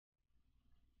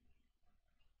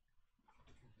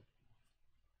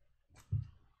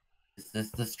Is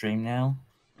this the stream now?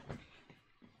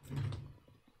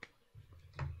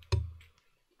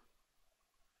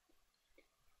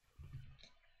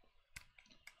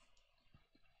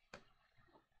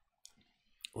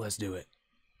 Let's do it.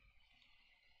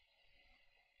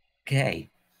 Okay.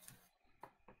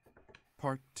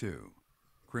 Part 2.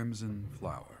 Crimson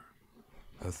Flower.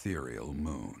 Ethereal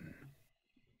Moon.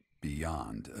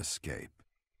 Beyond Escape.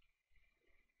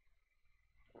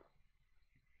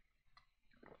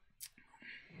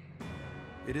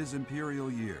 It is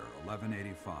Imperial Year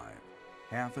 1185.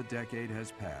 Half a decade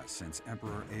has passed since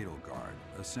Emperor Edelgard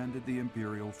ascended the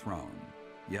Imperial throne,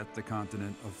 yet the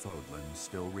continent of Fodlan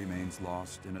still remains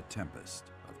lost in a tempest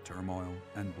of turmoil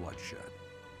and bloodshed.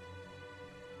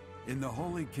 In the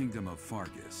Holy Kingdom of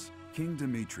Fargus, King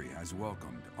Dimitri has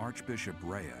welcomed Archbishop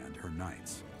Rhea and her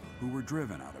knights, who were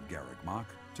driven out of Garreg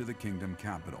to the kingdom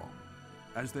capital.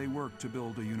 As they work to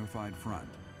build a unified front,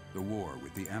 the war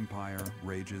with the Empire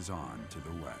rages on to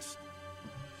the west.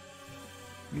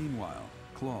 Meanwhile,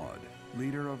 Claude,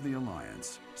 leader of the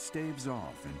Alliance, staves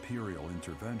off Imperial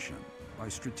intervention by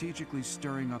strategically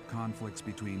stirring up conflicts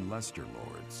between Leicester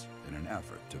lords in an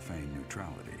effort to feign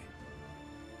neutrality.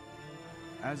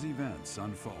 As events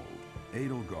unfold,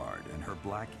 Edelgard and her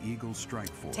Black Eagle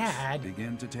strike force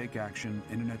begin to take action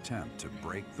in an attempt to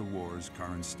break the war's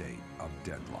current state of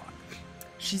deadlock.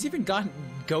 She's even got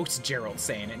Ghost Gerald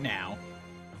saying it now.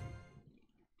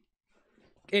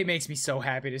 It makes me so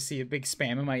happy to see a big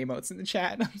spam of my emotes in the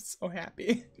chat. I'm so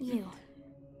happy. You.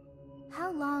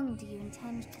 How long do you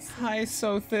intend to sleep? Hi,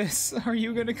 Sothis. Are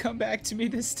you gonna come back to me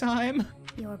this time?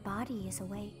 Your body is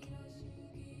awake.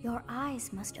 Your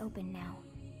eyes must open now,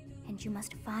 and you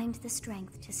must find the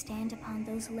strength to stand upon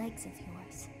those legs of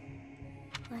yours.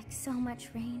 Like so much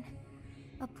rain,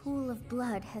 a pool of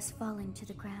blood has fallen to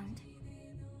the ground.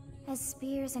 As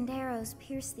spears and arrows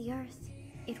pierce the earth,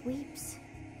 it weeps.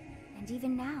 And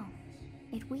even now,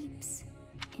 it weeps.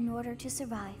 In order to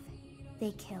survive,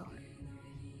 they kill.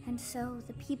 And so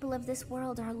the people of this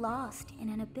world are lost in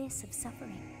an abyss of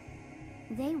suffering.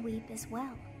 They weep as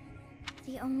well.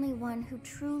 The only one who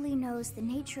truly knows the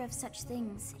nature of such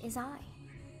things is I.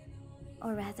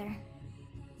 Or rather,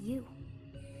 you.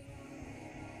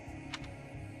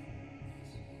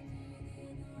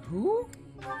 Who?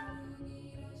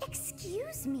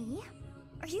 Excuse me?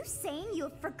 Are you saying you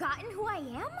have forgotten who I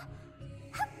am?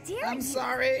 How dare you? I'm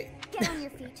sorry. Get on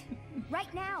your feet.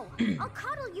 Right now. I'll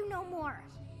coddle you no more.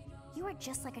 You are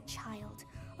just like a child,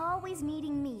 always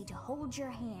needing me to hold your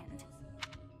hand.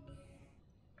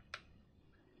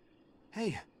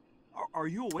 Hey, are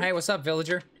you awake? Hey, what's up,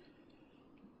 villager?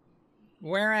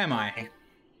 Where am I?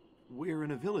 We're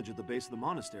in a village at the base of the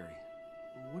monastery.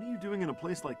 What are you doing in a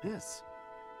place like this?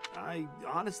 I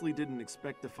honestly didn't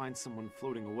expect to find someone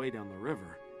floating away down the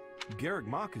river.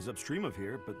 Garreg is upstream of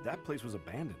here, but that place was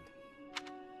abandoned.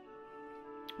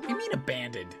 What do you mean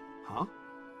abandoned? Huh?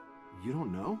 You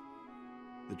don't know?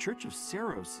 The Church of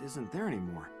Saros isn't there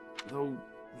anymore. Though,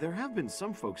 there have been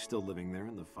some folks still living there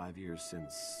in the 5 years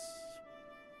since...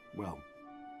 well,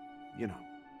 you know.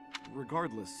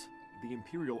 Regardless, the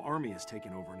Imperial Army has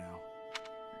taken over now.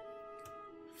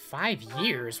 5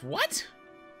 years? What?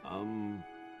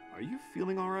 Are you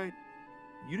feeling alright?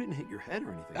 You didn't hit your head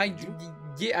or anything, did you?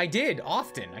 Yeah, I did,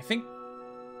 often. I think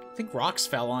rocks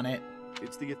fell on it.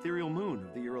 It's the ethereal moon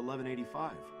of the year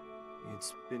 1185.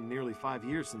 It's been nearly 5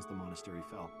 years since the monastery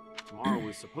fell. Tomorrow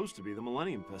was supposed to be the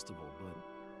Millennium Festival, but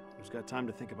who's got time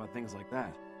to think about things like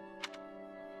that?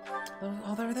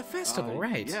 Oh, they're the festival,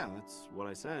 right? Yeah, that's what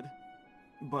I said.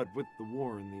 But with the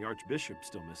war and the Archbishop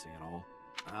still missing it all,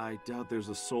 I doubt there's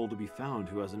a soul to be found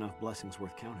who has enough blessings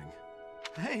worth counting.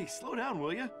 Hey, slow down,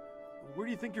 will ya? Where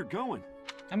do you think you're going?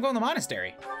 I'm going to the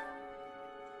monastery.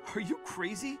 Are you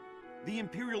crazy? The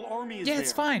Imperial Army is there. Yeah,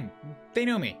 it's fine. They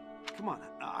know me. Come on,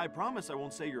 I promise I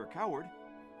won't say you're a coward.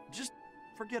 Just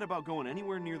forget about going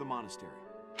anywhere near the monastery.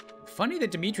 Funny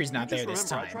that Dimitri's not there this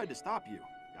time. I tried to stop you.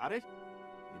 Got it?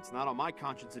 It's not on my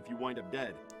conscience if you wind up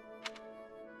dead.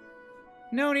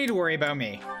 No need to worry about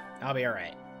me. I'll be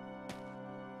alright.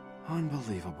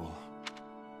 Unbelievable.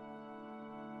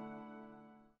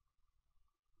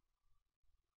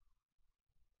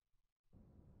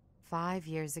 "5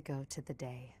 years ago to the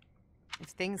day. If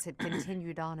things had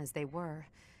continued on as they were,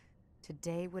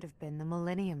 today would have been the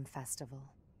Millennium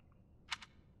Festival."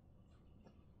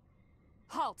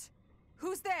 Halt!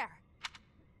 Who's there?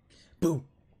 Boom.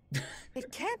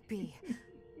 It can't be.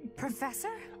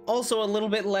 Professor? Also a little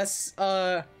bit less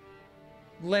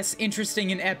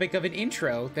interesting and epic of an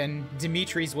intro than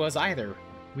Dimitri's was either.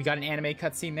 We got an anime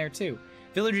cutscene there too.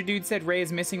 Villager Dude said Rey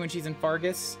is missing when she's in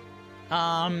Fargus.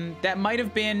 That might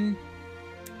have been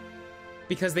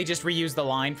Because they just reused the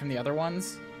line from the other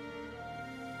ones?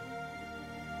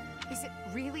 Is it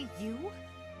really you?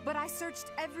 But I searched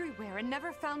everywhere and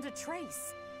never found a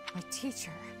trace. My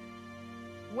teacher.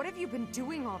 What have you been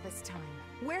doing all this time?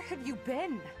 Where have you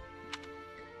been?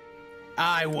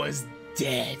 I was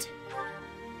dead.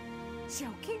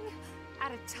 Joking?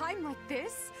 At a time like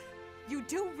this? You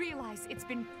do realize it's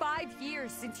been 5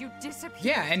 years since you disappeared?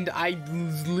 Yeah, and I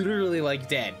was literally like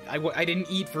dead. I didn't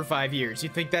eat for 5 years. You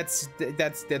think that's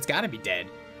gotta be dead?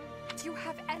 Do you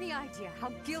have any idea how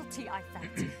guilty I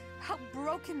felt? How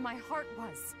broken my heart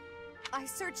was? I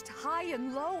searched high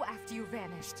and low after you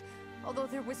vanished. Although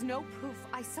there was no proof,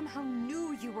 I somehow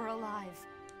knew you were alive.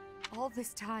 All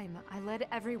this time, I led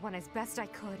everyone as best I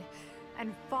could,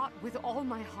 and fought with all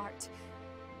my heart.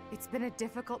 It's been a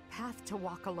difficult path to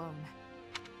walk alone.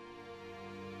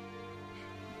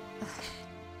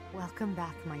 Welcome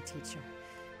back, my teacher.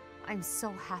 I'm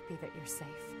so happy that you're safe.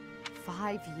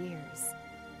 5 years.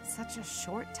 Such a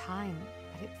short time,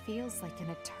 but it feels like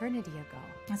an eternity ago.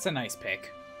 That's a nice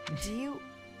pick. Do you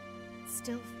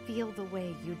still feel the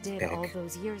way you did all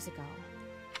those years ago?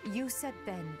 You said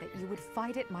then that you would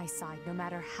fight at my side no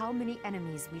matter how many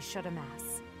enemies we should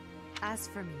amass. As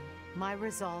for me, my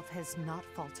resolve has not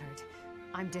faltered.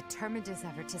 I'm determined as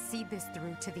ever to see this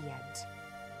through to the end.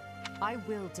 I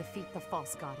will defeat the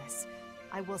false goddess.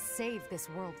 I will save this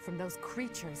world from those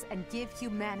creatures and give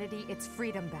humanity its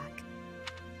freedom back.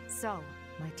 So,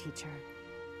 my teacher,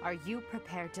 are you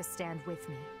prepared to stand with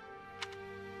me?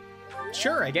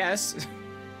 Sure, I guess.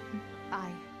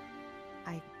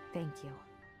 I thank you.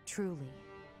 Truly.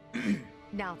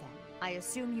 Now then, I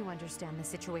assume you understand the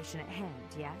situation at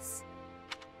hand, yes?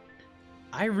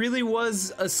 I really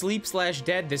was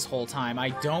asleep/dead this whole time. I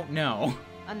don't know.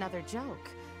 Another joke.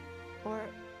 Or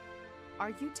are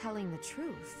you telling the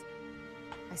truth?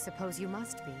 I suppose you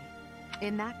must be.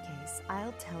 In that case,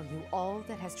 I'll tell you all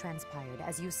that has transpired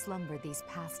as you slumbered these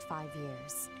past 5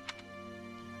 years.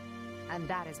 And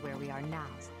that is where we are now.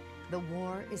 The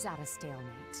war is at a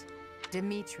stalemate.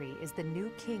 Dimitri is the new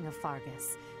king of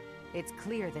Fargus. It's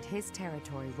clear that his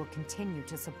territory will continue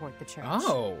to support the church.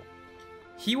 Oh.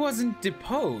 He wasn't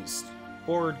deposed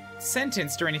or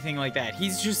sentenced or anything like that.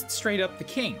 He's just straight up the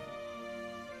king.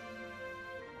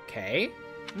 Okay.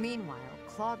 Meanwhile,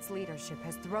 Claude's leadership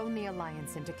has thrown the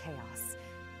Alliance into chaos.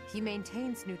 He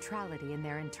maintains neutrality in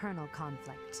their internal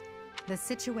conflict. The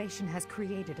situation has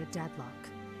created a deadlock.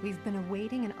 We've been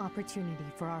awaiting an opportunity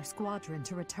for our squadron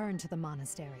to return to the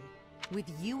monastery. With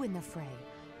you in the fray,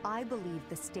 I believe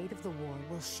the state of the war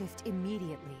will shift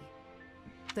immediately.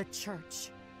 The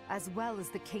church, as well as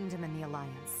the kingdom and the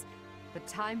Alliance. The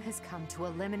time has come to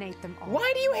eliminate them all.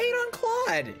 Why do you hate on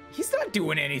Claude? He's not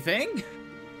doing anything.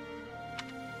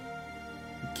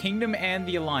 Kingdom and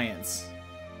the Alliance.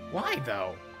 Why,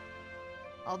 though?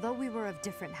 Although we were of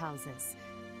different houses,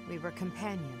 we were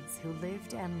companions who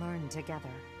lived and learned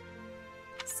together.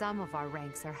 Some of our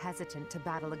ranks are hesitant to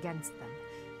battle against them,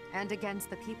 and against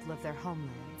the people of their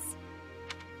homelands.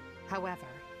 However,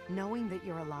 knowing that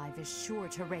you're alive is sure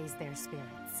to raise their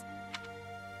spirits.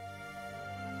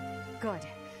 Good.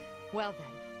 Well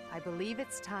then, I believe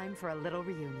it's time for a little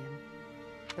reunion.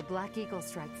 The Black Eagle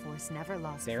Strike Force never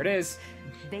lost. There it is.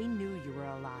 They knew you were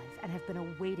alive and have been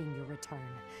awaiting your return.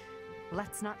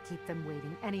 Let's not keep them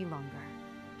waiting any longer.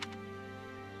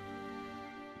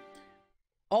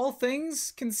 All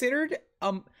things considered,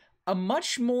 a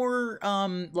much more,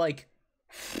 like,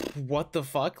 what the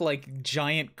fuck, like,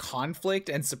 giant conflict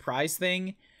and surprise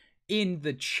thing in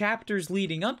the chapters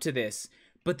leading up to this,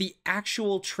 but the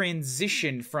actual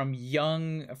transition from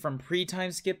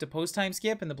pre-time skip to post-time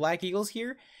skip and the Black Eagles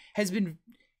here has been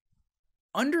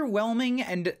underwhelming,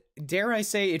 and dare I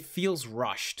say it feels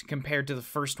rushed compared to the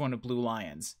first one of Blue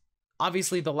Lions.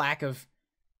 Obviously, the lack of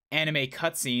anime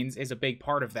cutscenes is a big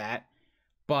part of that,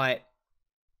 but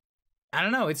I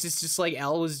don't know, it's just like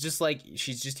Elle was just like,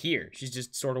 she's just here. She's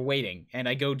just sort of waiting. And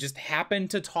I just happen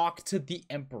to talk to the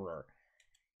Emperor,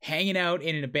 hanging out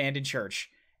in an abandoned church.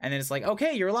 And then it's like,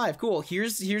 okay, you're alive. Cool.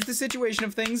 Here's the situation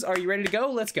of things. Are you ready to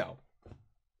go? Let's go.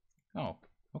 Oh,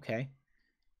 okay. I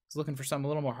was looking for something a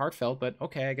little more heartfelt, but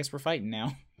okay, I guess we're fighting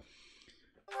now.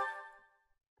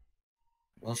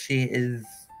 Well, she is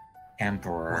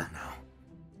Emperor. Well, now,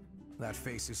 that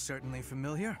face is certainly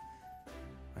familiar.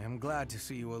 I am glad to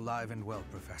see you alive and well,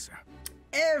 Professor.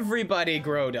 Everybody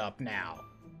growed up now.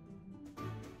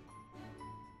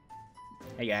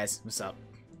 Hey guys, what's up?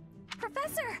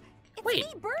 Professor! It's Wait.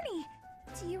 me, Bernie!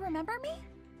 Do you remember me?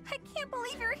 I can't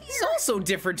believe you're here! It's also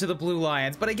different to the Blue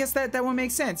Lions, but I guess that one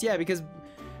makes sense, yeah, because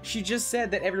she just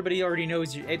said that everybody already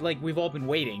knows you, like, we've all been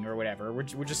waiting or whatever. We're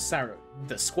just sorry,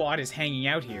 the squad is hanging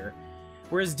out here.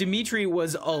 Whereas Dimitri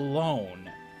was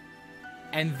alone.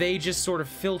 And they just sort of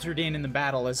filtered in the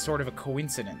battle as sort of a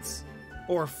coincidence.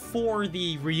 Or for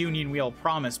the reunion we all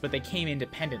promised, but they came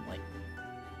independently.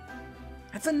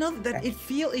 That's another, that it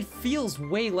feels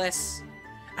way less,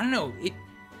 I don't know,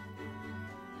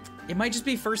 it might just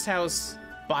be First House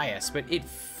bias, but it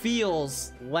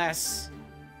feels less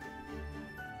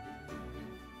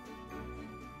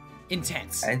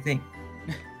intense. I think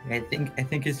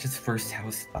it's just First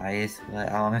House bias,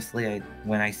 but honestly,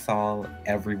 when I saw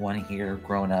everyone here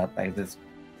grown up, I was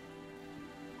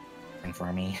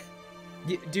for me.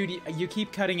 Dude, you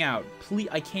keep cutting out. Please,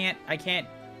 I can't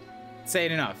say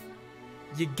it enough.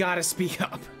 You gotta speak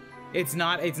up. It's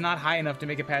not high enough to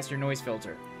make it past your noise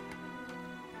filter.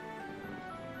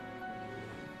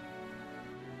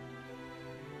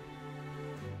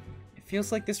 It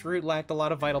feels like this route lacked a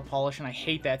lot of vital polish, and I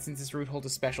hate that since this route holds a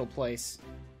special place.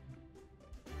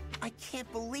 I can't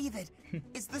believe it.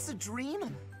 Is this a dream?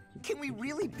 Can we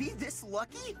really be this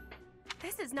lucky?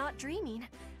 This is not dreaming.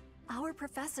 Our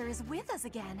professor is with us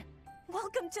again.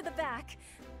 Welcome to the back.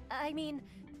 I mean,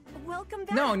 welcome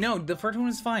back. No, the first one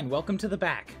was fine. Welcome to the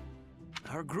back.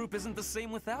 Our group isn't the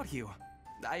same without you.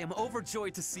 I am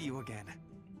overjoyed to see you again.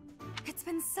 It's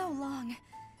been so long.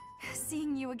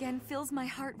 Seeing you again fills my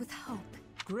heart with hope.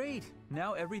 Great.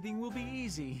 Now everything will be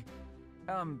easy.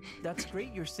 That's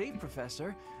great you're safe,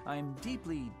 Professor. I'm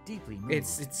deeply, deeply moved.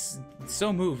 It's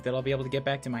so moved that I'll be able to get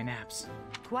back to my naps.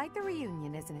 Quite the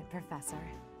reunion, isn't it, Professor?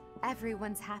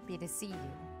 Everyone's happy to see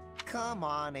you. Come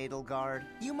on, Edelgard.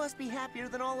 You must be happier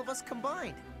than all of us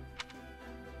combined.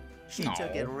 She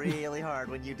took it really hard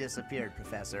when you disappeared,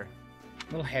 Professor.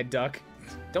 Little head duck.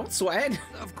 Don't sweat.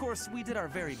 Of course, we did our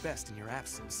very best in your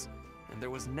absence. And there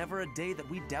was never a day that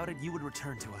we doubted you would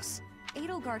return to us.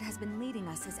 Edelgard has been leading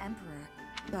us as Emperor,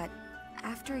 but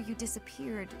after you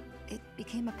disappeared, it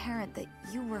became apparent that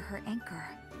you were her anchor.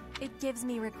 It gives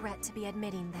me regret to be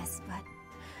admitting this, but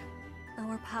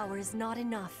our power is not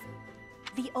enough.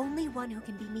 The only one who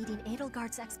can be meeting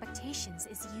Edelgard's expectations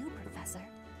is you, Professor.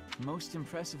 Most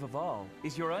impressive of all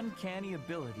is your uncanny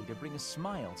ability to bring a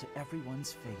smile to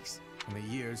everyone's face. In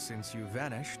the years since you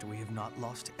vanished, we have not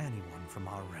lost anyone from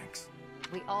our ranks.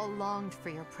 We all longed for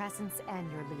your presence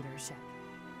and your leadership,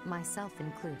 myself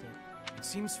included. It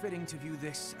seems fitting to view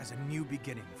this as a new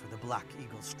beginning for the Black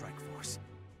Eagle Strike Force.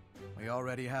 We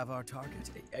already have our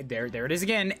target. There it is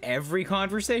again. Every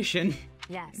conversation.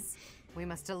 Yes. We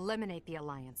must eliminate the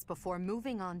Alliance before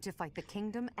moving on to fight the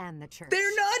Kingdom and the Church.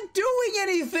 They're not doing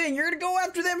anything! You're gonna go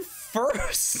after them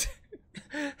first!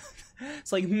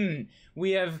 It's like,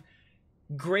 we have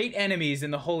great enemies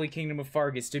in the Holy Kingdom of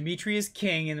Fargus. Dimitri is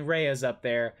king and Rhea's up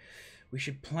there. We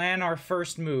should plan our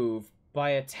first move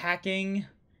by attacking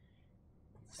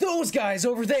those guys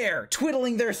over there,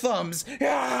 twiddling their thumbs.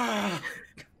 Ah!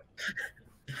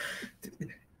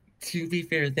 To be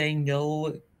fair, they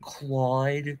know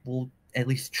Claude will at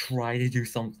least try to do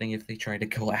something if they try to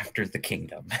go after the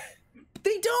kingdom.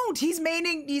 They don't! He's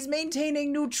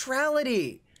maintaining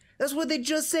neutrality! That's what they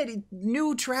just said.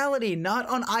 Neutrality, not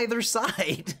on either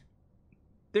side.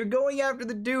 They're going after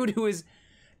the dude who is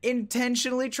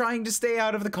intentionally trying to stay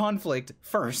out of the conflict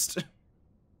first.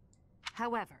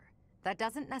 However, that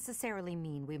doesn't necessarily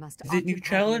mean we must Is it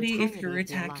neutrality if you're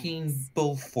attacking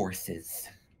both forces?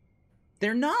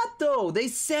 They're not, though! They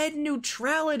said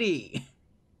neutrality!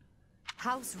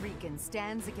 House Rican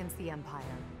stands against the Empire.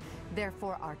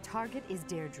 Therefore, our target is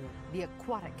Deirdre, the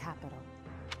aquatic capital.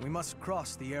 We must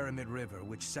cross the Aramid River,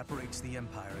 which separates the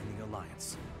Empire and the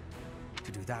Alliance.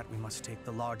 To do that, we must take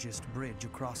the largest bridge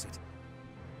across it.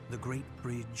 The Great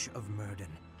Bridge of Myrden.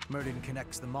 Myrden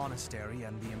connects the monastery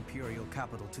and the Imperial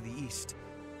capital to the east.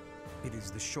 It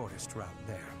is the shortest route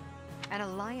there. An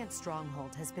Alliance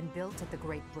stronghold has been built at the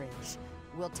Great Bridge.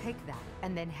 We'll take that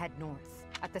and then head north.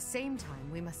 At the same time,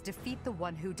 we must defeat the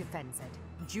one who defends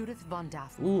it, Judith Von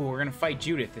Daphne. Ooh, we're gonna fight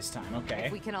Judith this time, okay.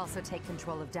 If we can also take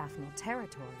control of Daphnal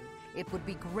territory, it would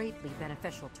be greatly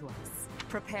beneficial to us.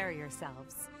 Prepare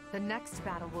yourselves. The next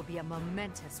battle will be a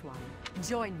momentous one.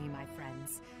 Join me, my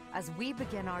friends, as we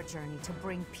begin our journey to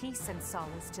bring peace and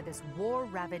solace to this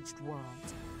war-ravaged world.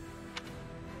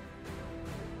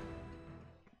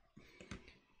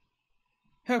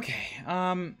 Okay,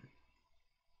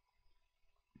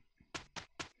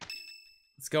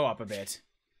 let's go up a bit.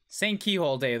 St.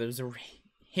 Keyhole Day, there's a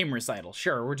hymn recital.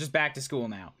 Sure, we're just back to school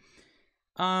now.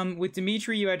 With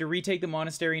Dimitri, you had to retake the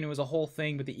monastery and it was a whole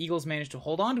thing, but the Eagles managed to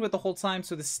hold on to it the whole time,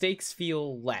 so the stakes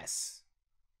feel less.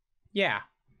 Yeah.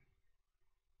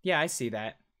 Yeah, I see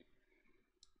that.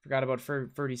 Forgot about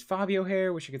Ferdy's Fabio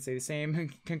hair. Wish I could say the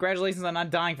same. Congratulations on not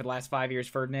dying for the last 5 years,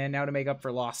 Ferdinand. Now to make up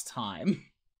for lost time.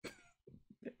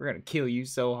 We're gonna kill you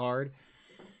so hard.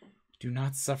 Do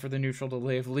not suffer the neutral to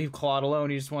live. Leave Claude alone.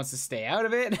 He just wants to stay out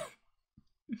of it.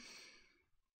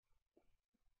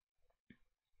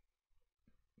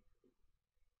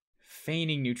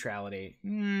 Feigning neutrality.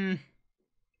 The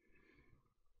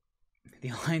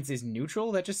alliance is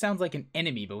neutral? That just sounds like an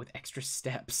enemy, but with extra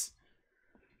steps.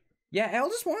 Yeah, Elle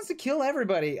just wants to kill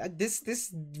everybody.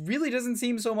 This really doesn't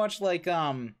seem so much like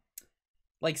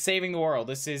saving the world.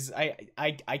 This is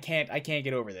I can't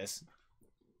get over this.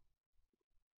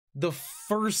 The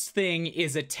first thing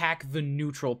is attack the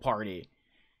neutral party.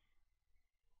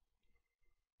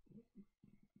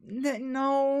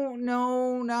 No,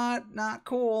 not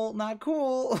cool, not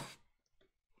cool.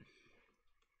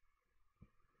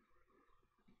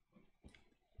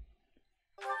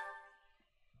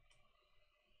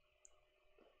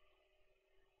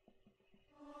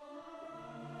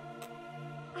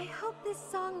 I hope this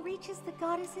song reaches the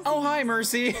goddesses. Oh, hi,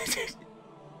 Mercy.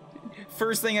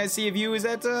 First thing I see of you is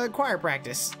at choir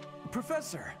practice.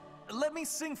 Professor, let me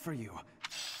sing for you.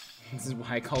 This is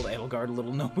why I called Edelgard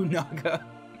Little Nobunaga.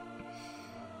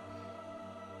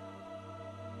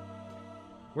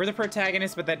 We're the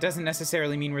protagonists, but that doesn't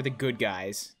necessarily mean we're the good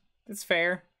guys. That's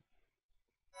fair.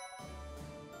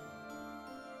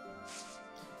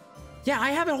 Yeah,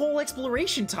 I have a whole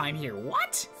exploration time here.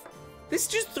 What? This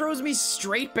just throws me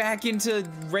straight back into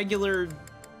regular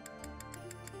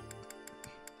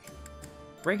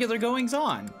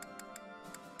goings-on.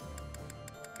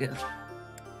 Yeah.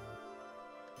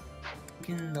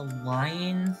 In the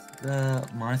Lions, the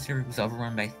monastery was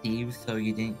overrun by thieves, so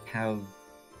you didn't have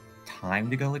time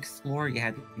to go explore. You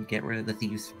had to get rid of the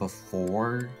thieves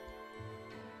before.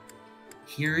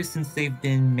 Here, since they've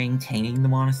been maintaining the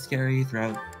monastery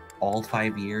throughout all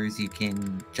 5 years, you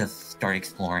can just start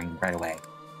exploring right away.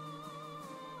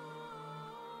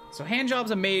 So Handjob's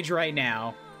a mage right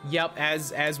now. Yep,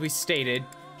 as we stated.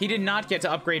 He did not get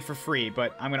to upgrade for free,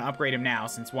 but I'm going to upgrade him now,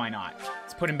 since why not?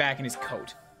 Let's put him back in his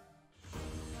coat.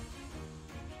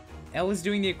 Elle is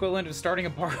doing the equivalent of starting a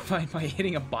bar fight by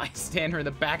hitting a bystander in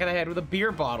the back of the head with a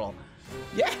beer bottle.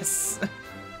 Yes!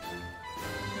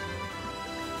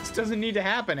 This doesn't need to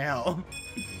happen, Elle.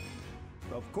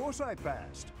 Of course I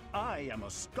passed. I am a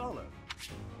scholar.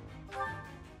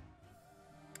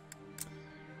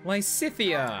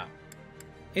 Lysithia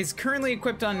is currently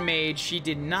equipped on Mage. She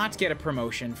did not get a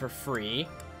promotion for free.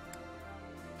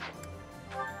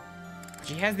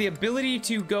 She has the ability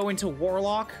to go into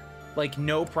Warlock, like,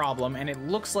 no problem, and it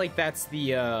looks like that's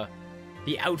the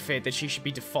outfit that she should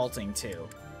be defaulting to.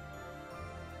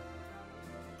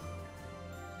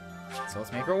 So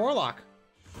let's make her a Warlock.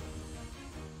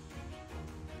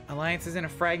 Alliance is in a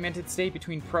fragmented state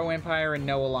between pro-Empire and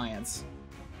no alliance.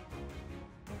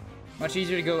 Much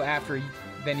easier to go after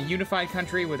than a unified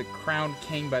country with a crowned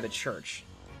king by the church.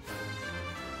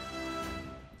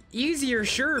 Easier,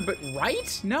 sure, but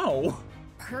right? No.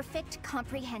 Perfect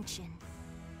comprehension.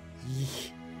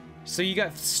 So you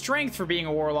got strength for being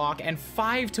a warlock and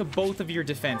 5 to both of your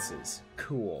defenses.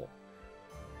 Cool.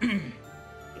 I've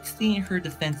seen her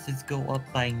defenses go up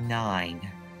by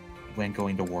 9 when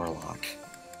going to warlock.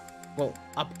 Well,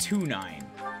 up to 9.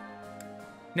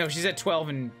 No, she's at 12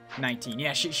 and 19.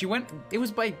 Yeah, she went... It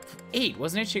was by 8,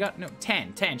 wasn't it? She got... No,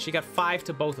 10. 10. She got 5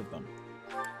 to both of them.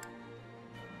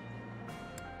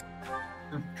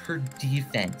 Her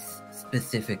defense,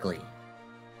 specifically.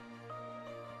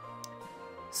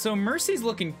 So Mercy's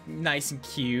looking nice and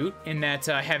cute in that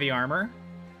heavy armor.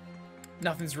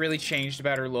 Nothing's really changed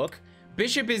about her look.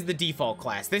 Bishop is the default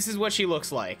class. This is what she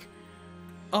looks like.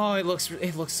 Oh, it looks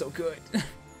so good.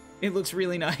 It looks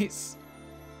really nice.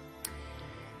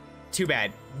 Too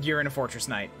bad. You're in a Fortress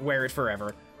Knight. Wear it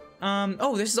forever.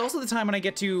 Oh, this is also the time when I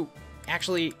get to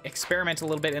actually experiment a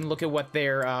little bit and look at what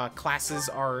their classes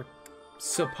are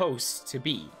supposed to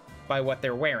be by what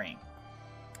they're wearing.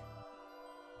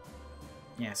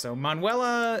 Yeah, so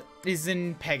Manuela is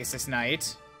in Pegasus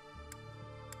Knight.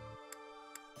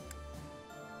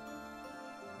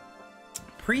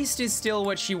 Priest is still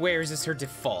what she wears as her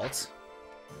default.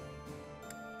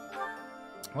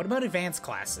 What about advanced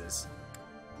classes?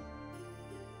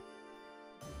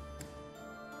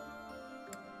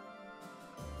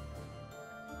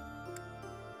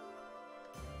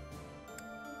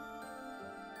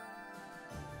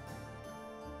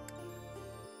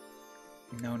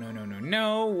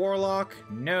 No. Warlock,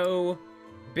 no.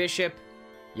 Bishop.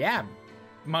 Yeah,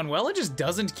 Manuela just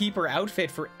doesn't keep her outfit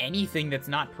for anything that's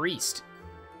not priest.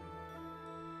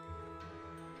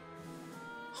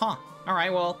 Huh.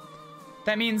 Alright, well,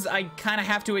 that means I kind of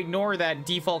have to ignore that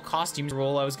default costumes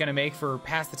rule I was going to make for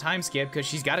Pass the Time Skip, because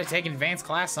she's got to take an advanced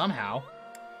class somehow.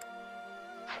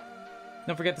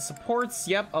 Don't forget the supports.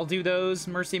 Yep, I'll do those.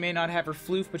 Mercy may not have her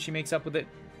floof, but she makes up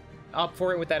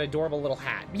for it with that adorable little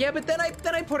hat. Yeah, but then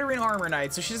I put her in Armor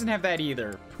Knight, so she doesn't have that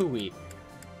either. Pooey.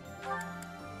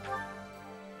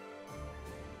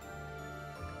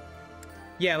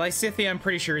 Yeah, Lysithea, I'm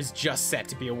pretty sure, is just set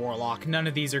to be a Warlock. None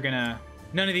of these are gonna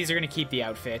keep the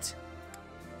outfit.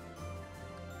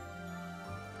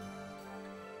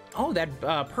 Oh, that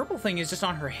purple thing is just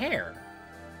on her hair.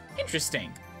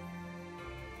 Interesting.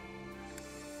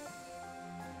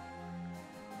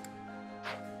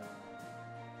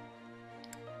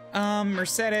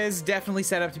 Mercedes definitely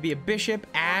set up to be a bishop.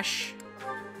 Ash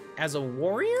as a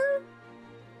warrior?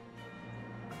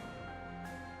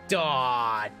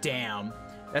 Aw, damn.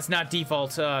 That's not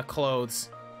default clothes.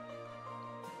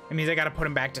 It means I gotta put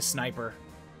him back to sniper.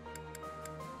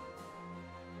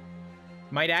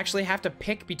 Might actually have to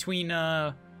pick between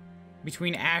Ash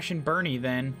and Bernie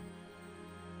then.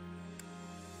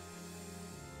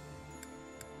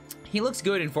 He looks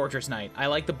good in Fortress Knight. I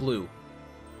like the blue.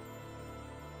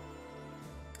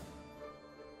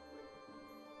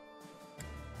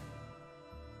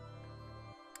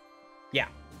 Yeah.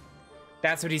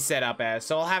 That's what he's set up as.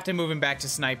 So I'll have to move him back to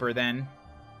sniper then.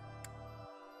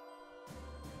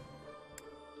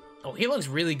 Oh, he looks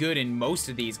really good in most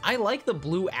of these. I like the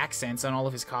blue accents on all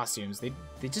of his costumes. They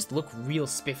just look real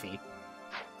spiffy.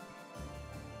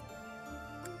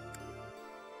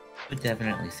 It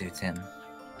definitely suits him.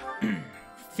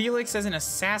 Felix as an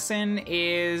assassin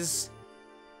is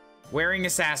wearing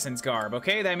assassin's garb.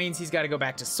 Okay, that means he's got to go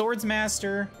back to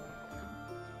Swordsmaster.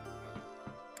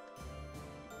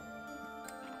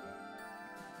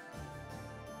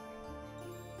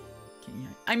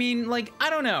 I mean, like, I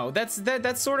don't know.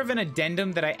 That's sort of an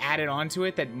addendum that I added onto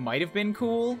it that might have been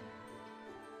cool.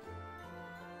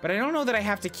 But I don't know that I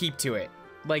have to keep to it.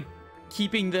 Like,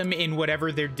 keeping them in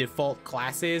whatever their default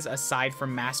class is, aside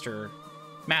from master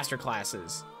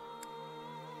classes.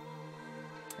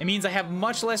 It means I have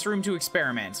much less room to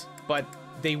experiment, but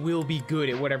they will be good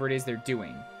at whatever it is they're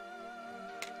doing.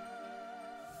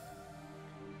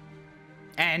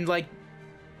 And, like,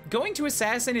 going to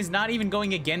Assassin is not even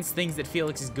going against things that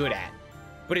Felix is good at.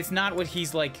 But it's not what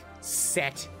he's, like,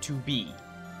 set to be.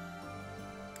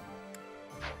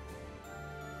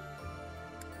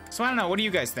 So I don't know, what do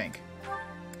you guys think?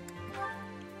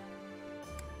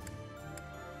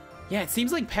 Yeah, it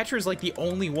seems like Petra's like the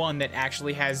only one that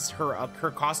actually has her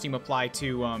costume apply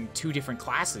to 2 different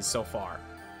classes so far.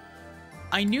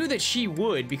 I knew that she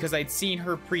would because I'd seen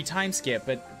her pre-time skip,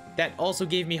 but that also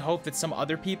gave me hope that some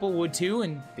other people would too,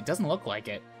 and it doesn't look like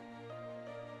it.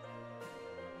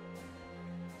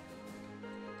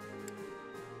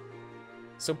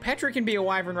 So Petra can be a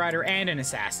Wyvern Rider and an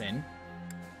Assassin.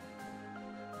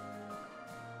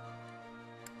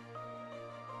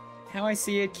 How I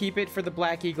see it, keep it for the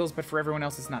Black Eagles, but for everyone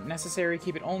else it's not necessary.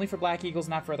 Keep it only for Black Eagles,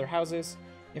 not for other houses.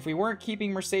 If we weren't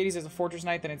keeping Mercedes as a Fortress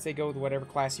Knight, then I'd say go with whatever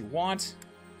class you want.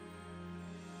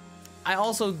 I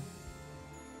also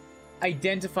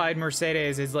identified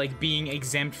Mercedes as like being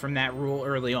exempt from that rule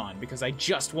early on because I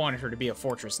just wanted her to be a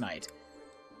Fortress Knight.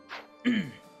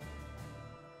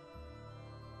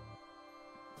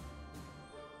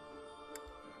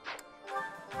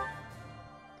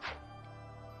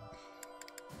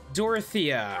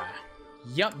 Dorothea.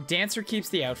 Yup, Dancer keeps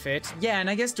the outfit. Yeah, and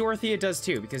I guess Dorothea does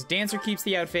too, because Dancer keeps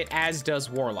the outfit, as does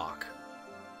Warlock.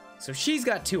 So she's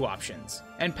got 2 options,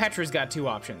 and Petra's got 2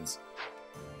 options.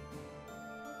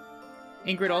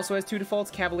 Ingrid also has 2 defaults,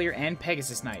 Cavalier and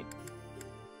Pegasus Knight.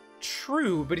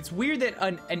 True, but it's weird that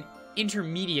an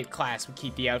intermediate class would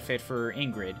keep the outfit for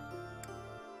Ingrid.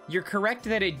 You're correct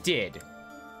that it did,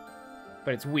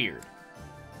 but it's weird.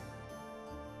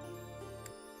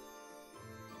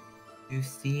 You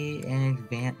see an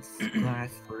advanced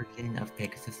class version of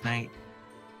Pegasus Knight?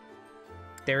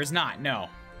 There is not, no.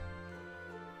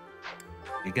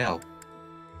 There you go.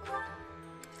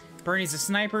 Bernie's a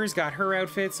sniper's got her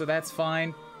outfit, so that's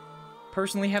fine.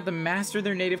 Personally have them master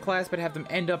their native class, but have them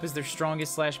end up as their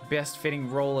strongest / best fitting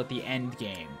role at the end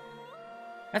game.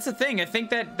 That's the thing, I think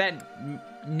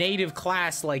that native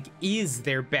class, like, is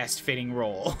their best fitting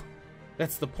role.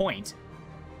 That's the point.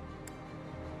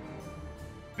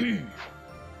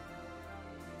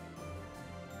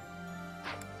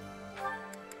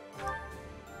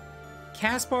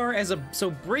 Caspar as a... So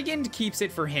Brigand keeps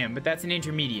it for him, but that's an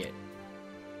intermediate.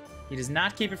 He does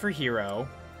not keep it for Hero.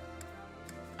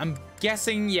 I'm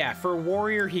guessing, yeah, for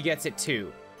Warrior he gets it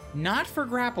too. Not for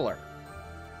Grappler.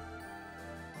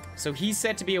 So he's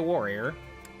set to be a Warrior.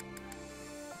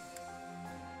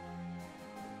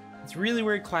 It's really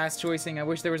weird class choicing. I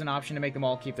wish there was an option to make them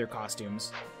all keep their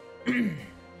costumes.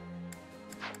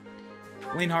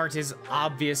 Linhardt is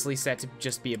obviously set to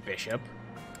just be a bishop.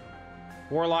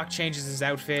 Warlock changes his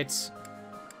outfit.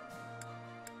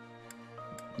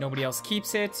 Nobody else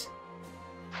keeps it.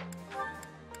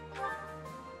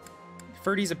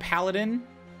 Ferdy's a paladin.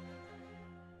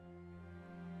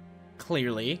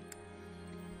 Clearly.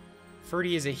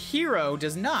 Ferdy is a hero,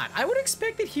 does not. I would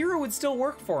expect that hero would still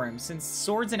work for him, since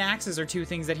swords and axes are two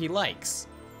things that he likes.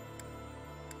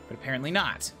 But apparently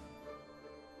not.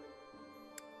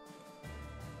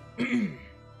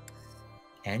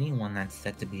 Anyone that's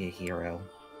set to be a hero.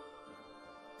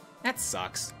 That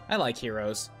sucks. I like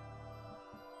heroes.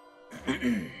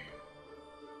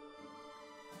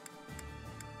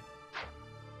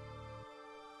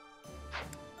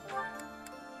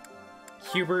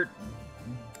 Hubert,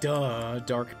 duh,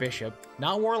 Dark Bishop.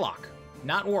 Not Warlock.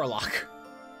 Not Warlock.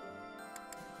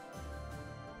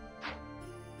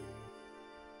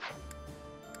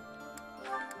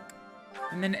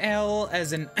 And then Elle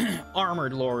as an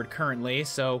armored lord currently,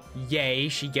 so yay,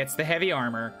 she gets the heavy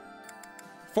armor.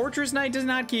 Fortress Knight does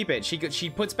not keep it. She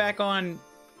puts back on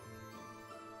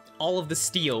all of the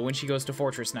steel when she goes to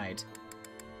Fortress Knight.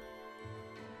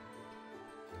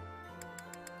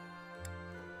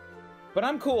 But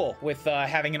I'm cool with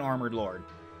having an armored lord.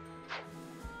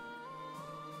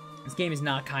 This game is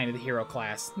not kind of the hero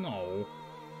class. No.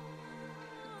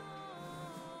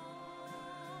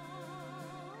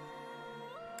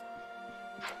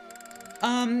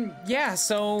 Yeah,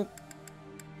 so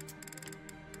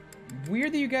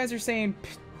weird that you guys are saying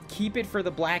keep it for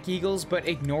the Black Eagles, but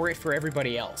ignore it for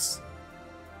everybody else.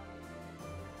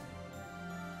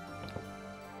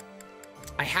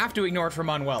 I have to ignore it for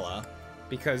Manuela,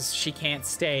 because she can't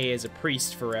stay as a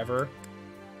priest forever.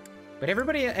 But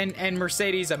everybody, and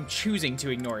Mercedes, I'm choosing to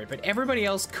ignore it, but everybody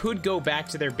else could go back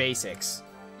to their basics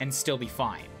and still be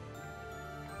fine.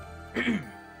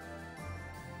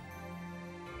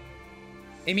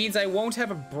 It means I won't have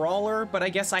a brawler, but I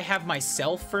guess I have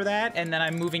myself for that, and then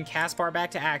I'm moving Caspar back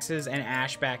to axes and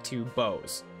Ash back to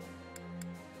bows.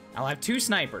 I'll have 2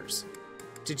 snipers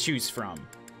to choose from.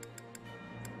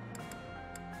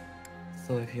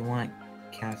 So if you want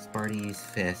Caspar to use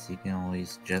fists, you can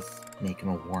always just make him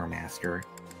a War Master.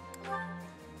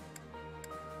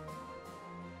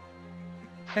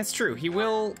 That's true. He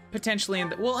will potentially,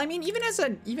 well, I mean, even as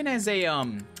a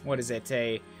what is it,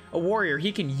 a warrior,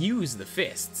 he can use the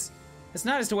fists. It's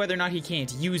not as to whether or not he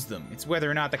can't use them. It's whether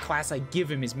or not the class I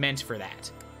give him is meant for that.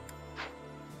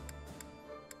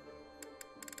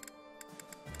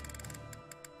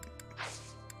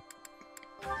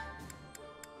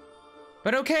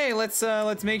 But okay, let's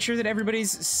make sure that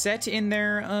everybody's set in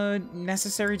their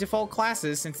necessary default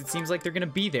classes, since it seems like they're gonna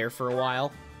be there for a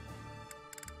while.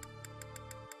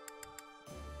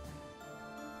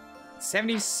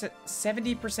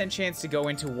 70% chance to go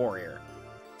into warrior.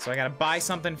 So I gotta buy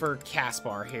something for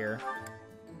Caspar here.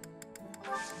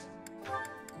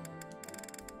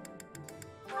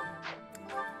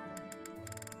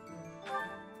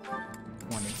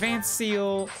 One advanced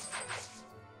seal.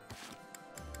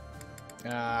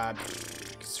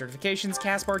 Certifications,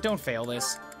 Caspar, don't fail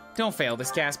this. Don't fail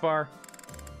this, Caspar.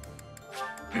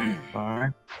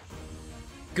 Alright.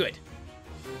 Good.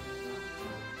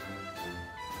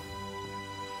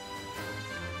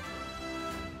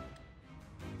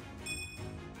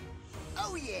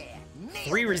 Oh yeah!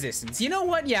 3 resistance. You know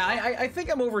what? Yeah, I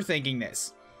think I'm overthinking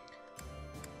this.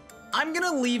 I'm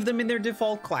gonna leave them in their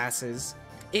default classes.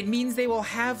 It means they will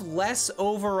have less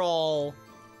overall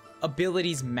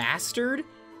abilities mastered,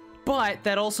 but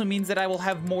that also means that I will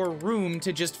have more room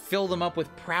to just fill them up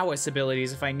with prowess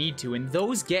abilities if I need to, and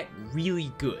those get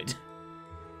really good.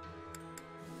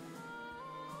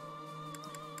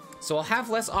 So I'll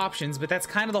have less options, but that's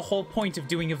kind of the whole point of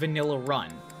doing a vanilla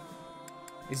run,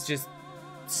 is just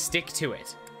stick to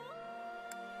it.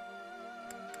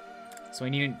 So I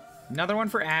need another one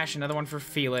for Ash, another one for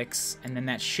Felix, and then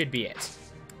that should be it.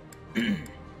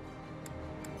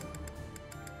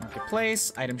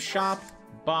 Marketplace, item shop,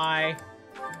 buy.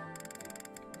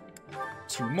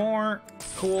 2 more,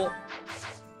 cool.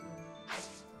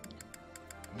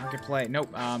 Marketplace,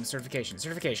 nope, certifications.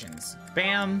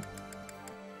 Bam.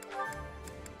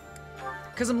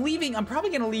 Because I'm probably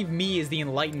gonna leave me as the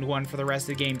enlightened one for the rest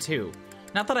of the game too.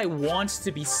 Not that I want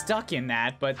to be stuck in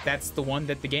that, but that's the one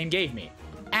that the game gave me.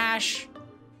 Ash,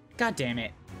 god damn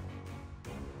it.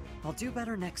 I'll do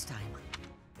better next time.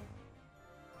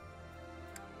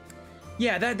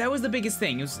 Yeah, that was the biggest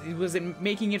thing. It was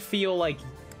making it feel like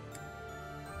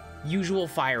usual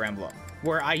Fire Emblem,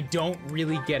 where I don't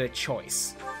really get a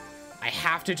choice. I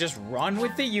have to just run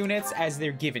with the units as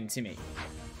they're given to me.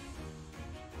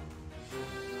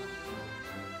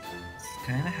 It's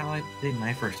kind of how I did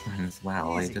my first one as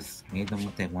well. I just made them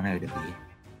what they wanted to be.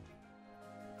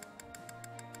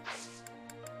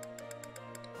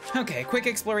 Okay, quick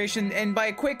exploration, and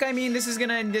by quick I mean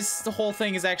the whole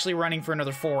thing is actually running for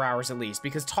another 4 hours at least,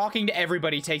 because talking to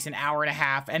everybody takes an hour and a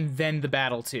half, and then the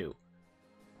battle too.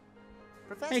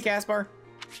 Professor. Hey, Caspar.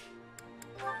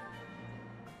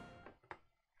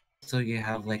 So you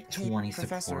have like 20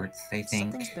 Professor, supports, I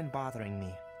think. Something's been bothering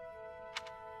me.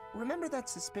 Remember that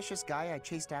suspicious guy I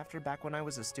chased after back when I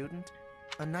was a student?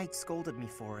 A knight scolded me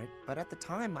for it, but at the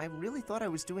time I really thought I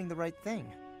was doing the right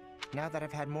thing. Now that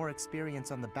I've had more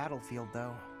experience on the battlefield,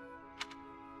 though.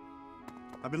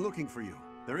 I've been looking for you.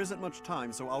 There isn't much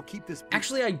time, so I'll keep this brief.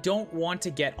 Actually, I don't want to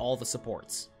get all the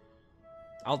supports.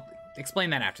 I'll explain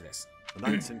that after this. The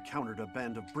knights encountered a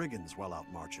band of brigands while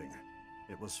out marching.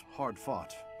 It was hard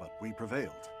fought, but we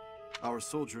prevailed. Our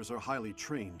soldiers are highly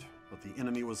trained, but the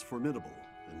enemy was formidable,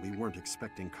 and we weren't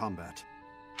expecting combat.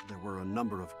 There were a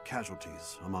number of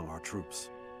casualties among our troops.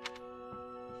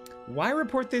 Why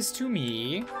report this to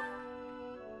me?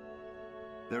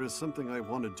 There is something I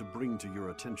wanted to bring to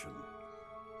your attention.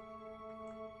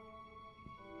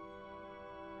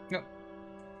 No.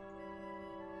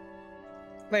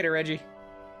 Later, Reggie.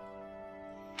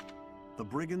 The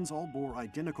brigands all bore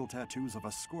identical tattoos of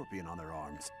a scorpion on their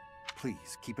arms.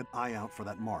 Please keep an eye out for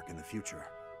that mark in the future.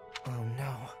 Oh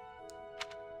no.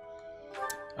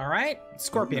 Alright,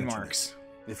 scorpion marks.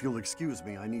 If you'll excuse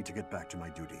me, I need to get back to my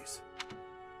duties.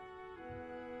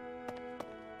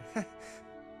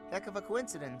 Heck of a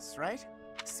coincidence, right?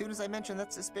 As soon as I mention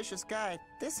that suspicious guy,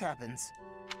 this happens.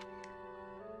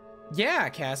 Yeah,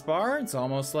 Caspar, it's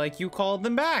almost like you called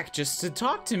them back just to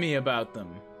talk to me about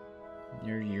them.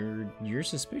 You're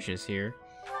suspicious here.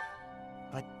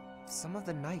 But some of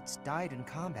the knights died in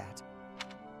combat.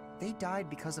 They died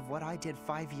because of what I did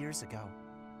 5 years ago.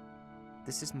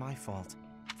 This is my fault.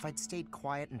 If I'd stayed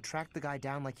quiet and tracked the guy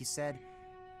down like you said,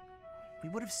 we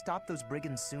would have stopped those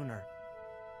brigands sooner.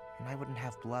 And I wouldn't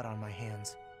have blood on my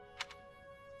hands.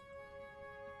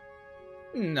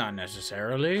 Not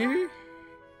necessarily.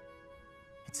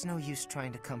 It's no use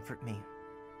trying to comfort me.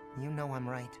 You know I'm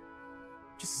right.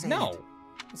 Just say no. it.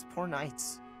 Those poor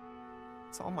knights.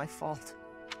 It's all my fault.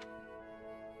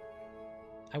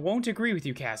 I won't agree with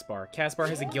you, Caspar. Caspar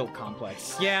has a guilt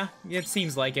complex. Yeah, it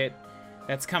seems like it.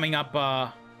 That's coming up,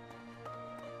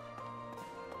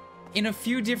 in a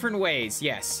few different ways.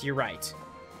 Yes, you're right.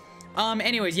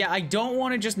 Anyways, yeah, I don't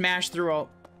want to just mash through all...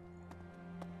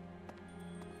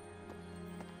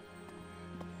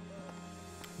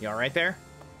 You alright there?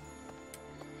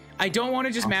 I don't want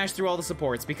to just mash through all the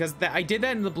supports, because I did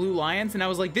that in the Blue Lions, and I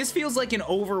was like, this feels like an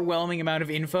overwhelming amount of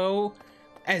info,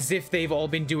 as if they've all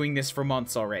been doing this for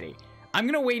months already. I'm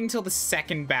gonna wait until the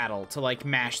second battle to, like,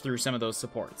 mash through some of those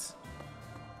supports.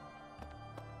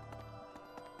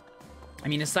 I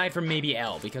mean, aside from maybe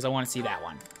L, because I want to see that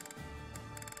one.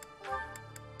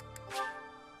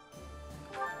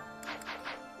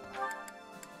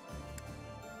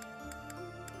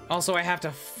 Also, I have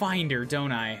to find her,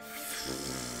 don't I?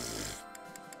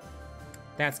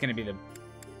 That's gonna be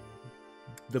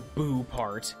the boo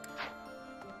part.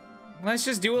 Let's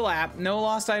just do a lap. No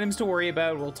lost items to worry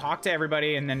about. We'll talk to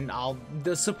everybody, and then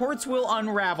the supports will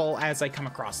unravel as I come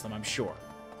across them, I'm sure.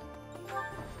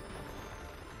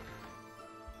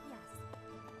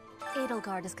 Yes.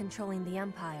 Edelgard is controlling the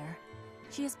Empire.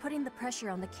 She is putting the pressure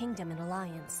on the Kingdom in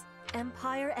alliance.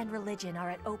 Empire and religion are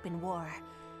at open war.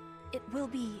 It will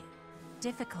be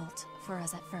difficult for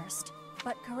us at first,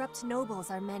 but corrupt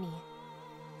nobles are many.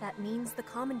 That means the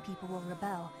common people will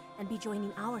rebel and be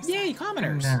joining our side. Yay,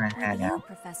 commoners! With you,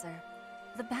 Professor,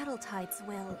 the battle tides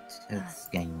will... It's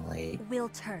getting late. Will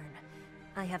turn.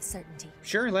 I have certainty.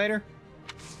 Sure, later.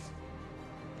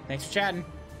 Thanks for chatting.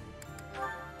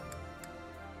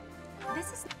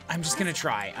 I'm just gonna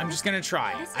try. I'm just gonna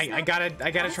try. I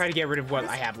gotta try to get rid of what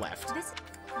I have left.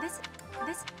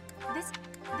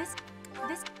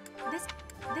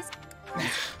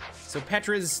 So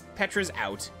Petra's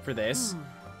out for this.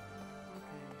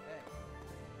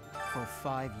 For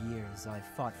 5 years, I've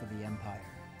fought for the Empire.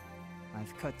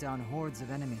 I've cut down hordes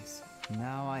of enemies.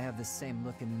 Now I have the same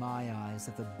look in my eyes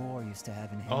that the boar used to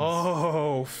have in his.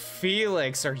 Oh,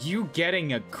 Felix, are you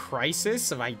getting a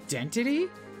crisis of identity?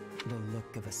 The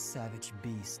look of a savage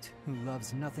beast who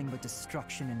loves nothing but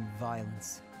destruction and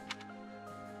violence.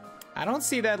 I don't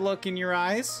see that look in your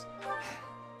eyes.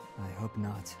 I hope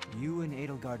not. You and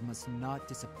Edelgard must not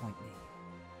disappoint me.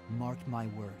 Mark my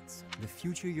words. The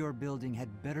future you're building had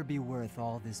better be worth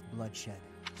all this bloodshed.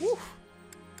 Whew.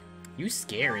 You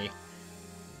scary.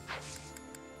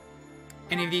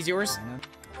 Any of these yours?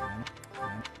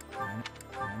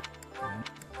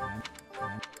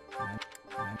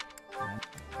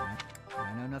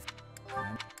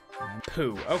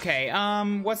 poo. Okay,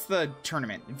 what's the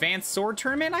tournament? Advanced sword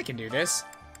tournament? I can do this.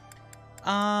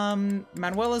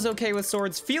 Manuela's okay with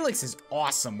swords. Felix is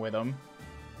awesome with them.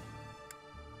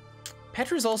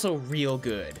 Petra's also real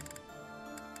good.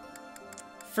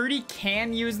 Ferdy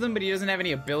can use them, but he doesn't have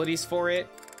any abilities for it.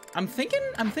 I'm thinking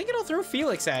I'll throw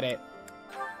Felix at it.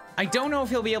 I don't know if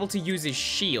he'll be able to use his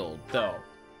shield, though.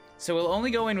 So we'll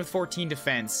only go in with 14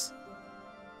 defense.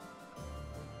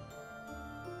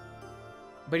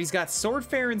 But he's got Sword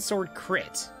Fair and Sword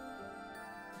Crit.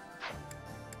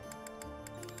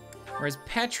 Whereas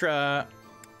Petra,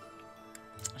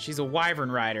 she's a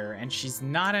Wyvern Rider, and she's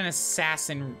not an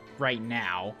assassin right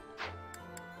now.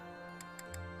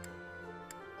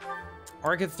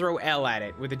 Or I could throw L at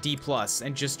it with a D+,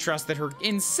 and just trust that her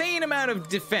insane amount of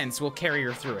defense will carry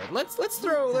her through it. Let's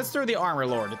throw the Armor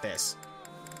Lord at this.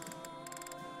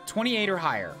 28 or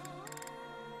higher.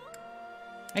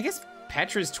 I guess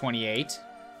Petra's 28.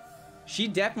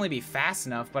 She'd definitely be fast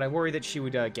enough, but I worry that she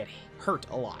would get hurt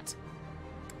a lot.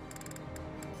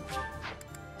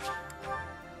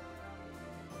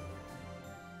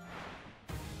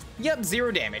 Yep,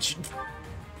 0 damage.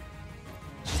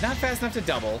 She's not fast enough to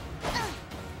double,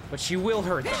 but she will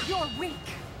hurt them. You're weak.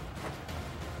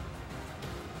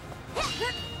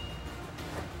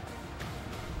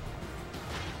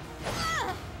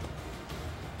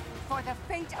 For the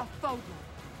fate of Fodlan.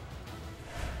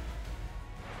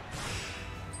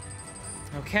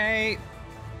 Okay.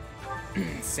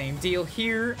 Same deal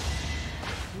here.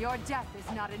 Your death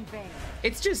is not in vain.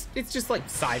 It's just like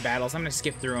side battles. I'm gonna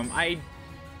skip through them. I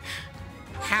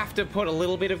have to put a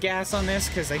little bit of gas on this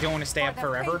because I don't want to stay up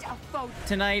forever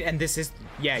tonight. And this is,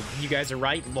 yeah, you guys are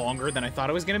right, longer than I thought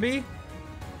it was gonna be.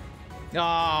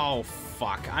 Oh,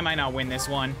 fuck. I might not win this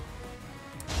one.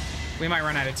 We might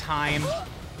run out of time.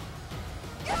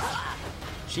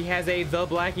 She has the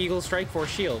Black Eagle Strike Force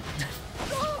shield.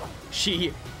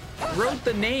 She wrote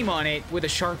the name on it with a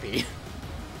Sharpie.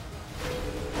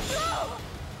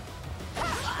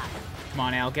 Come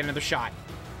on, Al, get another shot.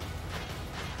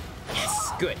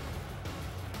 Yes, good.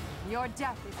 Your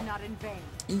death is not in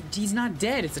vain. He's not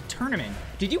dead, it's a tournament.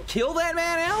 Did you kill that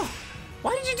man, Al?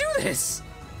 Why did you do this?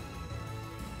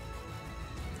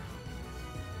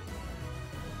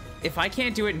 If I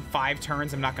can't do it in 5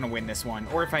 turns, I'm not gonna win this one.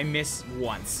 Or if I miss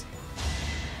once.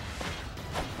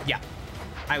 Yeah,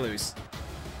 I lose.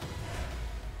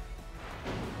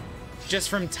 Just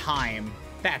from time.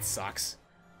 That sucks.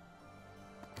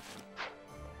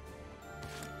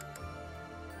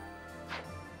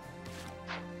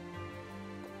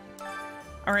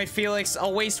 All right, Felix,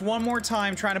 I'll waste one more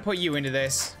time trying to put you into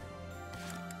this.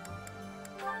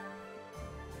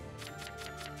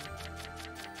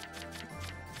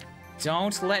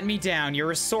 Don't let me down. You're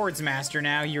a swords master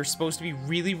now. You're supposed to be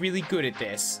really, really good at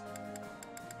this.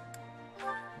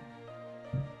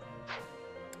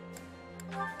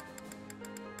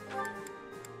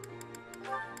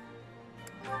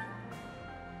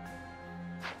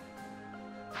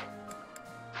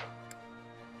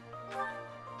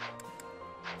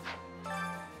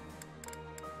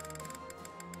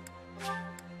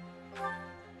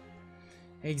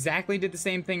 Exactly did the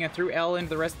same thing. I threw Elle into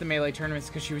the rest of the melee tournaments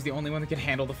because she was the only one that could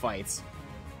handle the fights.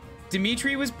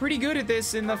 Dimitri was pretty good at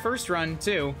this in the first run,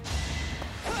 too.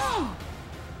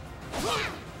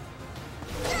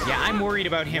 Yeah, I'm worried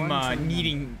about him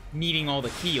needing all the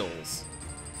heals.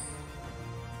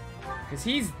 Because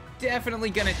he's definitely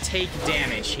gonna take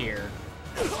damage here.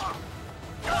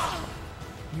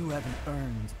 You haven't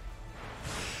earned.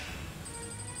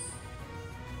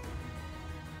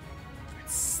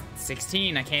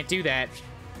 16, I can't do that.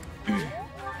 It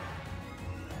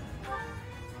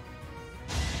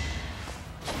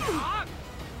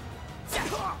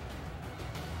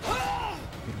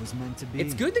was meant to be.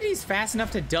 It's good that he's fast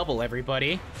enough to double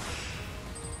everybody.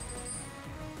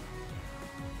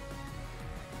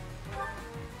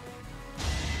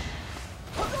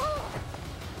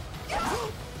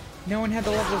 No one had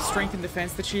the level of strength and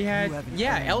defense that she had.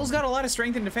 Yeah, Elle's got a lot of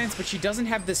strength and defense, but she doesn't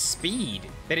have the speed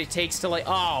that it takes to, like,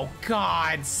 oh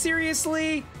god,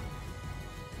 seriously?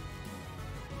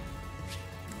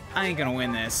 I ain't gonna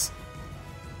win this.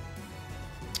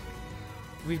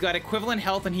 We've got equivalent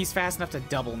health and he's fast enough to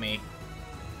double me.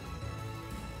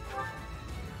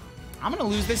 I'm gonna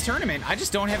lose this tournament. I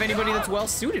just don't have anybody that's well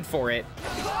suited for it.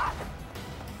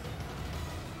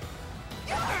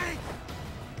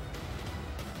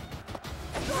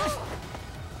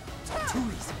 Too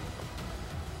easy.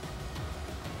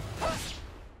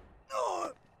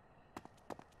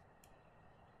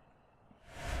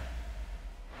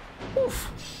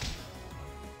 Oof.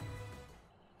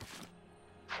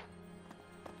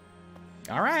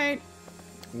 All right.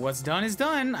 What's done is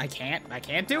done. I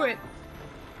can't do it.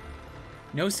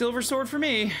 No silver sword for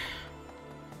me.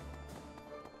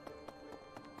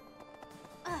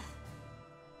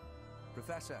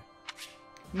 Professor.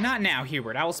 Not now,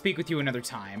 Hubert. I will speak with you another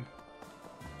time.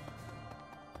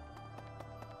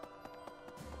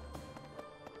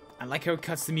 I like how it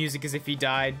cuts the music as if he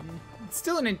died. It's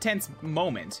still an intense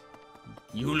moment.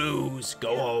 You lose.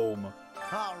 Go home.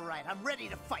 All right, I'm ready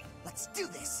to fight. Let's do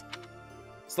this.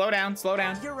 Slow down, slow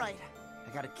down. You're right.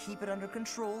 I gotta keep it under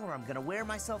control or I'm gonna wear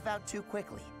myself out too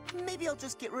quickly. Maybe I'll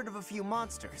just get rid of a few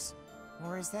monsters.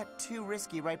 Or is that too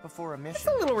risky right before a mission? It's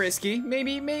a little risky.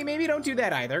 Maybe don't do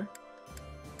that either.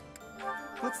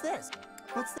 What's this?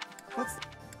 What's the? What's the?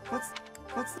 What's the?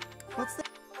 What's the? What's the?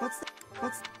 What's the?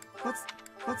 What's what's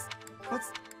what's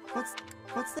what's what's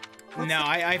what's the? No,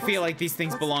 I feel like these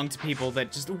things belong to people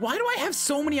that just... Why do I have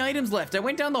so many items left? I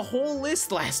went down the whole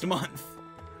list last month.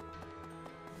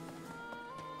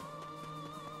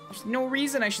 There's no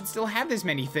reason I should still have this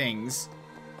many things.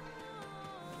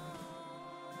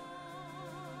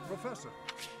 Professor.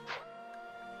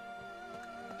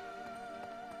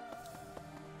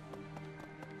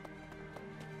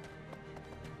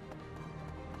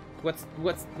 What's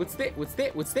that? What's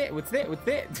that? What's that? What's that? What's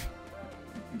that?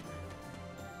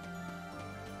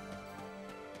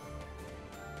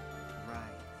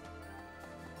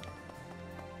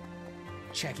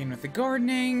 Check in with the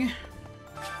gardening.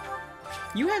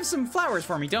 You have some flowers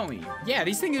for me, don't you? Yeah,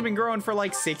 these things have been growing for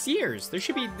like 6 years. This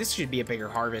should be a bigger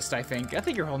harvest, I think. I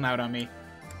think you're holding out on me.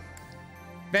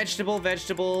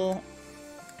 Vegetable,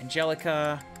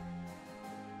 Angelica,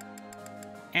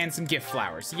 and some gift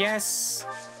flowers. Yes.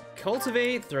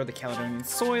 Cultivate, throw the Caledonian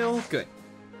soil. Good.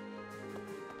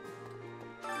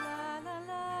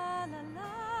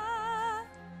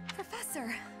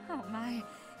 Professor, oh my.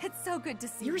 It's so good to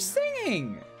see you. You're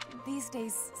singing! These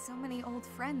days, so many old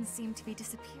friends seem to be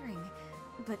disappearing.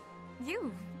 But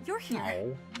you're here.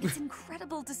 No. It's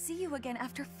incredible to see you again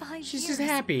after 5 years. She's just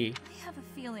happy. I have a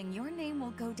feeling your name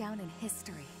will go down in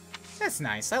history. That's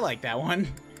nice. I like that one.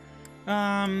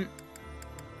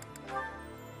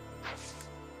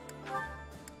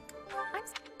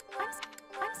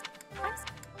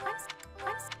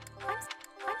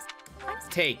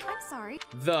 Take I'm sorry.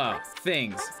 the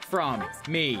things from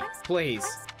me, please.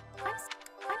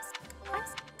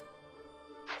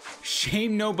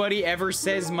 Shame nobody ever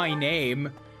says my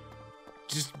name.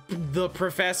 Just the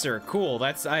professor. Cool.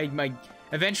 That's my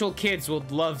eventual kids will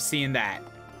love seeing that.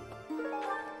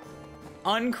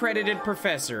 Uncredited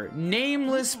professor.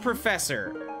 Nameless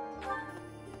professor.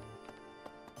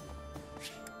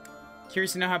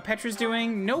 Curious to know how Petra's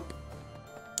doing? Nope.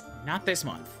 Not this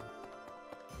month.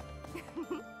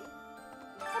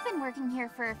 I've been working here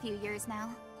for a few years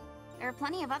now. There are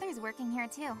plenty of others working here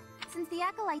too. Since the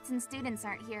acolytes and students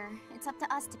aren't here, it's up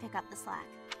to us to pick up the slack.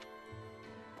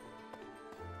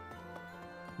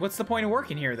 What's the point of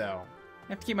working here, though? I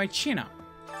have to keep my chin up.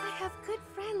 I have good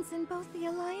friends in both the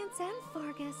Alliance and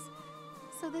Fargus,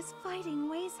 so this fighting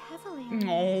weighs heavily on me.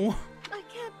 No. I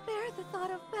can't bear the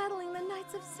thought of battling the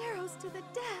Knights of Seros to the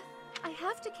death. I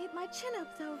have to keep my chin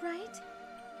up, though, right?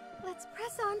 Let's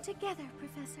press on together,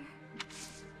 Professor.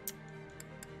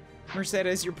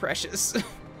 Mercedes, you're precious.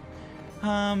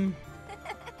 I'm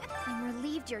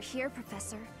relieved you're here,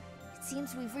 Professor. It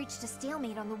seems we've reached a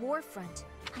stalemate on the war front.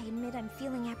 I admit I'm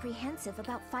feeling apprehensive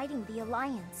about fighting the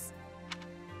Alliance.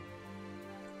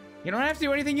 You don't have to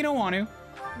do anything you don't want to.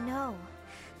 No.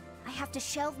 I have to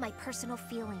shelve my personal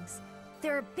feelings.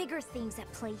 There are bigger things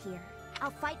at play here.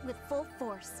 I'll fight with full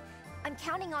force. I'm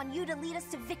counting on you to lead us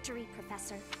to victory,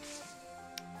 Professor.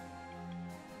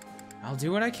 I'll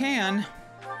do what I can.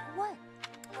 What?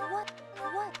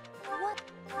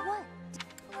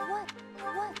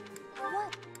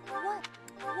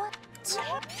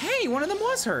 Hey, one of them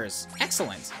was hers.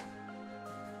 Excellent.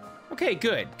 Okay,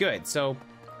 good. So,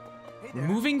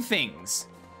 moving things.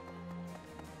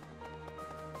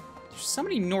 There's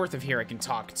somebody north of here I can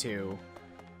talk to.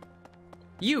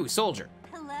 You, soldier.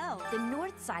 Hello. The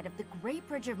north side of the Great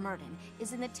Bridge of Murden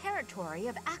is in the territory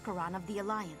of Acheron of the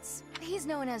Alliance. He's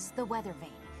known as the Weather Vane.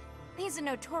 He's a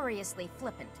notoriously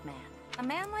flippant man. A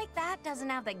man like that doesn't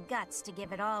have the guts to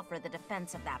give it all for the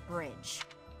defense of that bridge.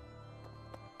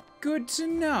 Good to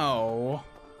know.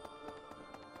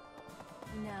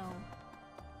 No.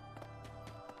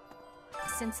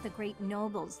 Since the great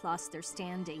nobles lost their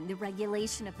standing, the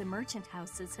regulation of the merchant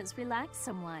houses has relaxed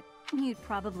somewhat. You'd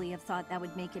probably have thought that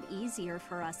would make it easier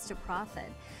for us to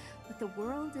profit. But the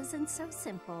world isn't so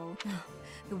simple.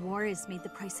 The war has made the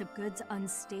price of goods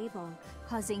unstable,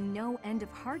 causing no end of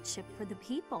hardship for the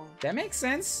people. That makes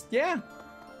sense, yeah.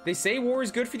 They say war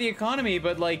is good for the economy,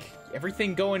 but like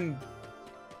everything going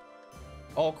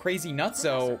all crazy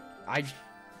nutso,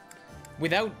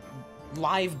 without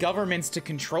live governments to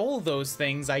control those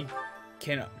things, I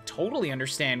can totally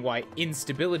understand why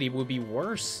instability would be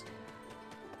worse.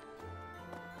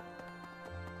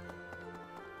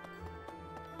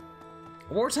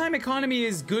 A wartime economy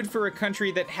is good for a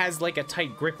country that has like a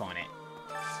tight grip on it.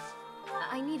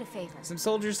 I need a favor. Some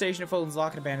soldiers stationed at Fulton's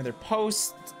Lock and abandoned their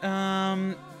post.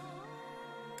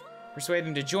 Persuade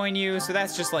them to join you, so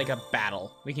that's just like a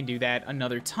battle. We can do that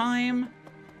another time.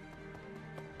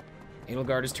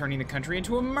 Edelgard is turning the country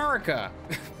into America.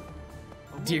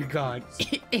 Dear God.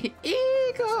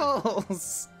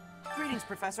 Eagles! Greetings,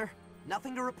 Professor.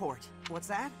 Nothing to report. What's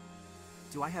that?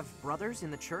 Do I have brothers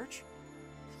in the church?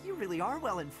 You really are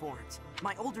well informed.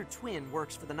 My older twin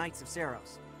works for the Knights of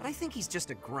Saros, but I think he's just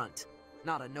a grunt.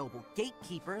 Not a noble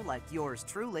gatekeeper like yours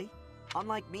truly.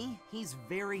 Unlike me, he's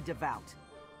very devout.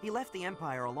 He left the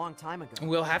Empire a long time ago.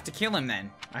 We'll have to kill him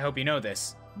then. I hope you know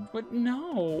this. But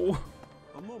no.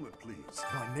 A moment, please.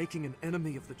 By making an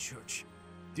enemy of the church,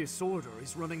 disorder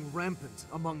is running rampant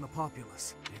among the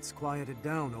populace. It's quieted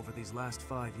down over these last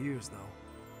 5 years, though.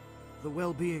 The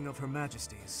well-being of Her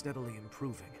Majesty is steadily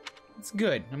improving. It's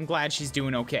good. I'm glad she's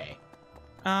doing okay.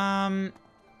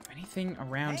 Anything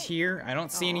around here? I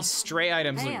don't see any stray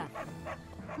items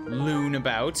loon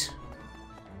about.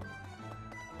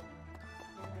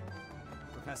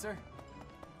 Professor?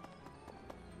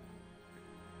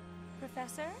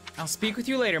 Professor? I'll speak with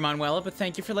you later, Manuela, but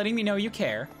thank you for letting me know you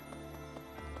care.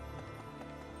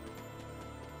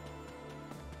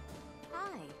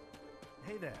 Hi.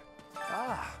 Hey there.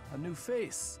 Ah, a new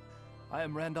face. I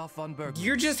am Randolph von Berg.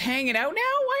 You're just hanging out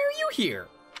now? Why are you here?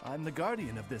 I'm the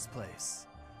guardian of this place.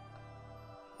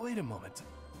 Wait a moment.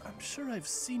 I'm sure I've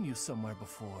seen you somewhere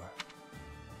before.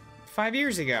 5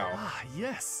 years ago. Ah,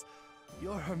 yes.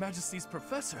 You're Her Majesty's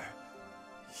professor.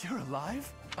 You're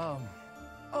alive?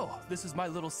 Oh, this is my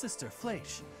little sister,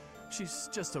 Fleisch. She's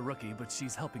just a rookie, but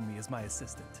she's helping me as my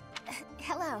assistant.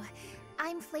 Hello.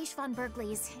 I'm Fleisch von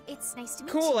Bergleys. It's nice to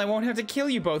meet you. Cool, I won't have to kill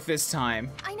you both this time.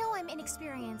 I know I'm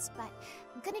inexperienced, but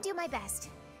I'm gonna do my best.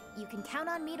 You can count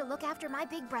on me to look after my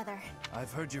big brother.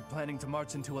 I've heard you're planning to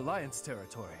march into Alliance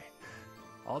territory.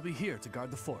 I'll be here to guard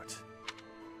the fort.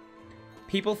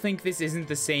 People think this isn't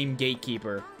the same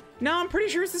gatekeeper. No, I'm pretty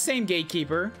sure it's the same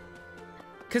gatekeeper.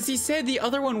 Because he said the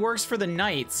other one works for the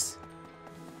Knights.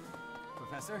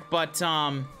 Professor? But,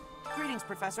 Greetings,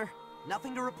 Professor.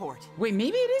 Nothing to report. Wait,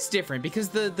 maybe it is different, because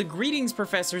the greetings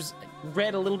professors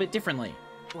read a little bit differently.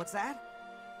 What's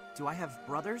that? Do I have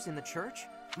brothers in the church?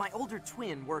 My older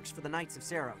twin works for the Knights of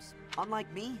Saros.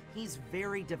 Unlike me, he's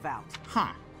very devout.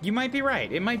 Huh. You might be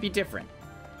right. It might be different.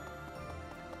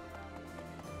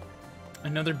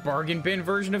 Another bargain bin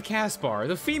version of Caspar,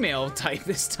 the female type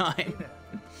this time.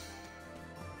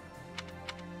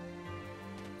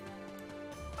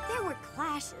 There were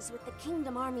clashes with the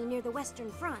Kingdom Army near the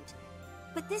Western Front.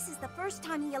 But this is the first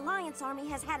time the Alliance Army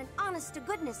has had an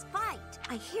honest-to-goodness fight.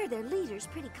 I hear their leader's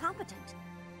pretty competent.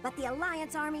 But the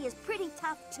Alliance Army is pretty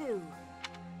tough, too.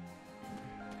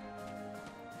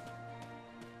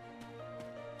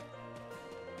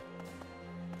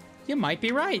 You might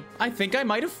be right. I think I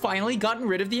might have finally gotten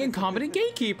rid of the incompetent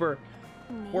gatekeeper.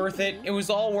 Worth it. It was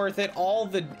all worth it. All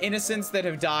the innocents that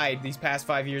have died these past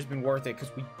 5 years have been worth it,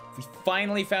 because we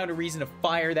finally found a reason to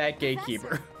fire that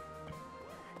gatekeeper.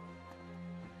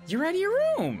 You're out of your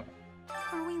room.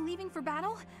 Are we leaving for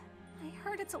battle? I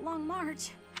heard it's a long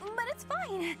march. But it's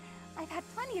fine. I've had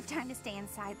plenty of time to stay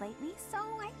inside lately, so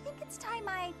I think it's time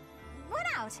I went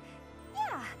out.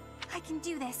 Yeah, I can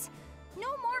do this. No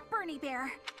more Bernie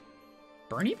Bear.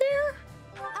 Bernie Bear?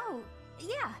 Oh,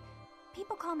 yeah.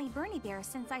 People call me Bernie Bear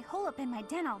since I hole up in my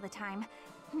den all the time.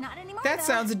 Not anymore, That though.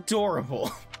 sounds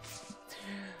adorable.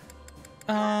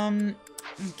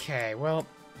 Okay, well...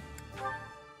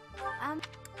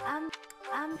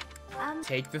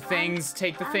 Take the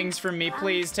things from me,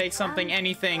 please. Take something,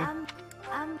 anything.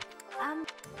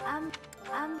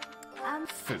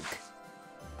 Fook.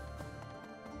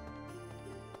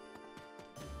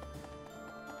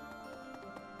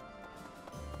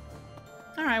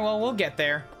 Alright, well, we'll get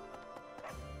there.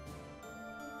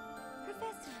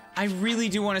 Professor. I really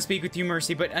do want to speak with you,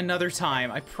 Mercy, but another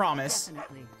time, I promise.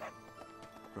 Definitely.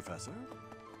 Professor?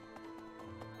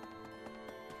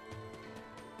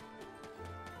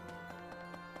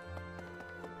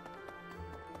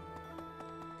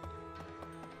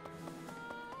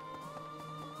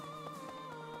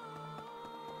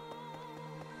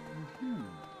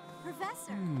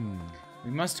 Professor. We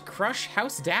must crush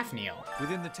House Daphniel.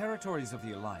 Within the territories of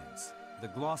the Alliance, The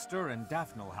Gloucester and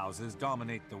Daphne houses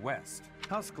dominate the west.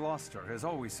 House Gloucester has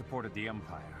always supported the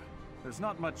Empire. There's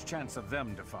not much chance of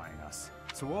them defying us.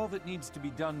 So all that needs to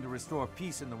be done to restore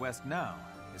peace in the west now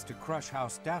is to crush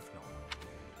House Daphne.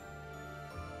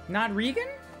 Not Regan?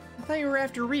 I thought you were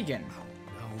after Regan.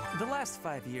 The last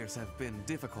 5 years have been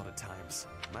difficult at times.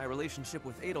 My relationship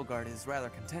with Edelgard is rather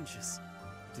contentious,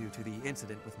 due to the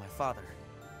incident with my father.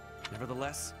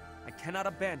 Nevertheless, I cannot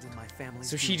abandon my family's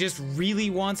So she just really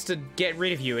wants to get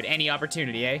rid of you at any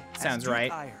opportunity, eh? Sounds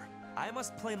right. I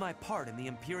must play my part in the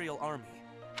Imperial Army.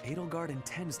 Edelgard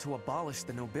intends to abolish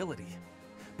the nobility,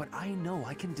 but I know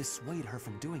I can dissuade her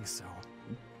from doing so.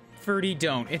 Ferdy,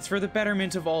 don't. It's for the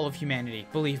betterment of all of humanity,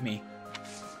 believe me.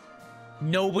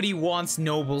 Nobody wants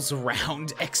nobles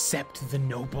around except the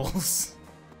nobles.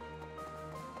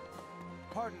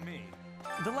 Pardon me.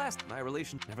 The last my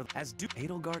relation never as do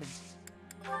Edelgard.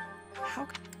 How?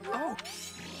 Oh,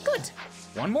 good.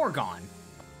 One more gone.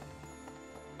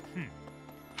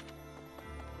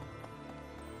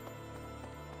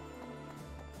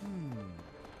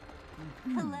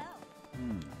 Hello.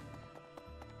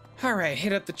 All right,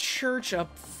 hit up the church up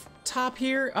top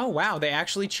here. Oh, wow, they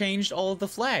actually changed all of the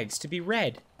flags to be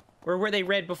red. Or were they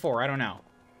red before? I don't know.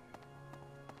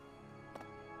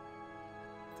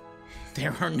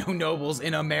 There are no nobles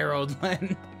in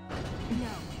Amerodland. No.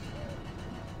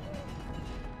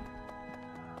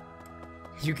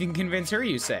 You can convince her,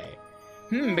 you say.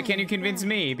 But can you convince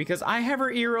me? Because I have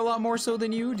her ear a lot more so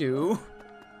than you do.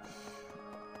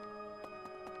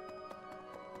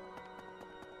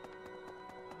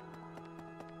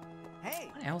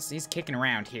 What else is kicking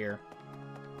around here?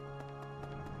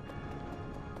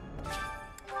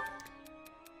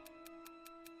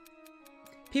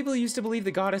 People used to believe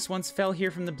the goddess once fell here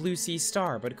from the Blue Sea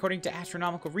Star, but according to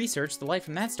astronomical research, the light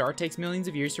from that star takes millions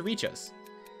of years to reach us.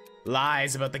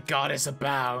 Lies about the goddess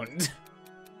abound.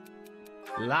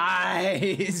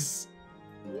 Lies!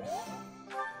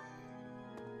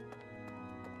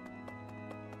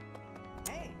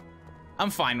 I'm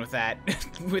fine with that,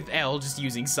 with Elle just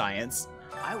using science.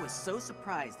 I was so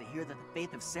surprised to hear that the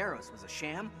faith of Saros was a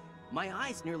sham, my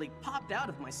eyes nearly popped out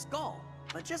of my skull.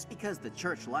 But just because the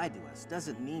church lied to us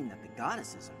doesn't mean that the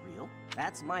goddess isn't real.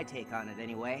 That's my take on it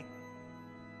anyway.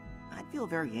 I'd feel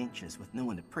very anxious with no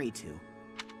one to pray to.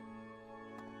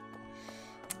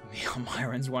 The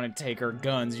Elmyrans want to take her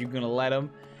guns. You gonna let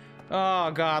them?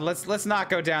 Oh god, let's not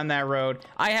go down that road.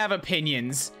 I have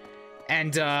opinions,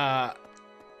 and I'd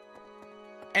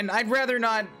rather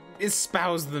not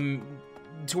espouse them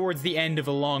towards the end of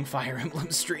a long Fire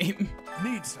Emblem stream.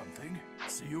 Need something?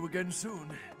 See you again soon.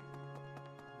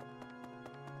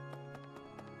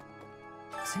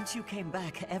 Since you came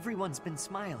back, everyone's been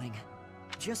smiling.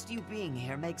 Just you being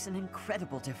here makes an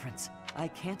incredible difference. I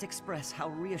can't express how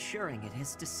reassuring it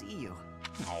is to see you.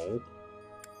 Oh.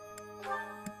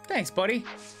 Thanks, buddy.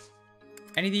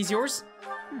 Any of these yours?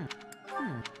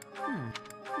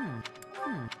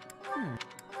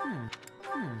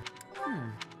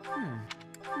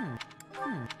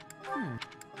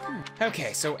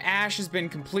 Okay, so Ash has been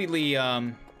completely,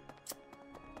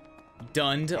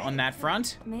 dunned on that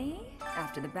front. Me?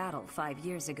 After the battle 5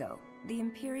 years ago, the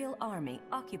Imperial Army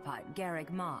occupied Garreg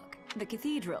Mach. The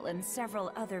cathedral and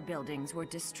several other buildings were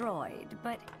destroyed,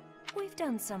 but we've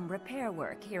done some repair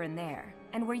work here and there,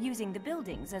 and we're using the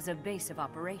buildings as a base of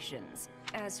operations.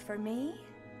 As for me,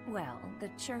 well, the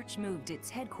church moved its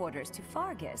headquarters to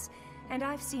Fargus, and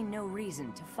I've seen no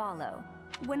reason to follow.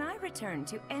 When I returned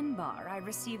to Enbar, I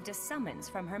received a summons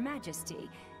from Her Majesty,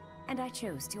 and I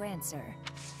chose to answer.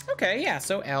 Okay, yeah,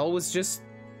 so Elle was just...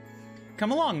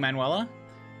 Come along, Manuela.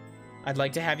 I'd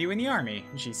like to have you in the army.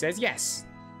 And she says yes.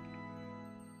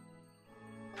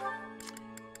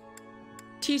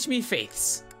 Teach me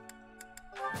faiths.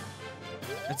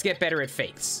 Let's get better at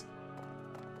faiths.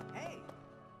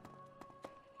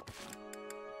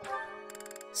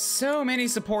 So many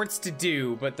supports to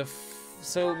do, but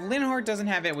so Linhardt doesn't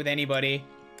have it with anybody,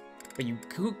 but you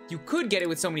could get it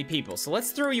with so many people. So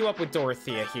let's throw you up with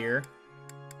Dorothea here.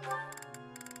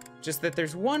 Just that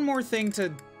there's one more thing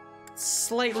to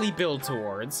slightly build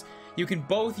towards. You can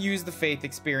both use the faith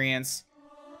experience.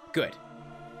 Good.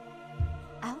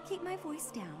 I'll keep my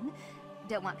voice down.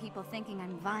 Don't want people thinking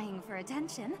I'm vying for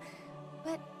attention.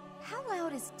 But how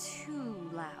loud is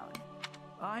too loud?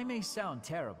 I may sound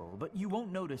terrible, but you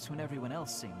won't notice when everyone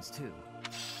else sings too.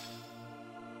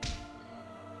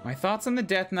 My thoughts on the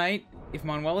Death Knight. If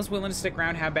Manuela's willing to stick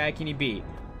around, how bad can he be?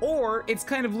 Or, it's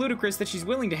kind of ludicrous that she's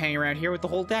willing to hang around here with the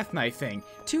whole Death Knight thing.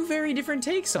 Two very different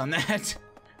takes on that.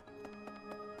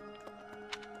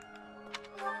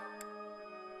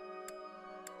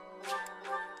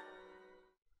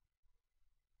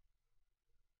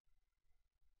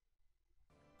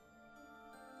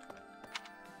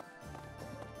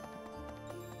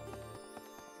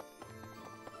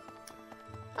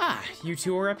 Ah, you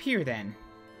two are up here then.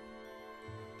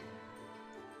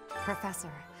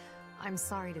 Professor, I'm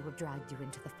sorry to have dragged you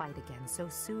into the fight again so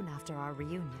soon after our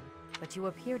reunion, but you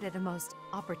appeared at a most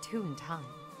opportune time.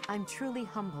 I'm truly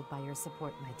humbled by your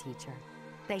support, my teacher.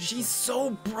 Thank you. She's so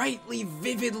brightly,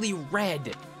 vividly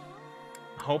red.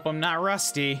 I hope I'm not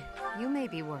rusty. You may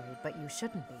be worried, but you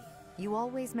shouldn't be. You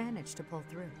always manage to pull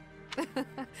through.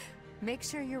 Make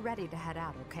sure you're ready to head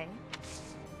out, okay?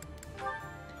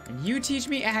 And you teach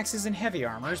me axes and heavy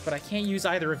armors, but I can't use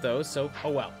either of those, so oh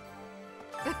well.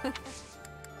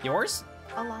 Yours?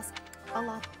 A lot.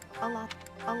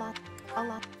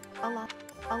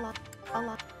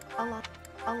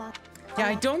 Yeah,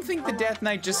 I don't think the Death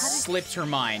Knight just slipped her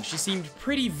mind. She seemed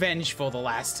pretty vengeful the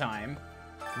last time.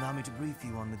 Allow me to brief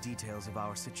you on the details of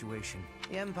our situation.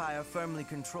 The Empire firmly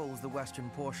controls the western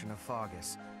portion of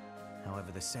Fargus.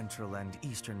 However, the central and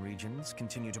eastern regions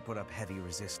continue to put up heavy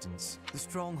resistance. The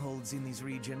strongholds in these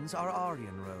regions are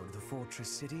Aryan Road, the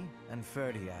fortress city, and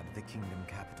Ferdiad, the kingdom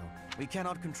capital. We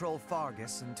cannot control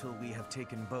Fargus until we have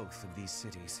taken both of these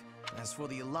cities. As for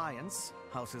the Alliance,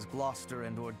 Houses Gloucester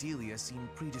and Ordelia seem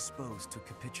predisposed to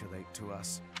capitulate to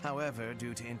us. However,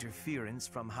 due to interference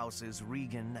from Houses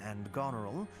Regan and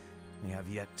Goneril, we have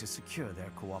yet to secure their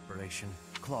cooperation.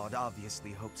 Claude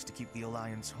obviously hopes to keep the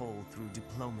Alliance whole through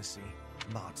diplomacy.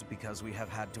 But because we have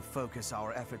had to focus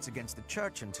our efforts against the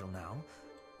Church until now,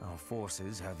 our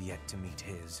forces have yet to meet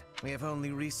his. We have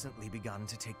only recently begun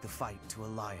to take the fight to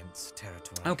Alliance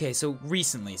territory. Okay, so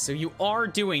recently. So you are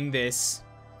doing this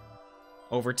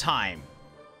over time.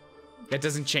 That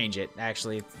doesn't change it,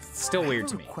 actually. It's still weird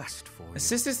to me.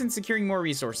 Assist us in securing more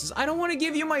resources. I don't want to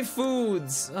give you my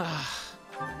foods. Ugh.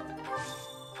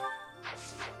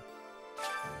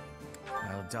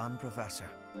 Well done, Professor.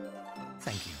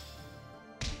 Thank you.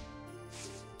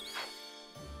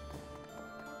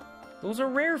 Those are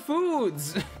rare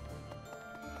foods.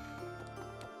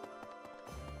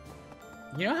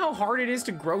 You know how hard it is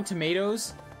to grow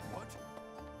tomatoes? What?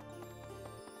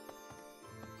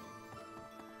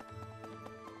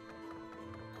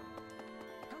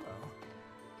 Hello.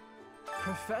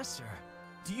 Professor,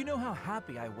 do you know how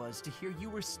happy I was to hear you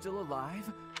were still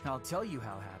alive? I'll tell you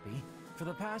how happy. For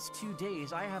the past 2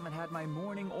 days, I haven't had my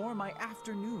morning or my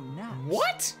afternoon naps.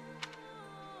 What?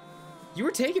 You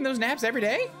were taking those naps every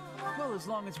day? Well, as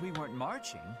long as we weren't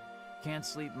marching. Can't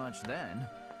sleep much then.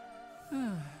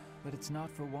 But it's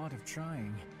not for want of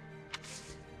trying.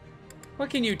 What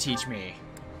can you teach me?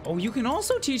 Oh, you can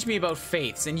also teach me about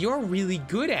faiths, and you're really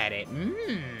good at it.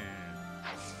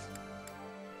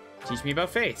 Teach me about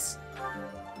faiths.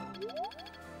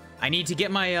 I need to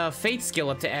get my faith skill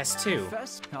up to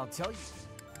S2. I'll tell you.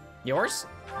 Yours?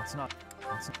 That's not.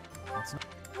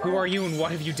 Who are you and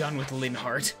what have you done with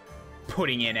Linhardt?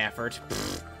 Putting in effort.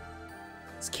 Pfft.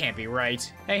 This can't be right.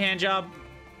 Hey, handjob.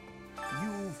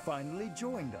 You finally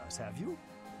joined us, have you?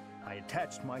 I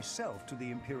attached myself to the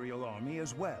Imperial Army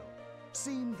as well.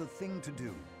 Seemed the thing to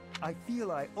do. I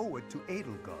feel I owe it to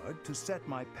Edelgard to set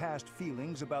my past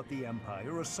feelings about the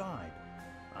Empire aside.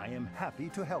 I am happy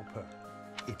to help her.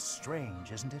 It's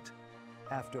strange, isn't it?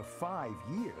 After 5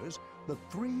 years, the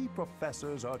 3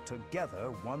 professors are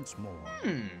together once more.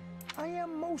 I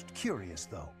am most curious,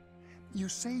 though. You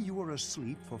say you were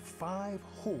asleep for 5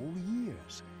 whole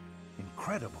years.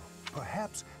 Incredible.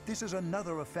 Perhaps this is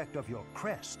another effect of your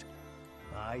crest.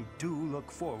 I do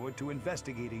look forward to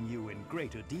investigating you in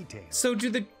greater detail. So do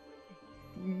the...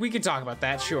 We could talk about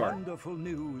that, sure. Wonderful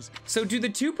news. So do the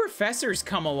 2 professors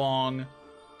come along,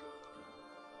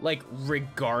 like,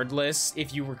 regardless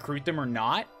if you recruit them or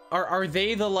not? Are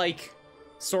they the, like,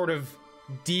 sort of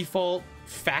default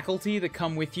faculty that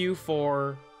come with you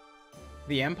for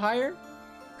the Empire?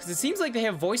 Because it seems like they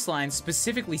have voice lines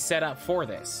specifically set up for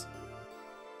this.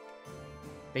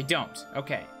 They don't.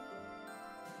 Okay.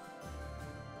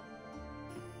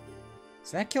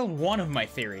 So that killed one of my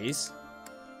theories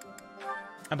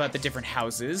about the different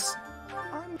houses.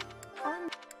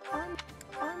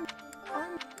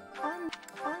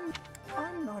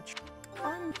 I'm not sure.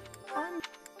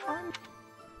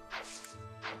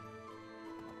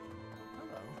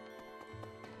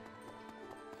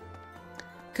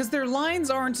 Because their lines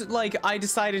aren't like, I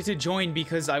decided to join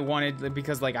because I wanted,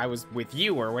 because like I was with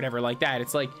you or whatever like that.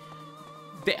 It's like,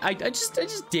 I just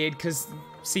did because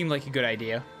it seemed like a good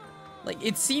idea. Like,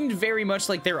 it seemed very much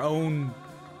like their own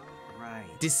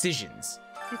decisions.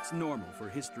 It's normal for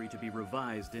history to be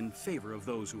revised in favor of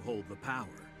those who hold the power.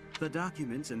 The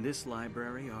documents in this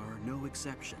library are no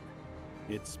exception.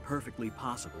 It's perfectly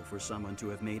possible for someone to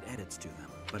have made edits to them,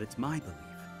 but it's my belief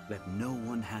that no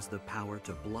one has the power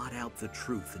to blot out the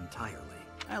truth entirely.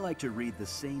 I like to read the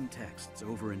same texts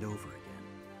over and over again.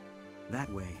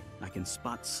 That way, I can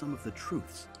spot some of the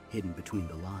truths hidden between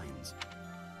the lines.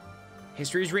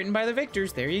 History is written by the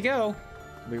victors. There you go.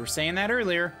 We were saying that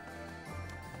earlier.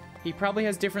 He probably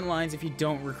has different lines if you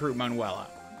don't recruit Manuela.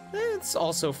 It's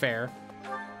also fair.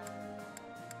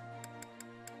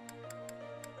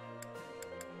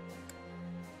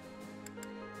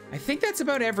 I think that's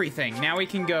about everything. Now we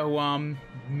can go,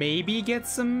 maybe get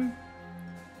some,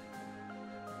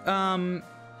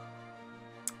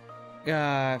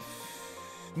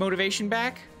 motivation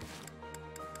back.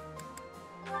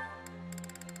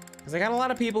 Because I got a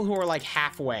lot of people who are, like,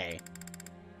 halfway.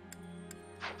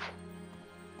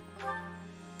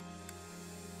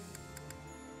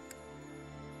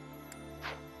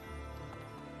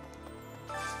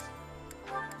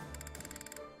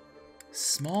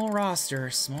 Small roster,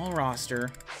 small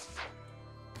roster.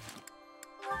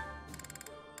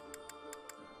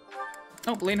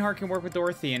 Oh, Linhardt can work with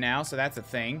Dorothea now, so that's a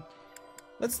thing.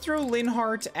 Let's throw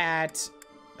Linhardt at...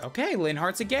 Okay,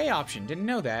 Linhardt's a gay option. Didn't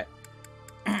know that.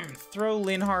 Throw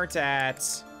Linhardt at...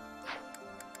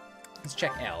 Let's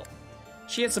check L.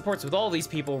 She had supports with all these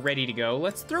people ready to go.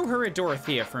 Let's throw her at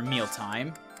Dorothea for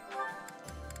mealtime.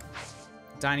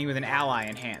 Dining with an ally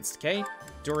enhanced, okay?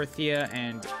 Dorothea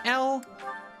and L.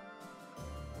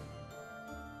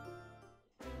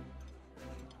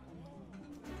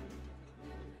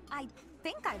 I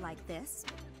think I like this.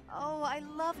 Oh, I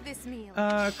love this meal.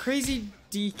 Crazy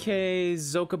DK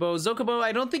Zokobo. Zokobo,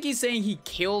 I don't think he's saying he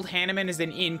killed Hanneman as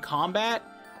in combat.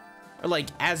 Or, like,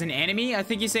 as an enemy. I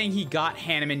think he's saying he got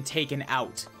Hanneman taken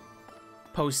out.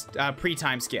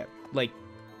 Pre-time skip. Like,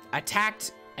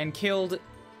 attacked and killed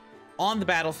on the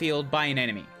battlefield by an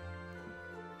enemy.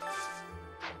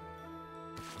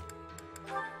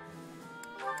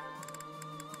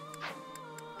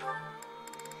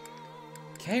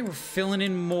 Okay, we're filling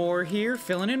in more here,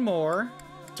 filling in more.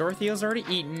 Dorothea's already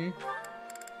eaten.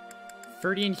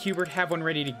 Ferdy and Hubert have one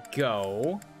ready to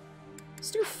go. Let's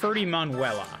do Ferdy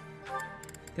Manuela.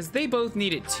 Because they both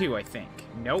need it too, I think.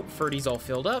 Nope, Ferdy's all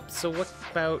filled up, so what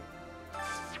about...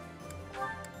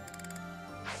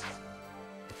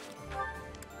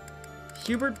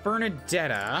 Hubert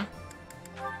Bernadetta.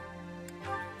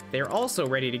 They're also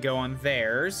ready to go on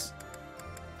theirs.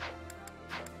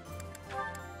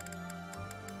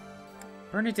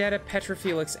 Bernadetta, Petra,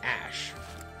 Felix, Ash.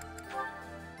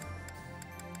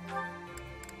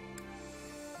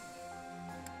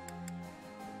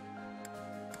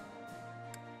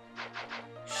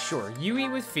 Sure, you eat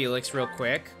with Felix real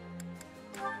quick.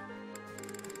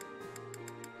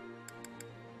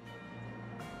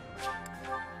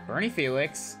 Bernie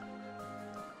Felix.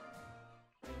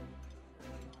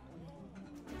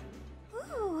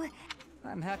 Ooh.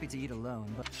 I'm happy to eat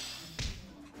alone, but...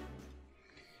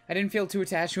 I didn't feel too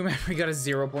attached to him after he got a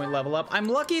 0-point level up. I'm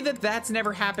lucky that that's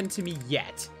never happened to me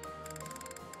yet.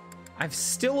 I've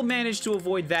still managed to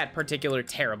avoid that particular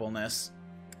terribleness.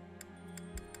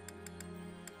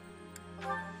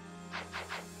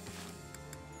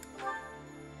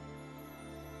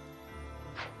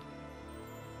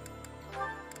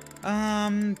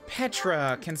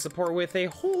 Petra can support with a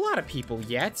whole lot of people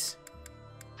yet.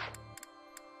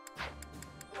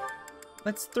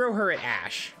 Let's throw her at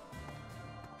Ash.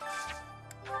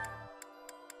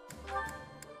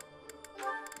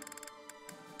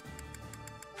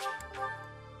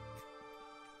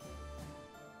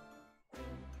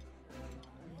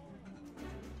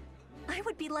 I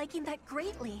would be liking that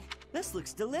greatly. This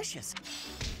looks delicious.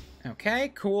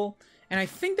 Okay, cool. And I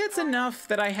think that's enough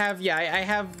that I have, yeah, I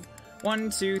have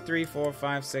 1, 2, 3, 4,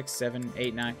 5, 6, 7,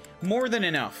 8, 9. More than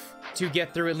enough to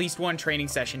get through at least one training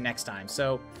session next time.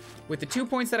 So, with the 2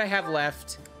 points that I have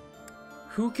left,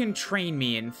 who can train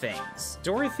me in things?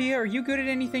 Dorothea, are you good at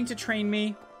anything to train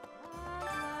me?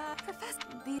 Professor,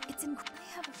 it's in...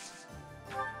 I have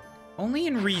a... Only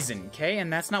in reason, okay?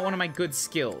 And that's not one of my good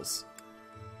skills.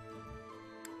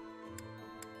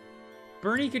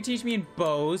 Bernie could teach me in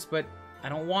bows, but I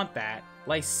don't want that.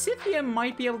 Lysithea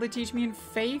might be able to teach me in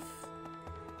faith.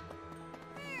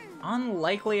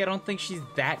 Unlikely, I don't think she's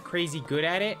that crazy good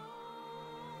at it.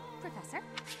 Professor?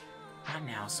 Not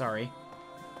now, sorry.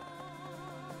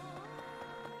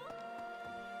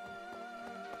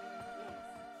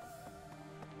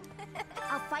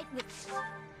 I'll fight with...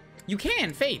 You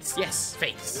can, faiths. Yes,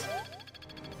 faiths.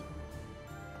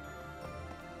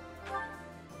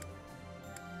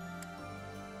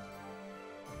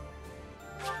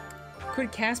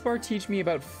 Could Caspar teach me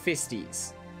about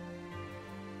fisties?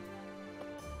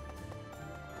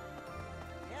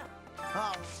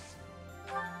 Yeah.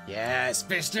 Yes,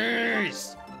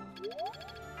 fisties!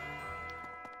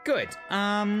 Good.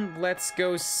 Let's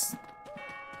go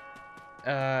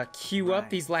queue up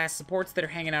these last supports that are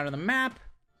hanging out on the map.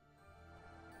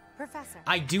 Professor.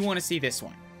 I do want to see this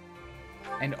one.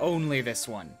 And only this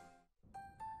one.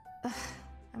 Ugh,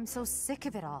 I'm so sick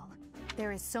of it all.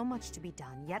 There is so much to be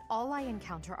done, yet all I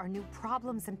encounter are new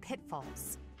problems and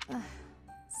pitfalls. Ugh,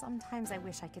 sometimes I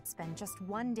wish I could spend just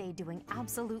one day doing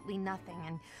absolutely nothing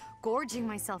and gorging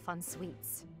myself on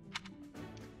sweets.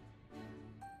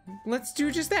 Let's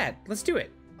do just that. Let's do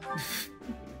it.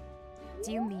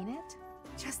 Do you mean it?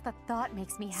 Just the thought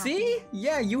makes me happy. See?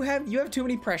 Yeah, you have too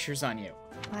many pressures on you.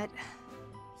 But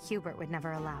Hubert would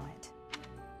never allow it.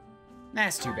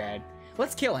 That's too bad.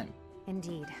 Let's kill him.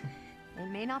 Indeed. It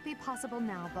may not be possible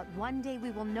now, but one day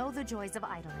we will know the joys of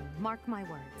idling. Mark my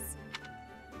words.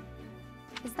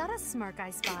 Is that a smirk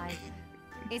I spy?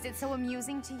 Is it so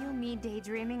amusing to you, me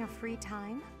daydreaming of free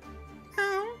time?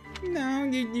 No,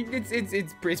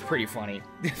 it's pretty funny.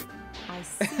 I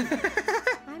see.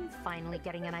 I'm finally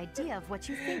getting an idea of what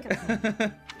you think of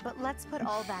me. But let's put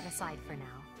all that aside for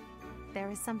now. There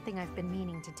is something I've been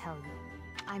meaning to tell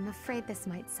you. I'm afraid this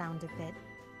might sound a bit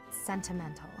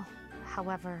sentimental.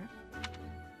 However,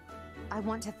 I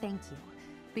want to thank you.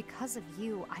 Because of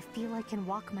you, I feel I can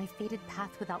walk my fated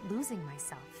path without losing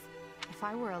myself. If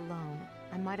I were alone,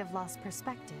 I might have lost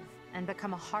perspective and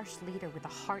become a harsh leader with a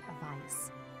heart of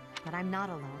ice. But I'm not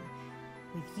alone.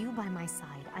 With you by my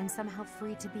side, I'm somehow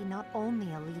free to be not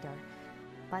only a leader,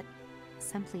 but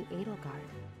simply Edelgard.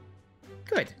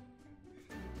 Good.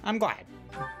 I'm glad.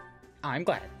 I'm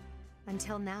glad.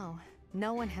 Until now,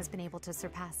 no one has been able to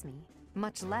surpass me,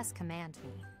 much less command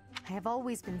me. I have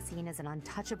always been seen as an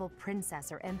untouchable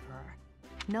princess or emperor.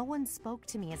 No one spoke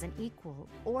to me as an equal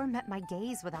or met my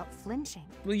gaze without flinching.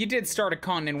 Well, you did start a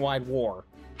continent-wide war.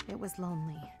 It was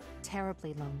lonely,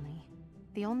 terribly lonely.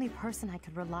 The only person I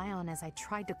could rely on as I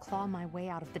tried to claw my way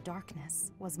out of the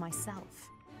darkness was myself.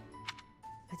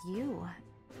 But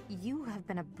you have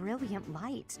been a brilliant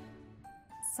light.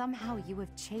 Somehow you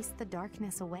have chased the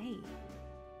darkness away.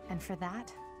 And for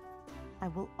that, I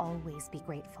will always be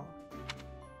grateful.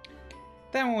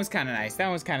 That one was kind of nice. That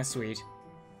one was kind of sweet.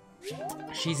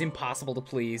 She's impossible to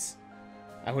please.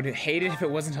 I would hate it if it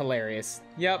wasn't hilarious.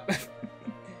 Yep.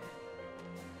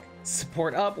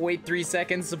 Support up, wait 3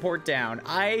 seconds, support down.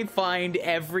 I find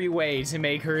every way to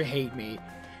make her hate me.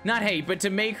 Not hate, but to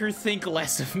make her think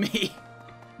less of me.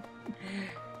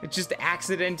 It's just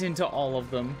accident into all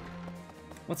of them.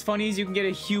 What's funny is you can get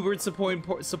a Hubert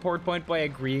support point by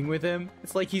agreeing with him.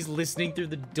 It's like he's listening through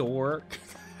the door.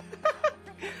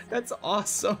 That's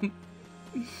awesome.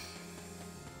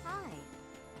 Hi.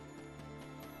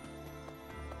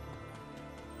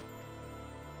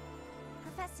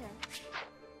 Professor.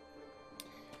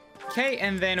 Okay,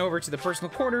 and then over to the personal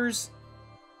quarters.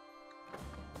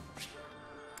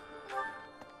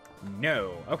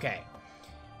 No. Okay.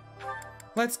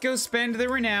 Let's go spend the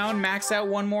renown, max out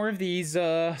one more of these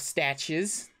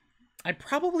statues. I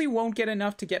probably won't get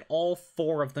enough to get all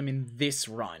 4 of them in this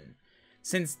run,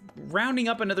 since rounding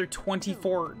up another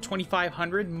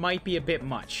 2,500 might be a bit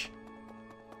much.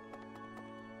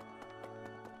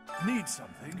 Need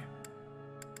something?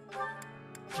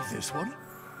 This one?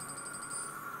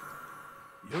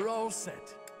 You're all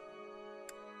set.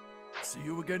 See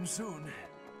you again soon.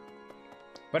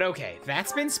 But okay,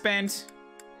 that's been spent.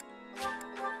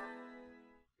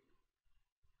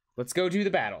 Let's go do the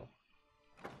battle.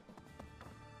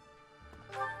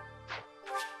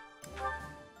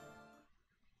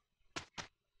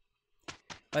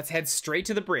 Let's head straight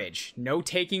to the bridge. No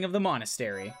taking of the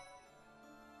monastery.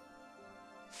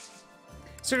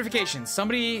 Certification.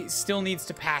 Somebody still needs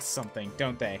to pass something,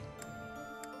 don't they?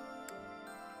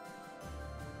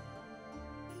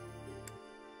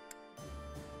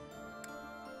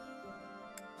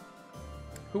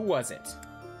 Who was it?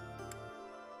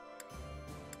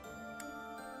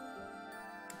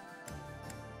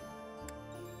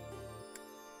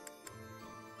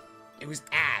 It was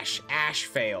Ash. Ash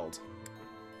failed.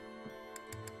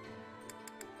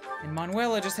 And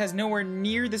Manuela just has nowhere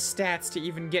near the stats to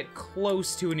even get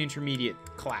close to an intermediate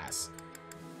class.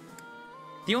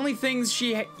 The only things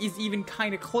she is even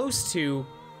kind of close to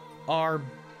are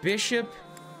Bishop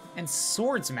and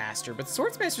Swordsmaster, but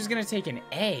Swordsmaster's gonna take an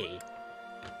A.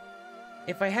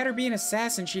 If I had her be an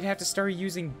assassin, she'd have to start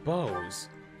using bows,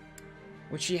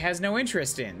 which she has no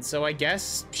interest in, so I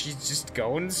guess she's just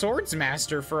going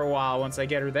Swordsmaster for a while once I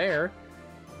get her there.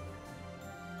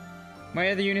 My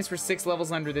other units were 6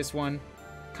 levels under this one.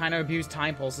 Kind of abused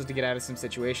time pulses to get out of some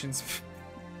situations.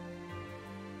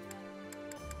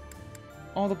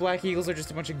 All the Black Eagles are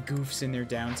just a bunch of goofs in their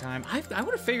downtime. I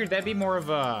would have figured that'd be more of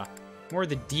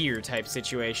the deer type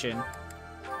situation.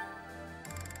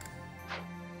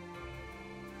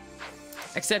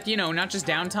 Except, you know, not just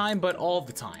downtime, but all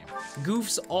the time.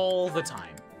 Goofs all the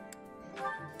time.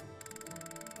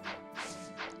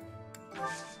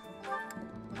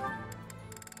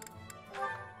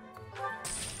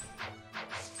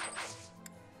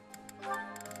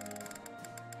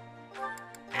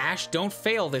 Ash, don't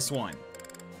fail this one.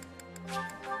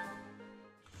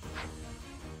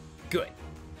 Good.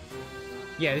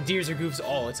 Yeah, the deers are goofs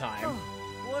all the time. Oh,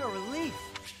 what a relief.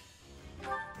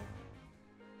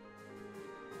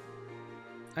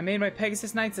 I made my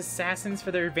Pegasus Knights assassins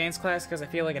for their advanced class because I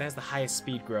feel like it has the highest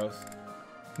speed growth.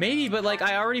 Maybe, but like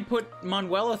I already put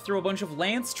Manuela through a bunch of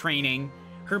lance training.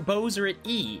 Her bows are at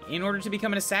E. In order to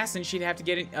become an assassin, she'd have to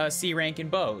get a C rank in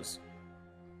bows.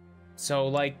 So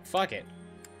like, fuck it.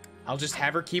 I'll just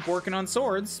have her keep working on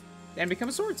swords and become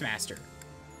a swords master.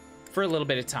 For a little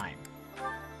bit of time.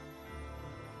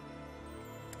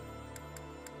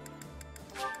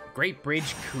 Great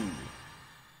Bridge Coup.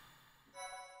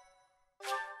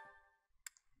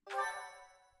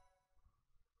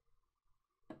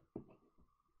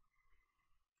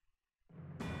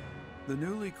 The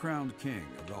newly crowned king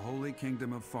of the Holy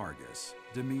Kingdom of Fargus,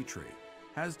 Dimitri,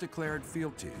 has declared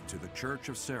fealty to the Church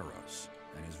of Saros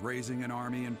and is raising an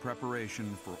army in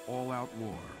preparation for all-out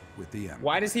war with the Empire.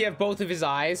 Why does he have both of his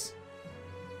eyes?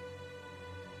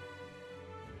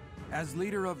 As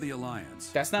leader of the Alliance,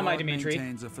 that's not my Dimitri.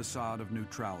 Maintains a facade of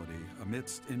neutrality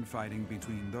amidst infighting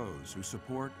between those who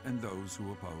support and those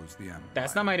who oppose the Empire.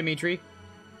 That's not my Dimitri.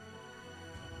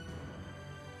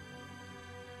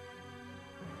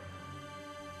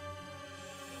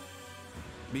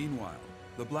 Meanwhile,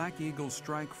 the Black Eagle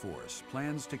Strike Force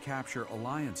plans to capture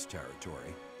Alliance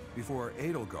territory before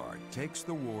Edelgard takes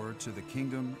the war to the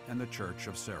Kingdom and the Church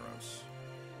of Saros.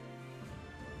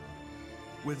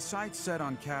 With sights set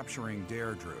on capturing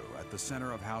Deirdre at the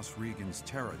center of House Regan's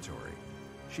territory,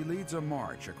 she leads a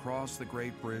march across the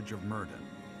Great Bridge of Myrddin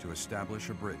to establish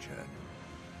a bridgehead.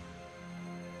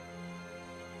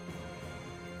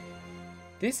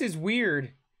 This is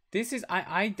weird. This is...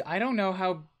 I don't know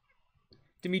how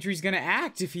Dimitri's gonna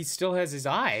act if he still has his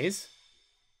eyes.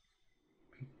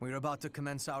 We're about to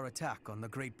commence our attack on the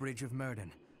Great Bridge of Myrddin.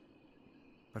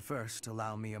 But first,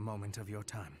 allow me a moment of your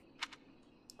time.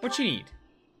 What you need?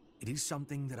 It is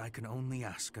something that I can only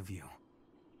ask of you.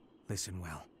 Listen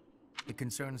well. It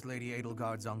concerns Lady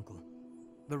Edelgard's uncle,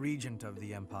 the regent of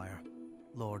the Empire,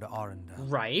 Lord Arundel.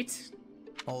 Right.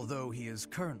 Although he is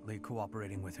currently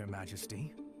cooperating with Her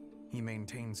Majesty, he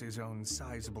maintains his own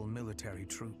sizable military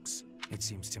troops. It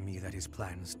seems to me that his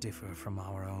plans differ from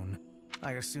our own.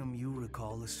 I assume you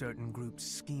recall a certain group's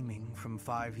scheming from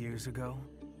 5 years ago?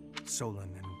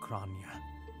 Solon and Kranya.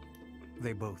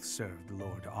 They both served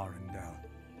Lord Arundel.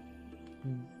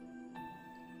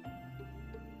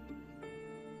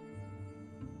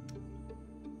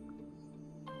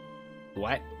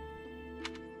 What?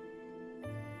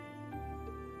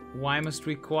 Why must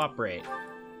we cooperate?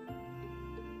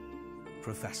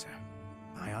 Professor,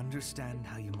 I understand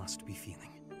how you must be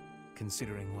feeling,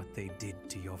 considering what they did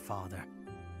to your father.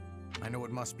 I know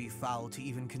it must be foul to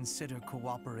even consider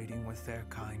cooperating with their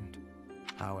kind.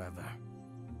 However,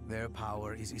 their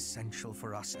power is essential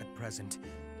for us at present.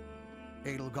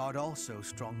 Edelgard also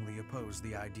strongly opposed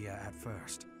the idea at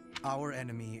first. Our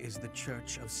enemy is the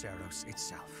Church of Saros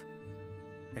itself.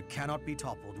 It cannot be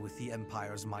toppled with the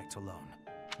Empire's might alone.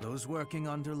 Those working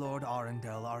under Lord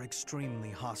Arundel are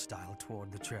extremely hostile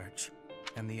toward the Church,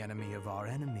 and the enemy of our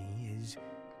enemy is...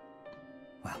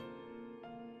 well,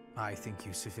 I think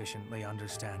you sufficiently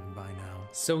understand by now.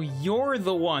 So you're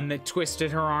the one that twisted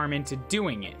her arm into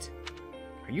doing it.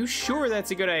 Are you sure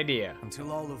that's a good idea?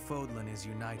 Until all of Fodlan is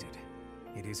united,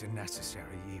 it is a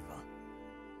necessary evil.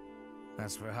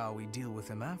 As for how we deal with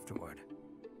him afterward,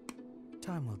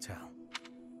 time will tell.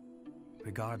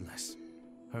 Regardless,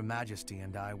 Her Majesty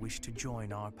and I wish to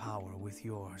join our power with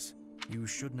yours. You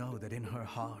should know that in her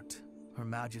heart, Her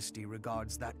Majesty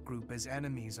regards that group as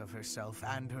enemies of herself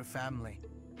and her family.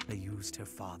 They used her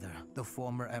father, the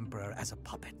former emperor, as a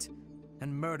puppet,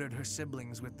 and murdered her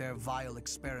siblings with their vile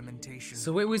experimentation.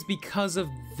 So it was because of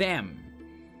them,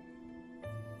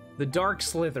 the Dark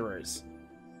Slitherers,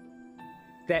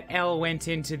 that Elle went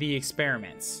into the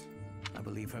experiments. I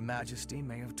believe Her Majesty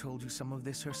may have told you some of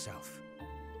this herself.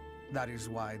 That is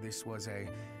why this was a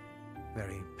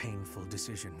very painful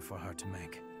decision for her to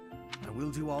make. I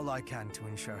will do all I can to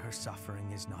ensure her suffering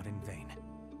is not in vain.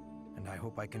 And I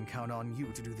hope I can count on you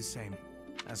to do the same.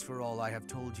 As for all I have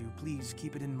told you, please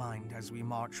keep it in mind as we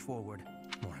march forward.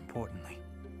 More importantly,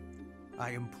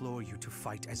 I implore you to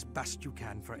fight as best you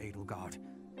can for Edelgard.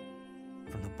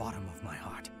 From the bottom of my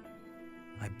heart,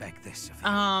 I beg this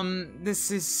of you.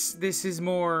 This is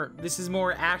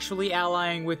more actually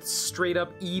allying with straight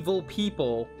up evil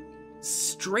people.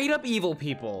 Straight up evil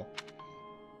people.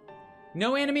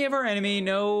 No enemy of our enemy,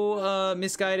 no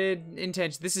misguided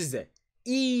intention. This is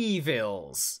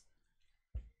evils.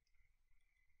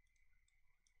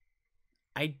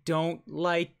 I don't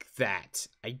like that.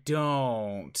 I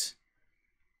don't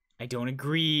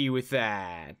agree with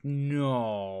that.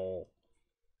 No.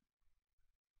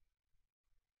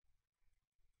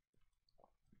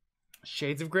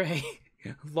 Shades of Grey.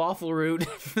 Lawful root.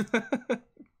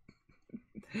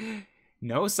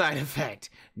 No side effect.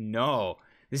 No.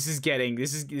 This is getting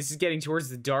towards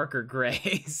the darker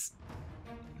grays.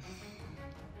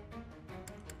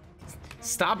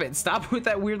 Stop it. Stop with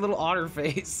that weird little otter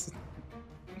face.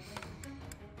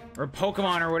 Or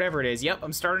Pokemon or whatever it is. Yep,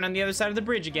 I'm starting on the other side of the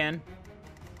bridge again.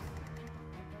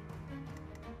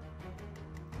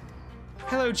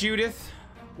 Hello, Judith.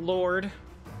 Lord.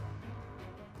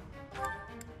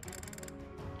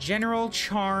 General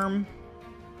Charm.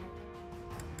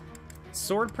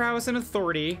 Sword Prowess and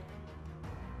Authority.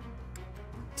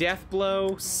 Death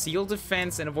Blow, Seal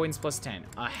Defense, and Avoidance plus 10.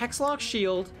 A Hexlock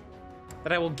Shield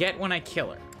that I will get when I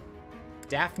kill her.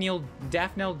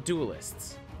 Daphnel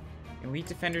Duelists. Elite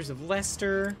Defenders of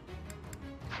Leicester.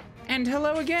 And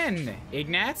hello again,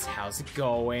 Ignatz. How's it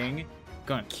going?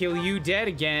 Gonna kill you dead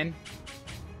again.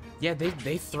 Yeah,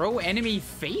 they throw enemy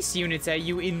face units at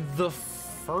you in the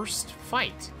first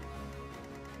fight.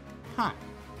 Huh.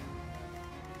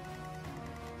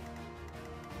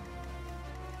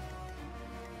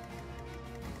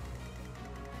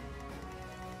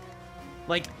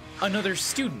 Like another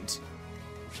student.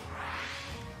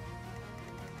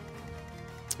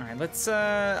 All right, let's,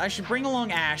 I should bring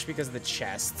along Ash because of the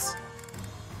chests.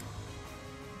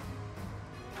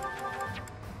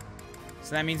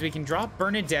 So that means we can drop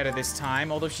Bernadetta this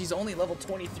time, although she's only level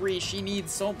 23. She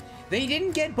needs so... They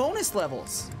didn't get bonus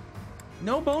levels.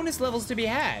 No bonus levels to be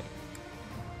had.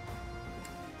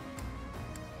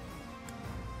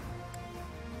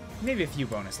 Maybe a few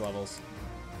bonus levels.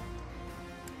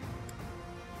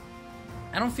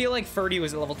 I don't feel like Ferdy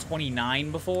was at level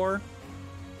 29 before.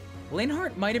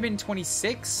 Linhardt might have been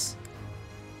 26.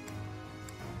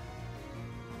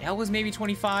 Elle was maybe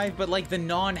 25, but like the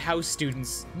non-house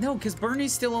students. No, because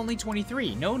Bernie's still only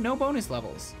 23. No bonus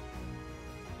levels.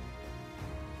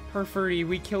 Per Ferdy,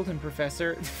 we killed him,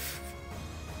 Professor.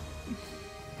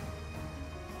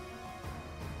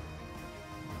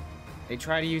 They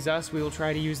try to use us, we will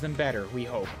try to use them better, we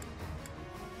hope.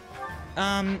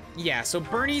 Yeah, so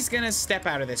Bernie's gonna step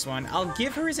out of this one. I'll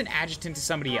give her as an adjutant to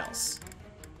somebody else.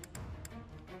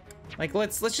 Like,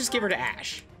 let's just give her to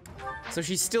Ash. So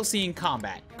she's still seeing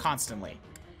combat, constantly.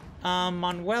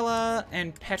 Manuela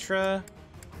and Petra.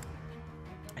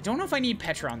 I don't know if I need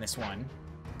Petra on this one.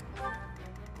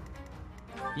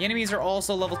 The enemies are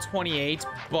also level 28,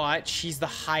 but she's the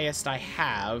highest I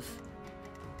have.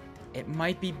 It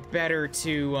might be better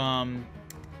to,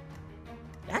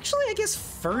 Actually, I guess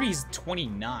Ferdy's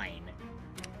 29.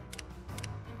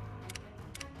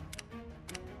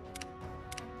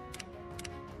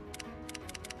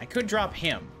 I could drop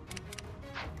him.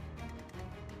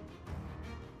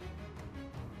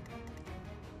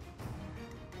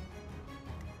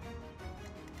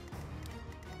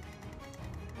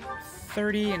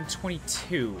 $30 and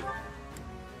 $22.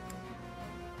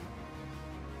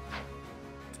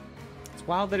 It's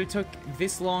wild that it took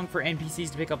this long for NPCs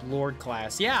to pick up Lord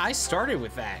class. Yeah, I started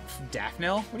with that.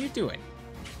 Daphnel, what are you doing?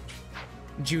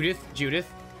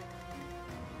 Judith.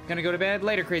 Gonna go to bed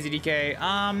later, Crazy DK.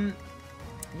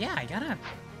 Yeah, I gotta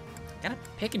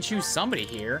pick and choose somebody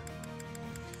here.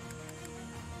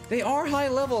 They are high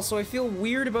level, so I feel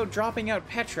weird about dropping out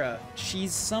Petra.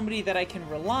 She's somebody that I can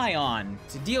rely on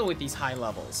to deal with these high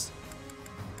levels.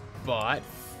 But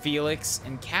Felix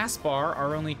and Caspar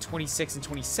are only 26 and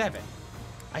 27.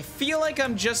 I feel like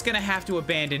I'm just gonna have to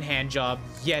abandon Handjob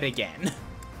yet again.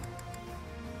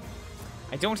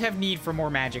 I don't have need for more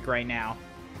magic right now.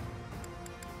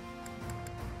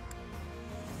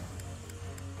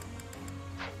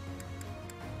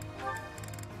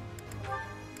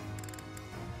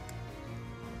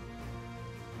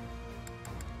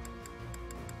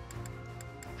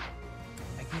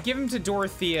 Give him to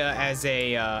Dorothea as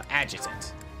a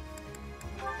adjutant.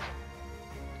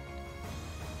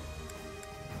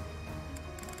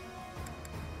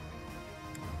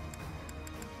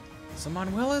 So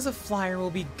Manuela as a flyer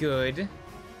will be good.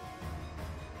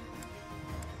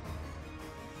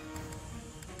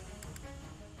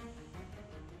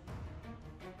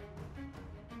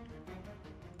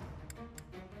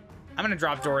 I'm gonna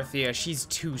drop Dorothea. She's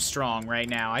too strong right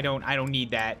now. I don't need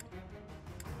that.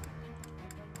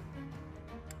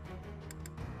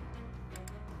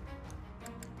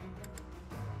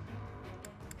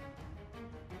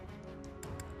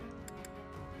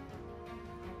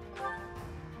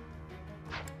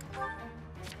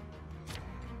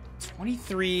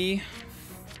 $23.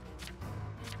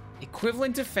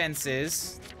 Equivalent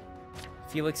defenses.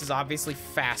 Felix is obviously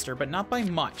faster, but not by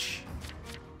much.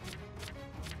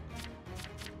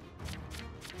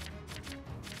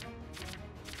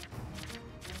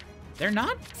 They're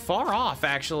not far off,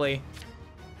 actually.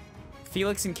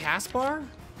 Felix and Caspar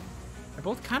are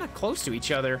both kind of close to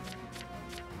each other.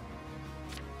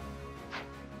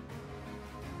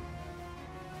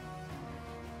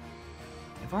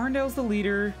 If Arundel's the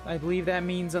leader, I believe that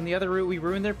means on the other route we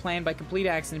ruined their plan by complete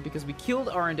accident because we killed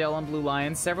Arundel on Blue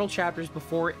Lion several chapters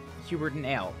before Hubert and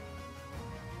Elle.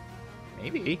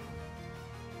 Maybe.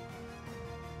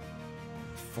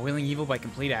 Foiling evil by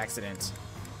complete accident.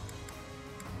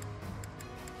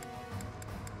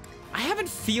 I haven't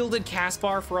fielded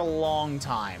Caspar for a long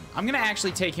time. I'm gonna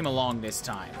actually take him along this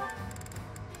time.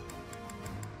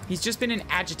 He's just been an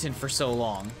adjutant for so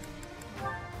long.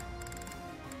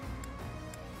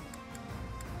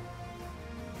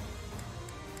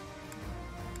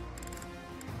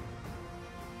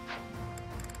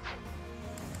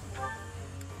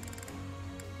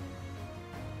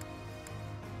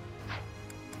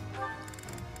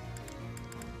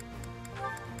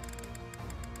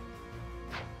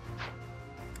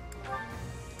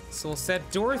 So we'll set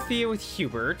Dorothea with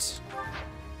Hubert.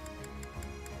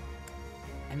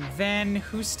 And then,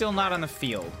 who's still not on the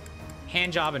field?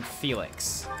 Handjob and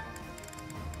Felix.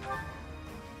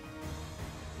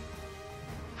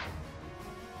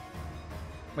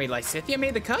 Wait, Lysithea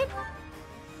made the cut?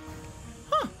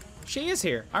 Huh, she is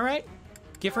here. All right,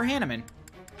 give her Hanneman.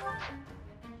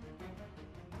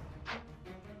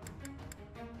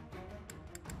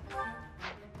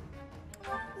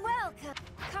 Welcome.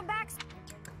 Come back.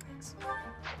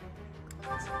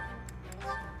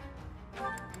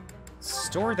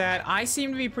 Store that. I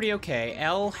seem to be pretty okay.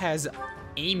 Elle has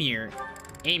Aimer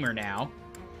now.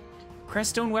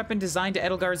 Creststone weapon designed to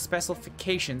Edelgard's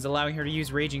specifications, allowing her to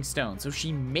use Raging Stone. So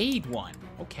she made one.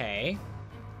 Okay.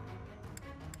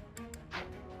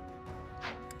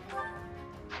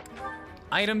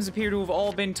 Items appear to have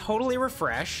all been totally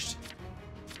refreshed.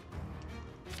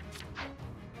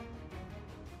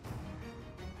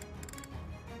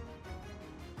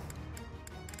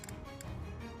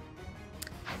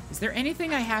 Is there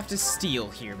anything I have to steal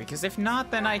here? Because if not,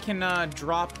 then I can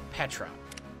drop Petra.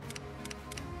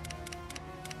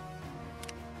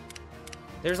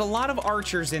 There's a lot of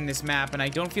archers in this map, and I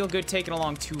don't feel good taking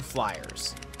along 2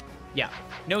 flyers. Yeah,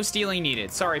 no stealing needed.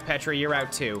 Sorry, Petra, you're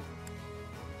out too.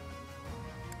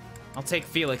 I'll take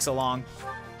Felix along.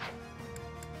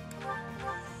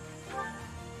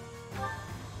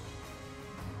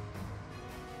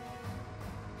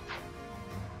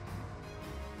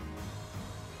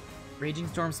 Raging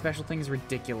Storm special thing is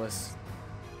ridiculous.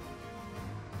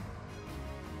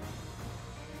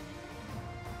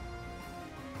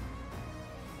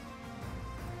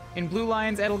 In Blue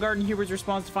Lion's, Edelgard and Hubert's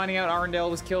response to finding out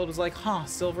Arundel was killed was like, huh,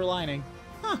 silver lining.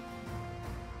 Huh.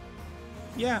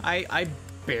 Yeah, I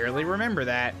barely remember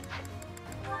that.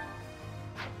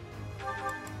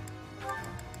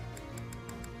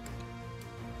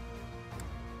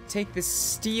 Take the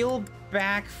steel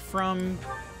back from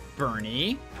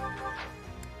Bernie.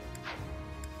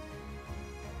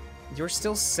 You're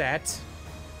still set.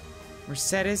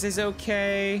 Mercedes is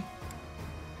okay.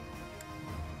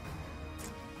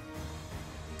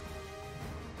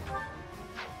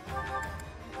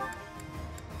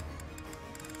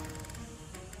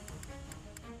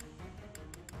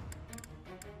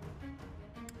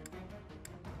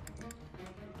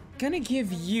 Gonna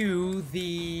give you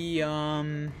the,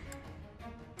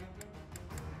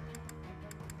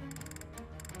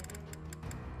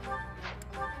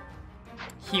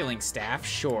 healing staff,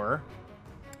 sure.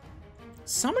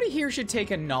 Somebody here should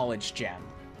take a knowledge gem.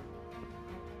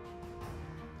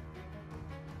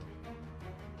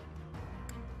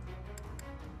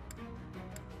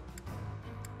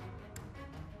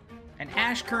 And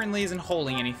Ash currently isn't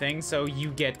holding anything, so you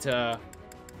get the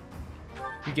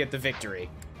victory.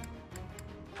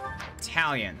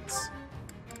 Italians.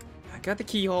 I got the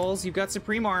keyholes, you've got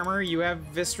Supreme Armor, you have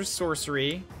Vistra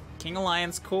Sorcery, King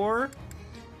Alliance Core,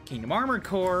 Kingdom Armored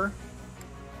Core.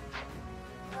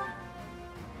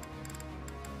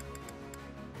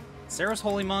 Saros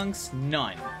Holy Monks,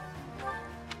 none.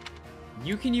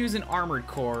 You can use an Armored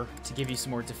Core to give you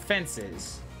some more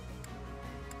defenses.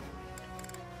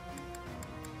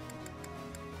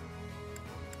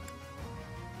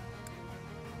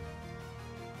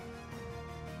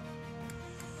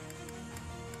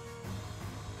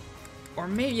 Or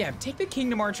maybe, yeah, take the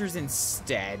Kingdom Archers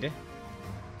instead.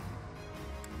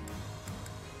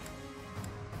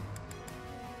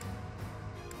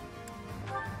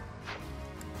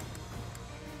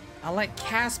 I'll let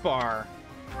Caspar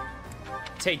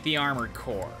take the Armored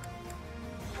Corps.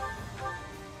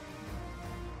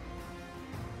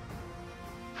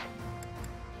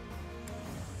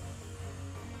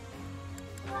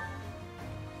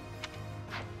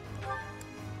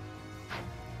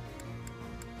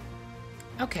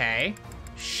 Okay.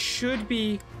 Should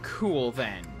be cool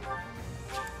then.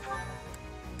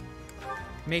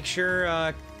 Make sure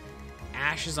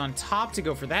Ash is on top to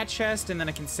go for that chest, and then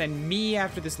I can send me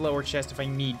after this lower chest if I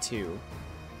need to.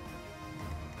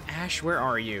 Ash, where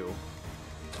are you?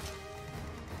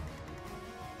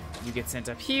 You get sent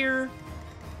up here.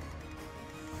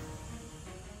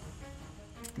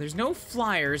 There's no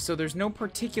flyers, so there's no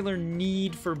particular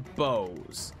need for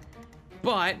bows.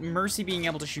 But Mercy being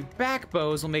able to shoot back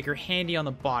bows will make her handy on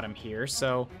the bottom here,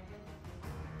 so...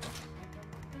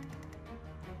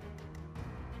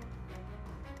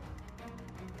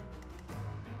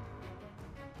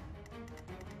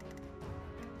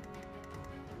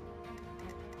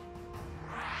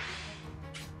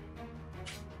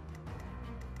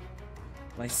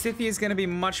 Lysithea is going to be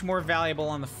much more valuable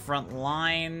on the front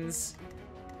lines.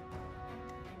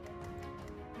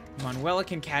 Manuela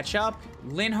can catch up.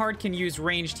 Linhardt can use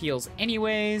ranged heals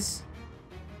anyways.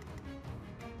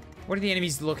 What are the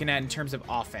enemies looking at in terms of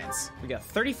offense? We got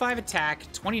 35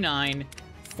 attack, 29,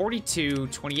 42,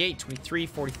 28, 23,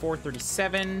 44,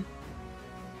 37.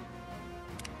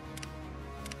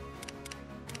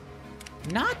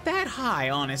 Not that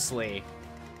high, honestly.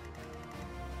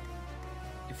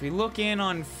 If we look in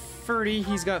on Ferdy,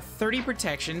 he's got 30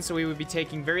 protection, so we would be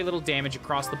taking very little damage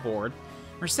across the board.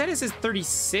 Mercedes is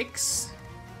 36,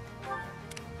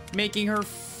 making her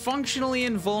functionally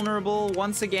invulnerable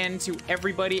once again to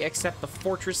everybody except the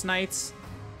Fortress Knights.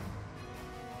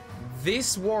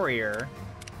 This warrior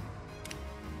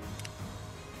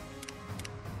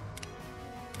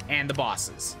and the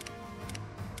bosses.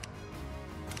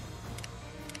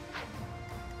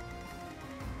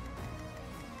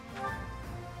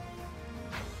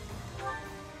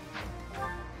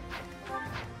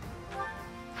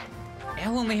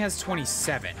 Elle only has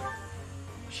 27.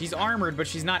 She's armored, but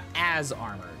she's not as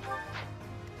armored.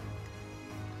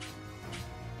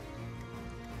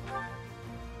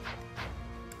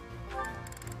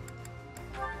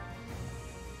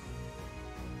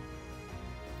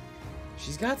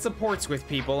 She's got supports with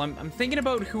people. I'm thinking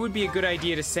about who would be a good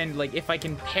idea to send, like, if I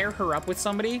can pair her up with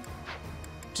somebody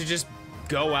to just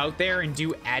go out there and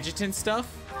do adjutant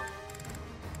stuff.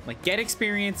 Like, get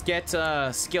experience, get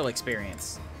skill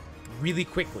experience. Really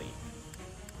quickly.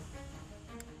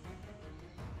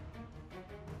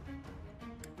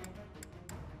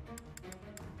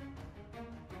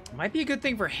 Might be a good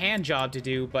thing for Handjob to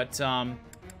do, but I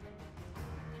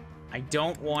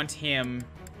don't want him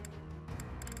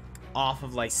off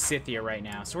of Lysithea right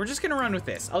now. So we're just gonna run with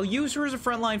this. I'll use her as a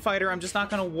frontline fighter. I'm just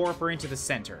not gonna warp her into the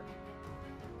center.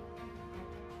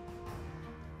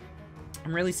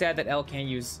 I'm really sad that Elle can't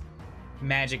use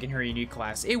magic in her unique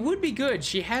class. It would be good.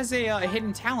 She has a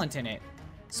hidden talent in it.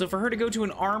 So for her to go to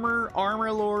an armor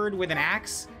lord with an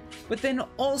axe, but then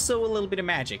also a little bit of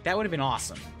magic, that would have been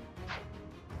awesome.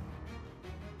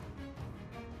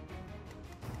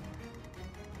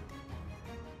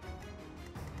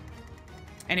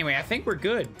 Anyway, I think we're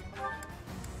good.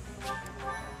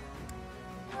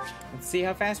 Let's see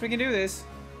how fast we can do this.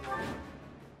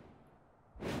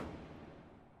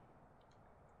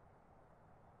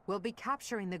 We'll be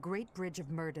capturing the Great Bridge of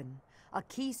Murden, a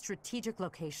key strategic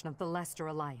location of the Leicester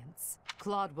Alliance.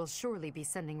 Claude will surely be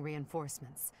sending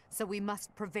reinforcements, so we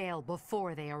must prevail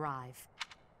before they arrive.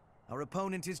 Our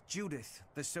opponent is Judith,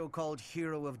 the so-called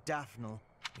hero of Daphnel.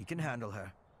 We can handle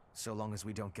her, so long as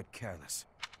we don't get careless.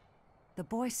 The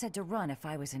boy said to run if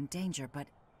I was in danger, but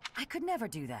I could never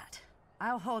do that.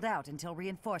 I'll hold out until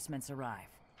reinforcements arrive.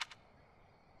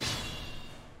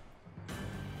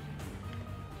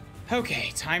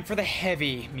 Okay, time for the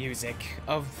heavy music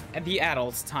of the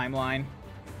adults timeline.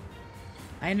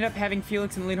 I ended up having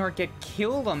Felix and Linhardt get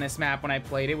killed on this map when I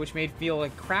played it, which made me feel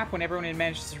like crap when everyone had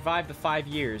managed to survive the 5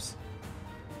 years.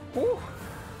 Whew.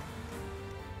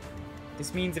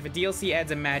 This means if a DLC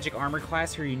adds a magic armor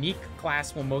class, her unique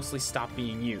class will mostly stop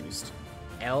being used.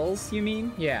 L's, you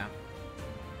mean? Yeah.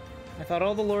 I thought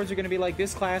all the lords are going to be like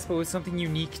this class, but with something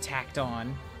unique tacked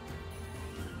on.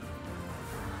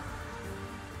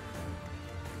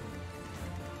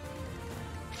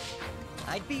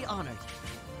 I'd be honored.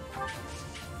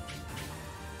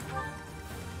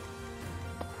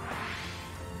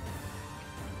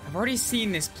 I've already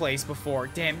seen this place before.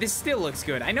 Damn, this still looks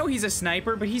good. I know he's a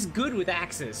sniper, but he's good with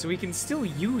axes, so he can still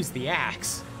use the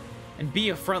axe and be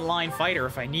a frontline fighter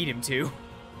if I need him to.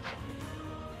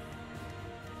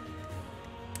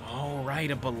 Oh,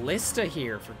 right, a ballista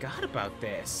here. Forgot about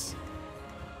this.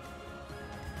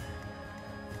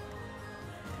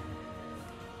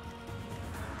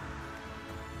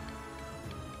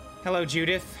 Hello,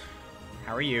 Judith.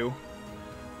 How are you?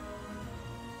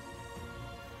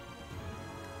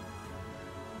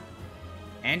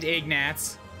 And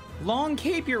Ignatz. Long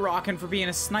cape you're rocking for being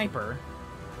a sniper.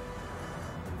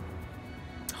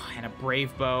 Oh, and a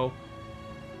brave bow.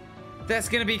 That's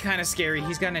gonna be kind of scary.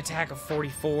 He's got an attack of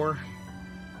 44.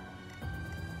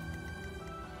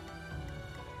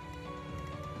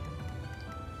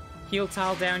 Heal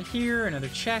tile down here, another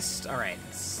chest. All right.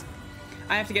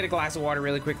 I have to get a glass of water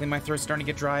really quickly. My throat's starting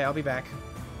to get dry. I'll be back.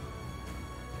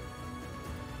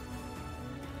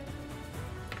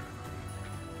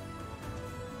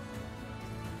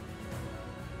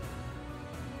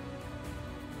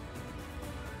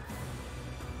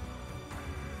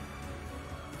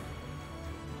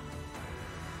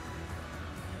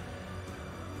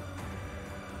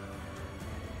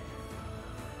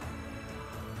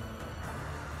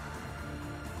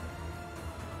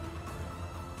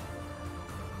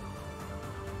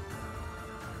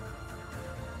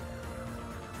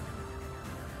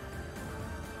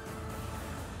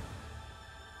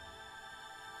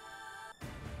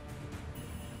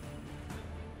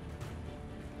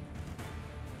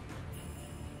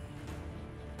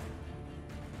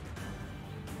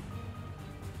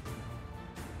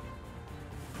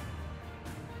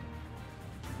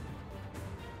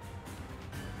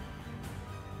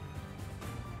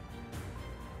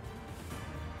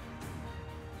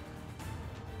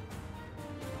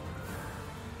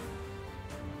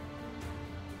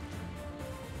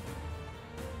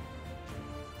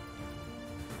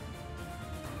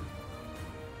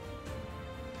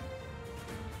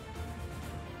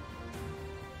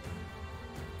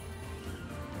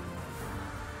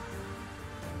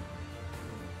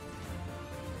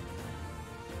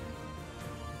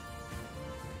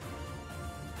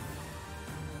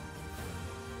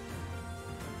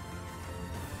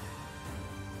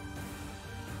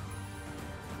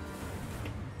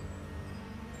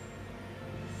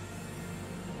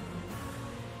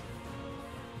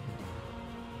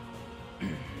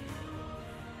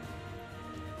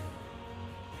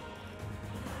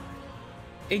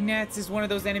 Ignatz is one of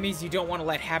those enemies you don't want to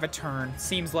let have a turn.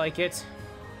 Seems like it.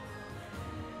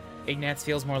 Ignatz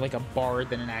feels more like a bard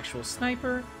than an actual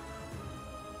sniper.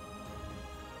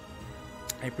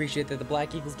 I appreciate that the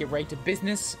Black Eagles get right to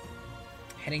business,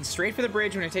 heading straight for the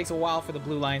bridge when it takes a while for the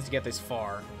Blue Lions to get this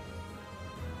far.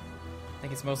 I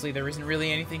think it's mostly there isn't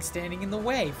really anything standing in the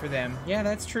way for them. Yeah,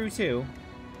 that's true too.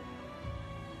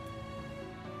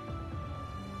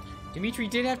 Dimitri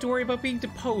did have to worry about being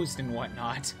deposed and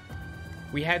whatnot.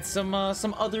 We had some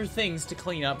other things to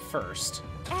clean up first.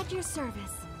 At your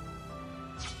service.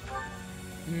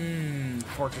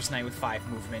 Fortress Knight with 5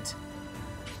 movement.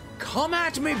 Come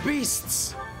at me,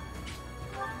 beasts!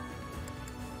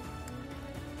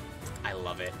 I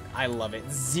love it. I love it.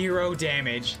 0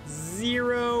 damage.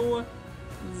 0.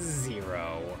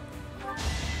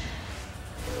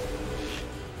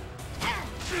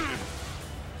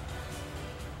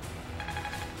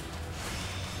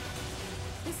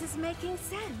 This is making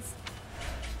sense.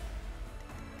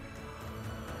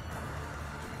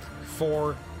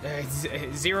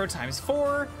 0 times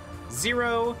 4,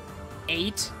 0,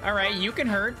 8. All right, you can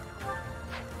hurt.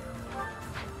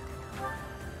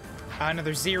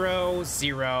 Another 0,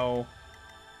 0,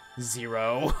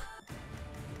 0.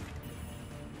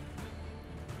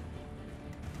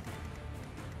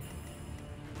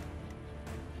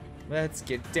 Let's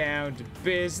get down to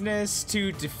business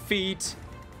to defeat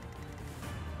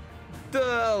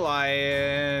the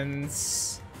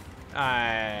Lions.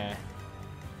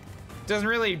 Doesn't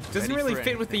really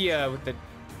fit with the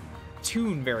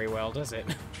tune very well, does it?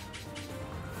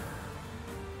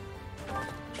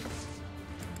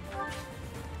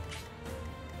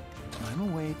 I'm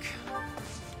awake.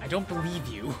 I don't believe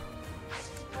you.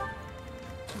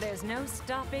 There's no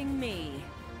stopping me.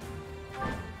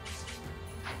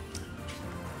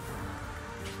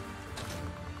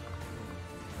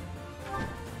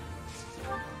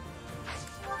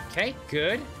 Okay,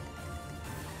 good.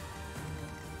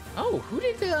 Oh, who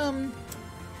did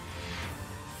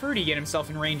Ferdy get himself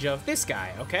in range of? This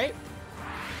guy, okay.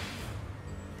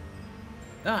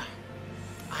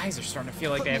 Eyes are starting to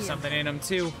feel like they have something in them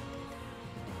too.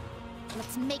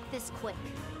 Let's make this quick.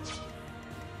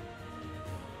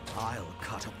 I'll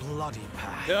cut a bloody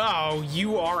path. Oh,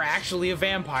 you are actually a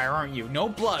vampire, aren't you? No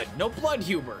blood. No blood,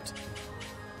 Hubert.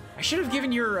 I should have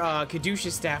given your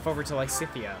Caduceus staff over to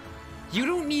Lysithea. You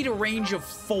don't need a range of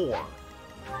 4.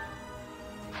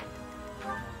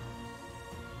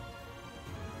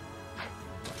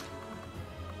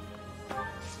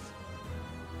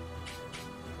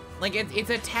 Like, it's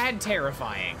a tad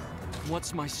terrifying.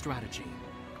 What's my strategy?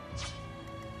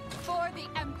 For the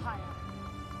Empire.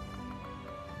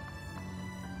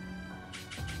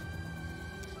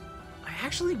 I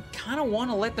actually kind of want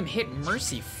to let them hit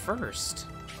Mercy first.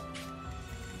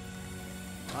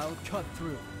 I'll cut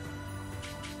through.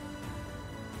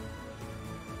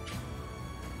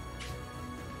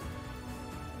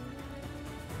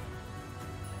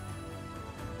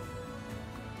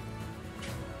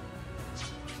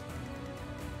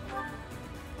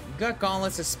 Gut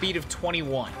Gauntlet's a speed of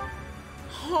 21.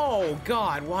 Oh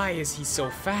god, why is he so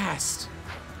fast?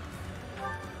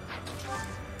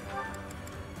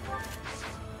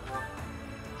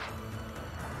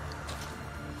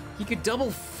 He could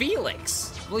double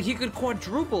Felix. Well, he could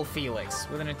quadruple Felix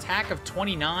with an attack of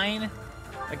 29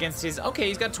 against his... Okay,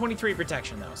 he's got 23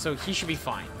 protection though, so he should be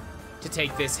fine to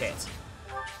take this hit.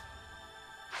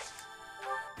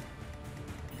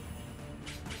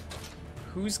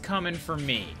 Who's coming for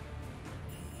me?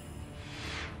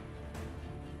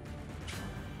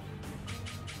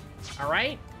 All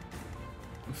right.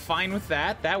 I'm fine with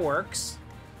that. That works.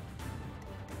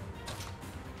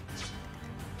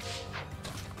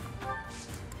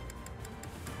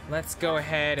 Let's go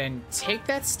ahead and take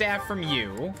that staff from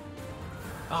you.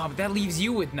 Oh, but that leaves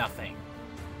you with nothing.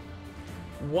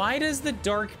 Why does the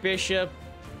Dark Bishop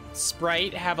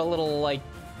sprite have a little, like,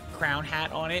 crown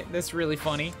hat on it? That's really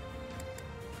funny.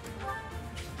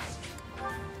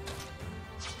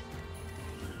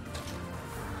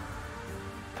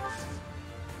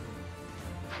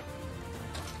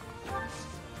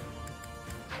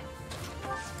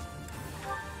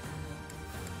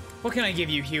 What can I give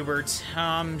you, Hubert?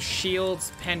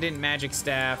 Shields, pendant, magic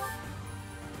staff.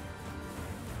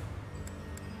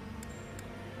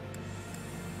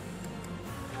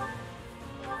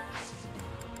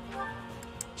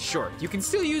 Sure, you can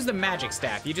still use the magic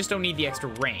staff, you just don't need the extra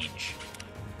range.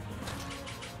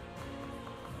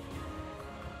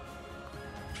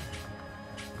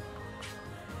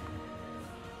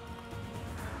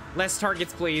 Less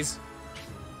targets, please.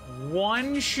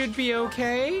 1 should be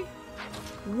okay.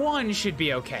 1 should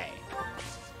be okay.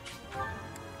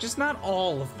 Just not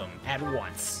all of them at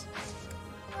once.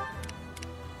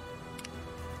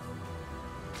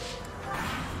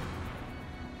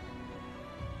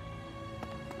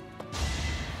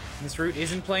 This route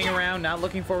isn't playing around, not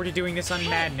looking forward to doing this on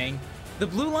Maddening. The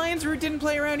Blue Lions route didn't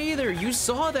play around either. You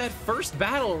saw that first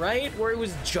battle, right? Where it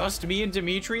was just me and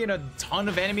Dimitri and a ton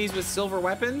of enemies with silver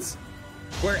weapons?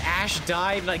 Where Ash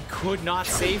died and I could not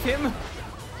save him?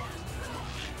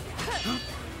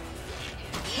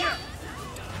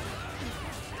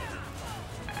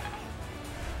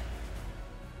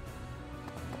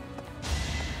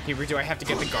 Here, do I have to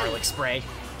get the garlic spray?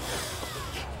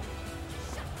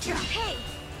 Hey!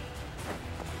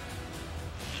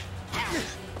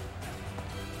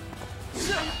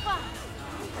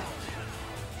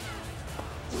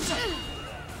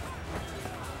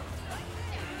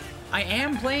 I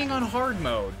am playing on hard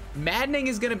mode. Maddening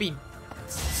is gonna be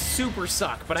super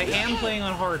suck, but I am playing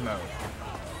on hard mode.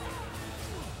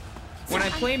 When I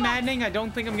play Maddening, I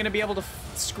don't think I'm gonna be able to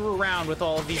screw around with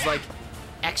all of these, like,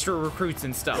 extra recruits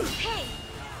and stuff.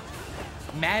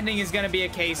 Maddening is gonna be a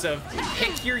case of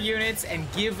pick your units and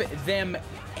give them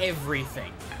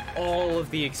everything. All of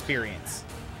the experience.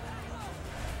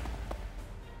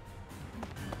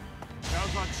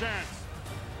 Now's our chance.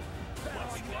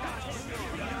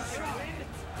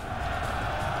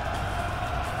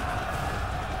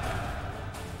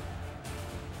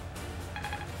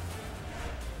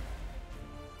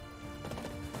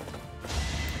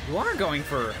 You are going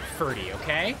for Ferdy,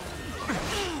 okay?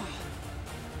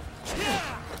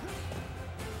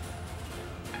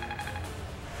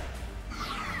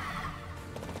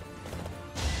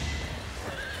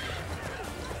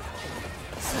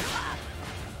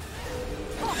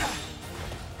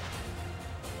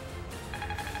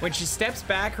 When she steps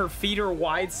back, her feet are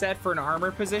wide set for an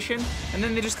armor position, and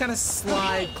then they just kind of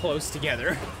slide close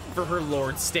together for her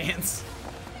Lord stance.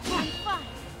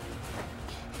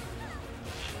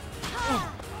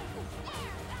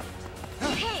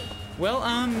 Well,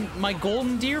 my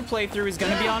Golden Deer playthrough is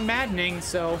gonna be on Maddening,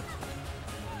 so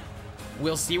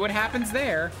we'll see what happens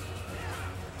there.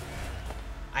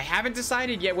 I haven't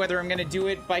decided yet whether I'm going to do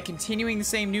it by continuing the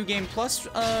same New Game Plus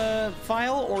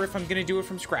file or if I'm going to do it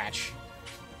from scratch.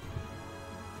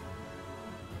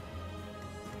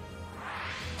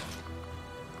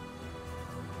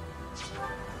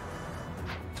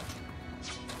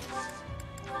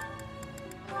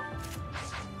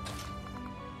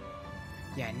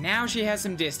 Yeah, now she has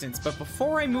some distance, but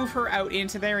before I move her out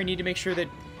into there, I need to make sure that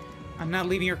I'm not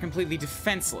leaving her completely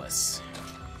defenseless.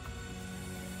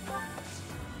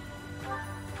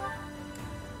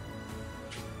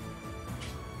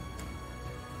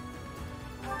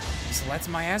 So that's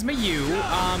Miasma U.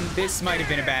 This might have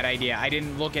been a bad idea. I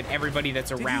didn't look at everybody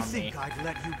that's around me. Did you think I'd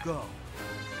let you go?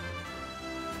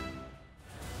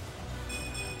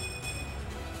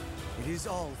 It is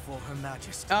all for Her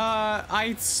Majesty.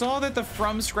 I saw that the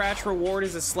from scratch reward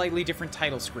is a slightly different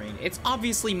title screen. It's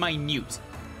obviously minute.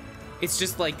 It's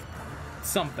just like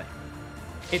something.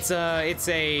 It's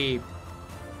a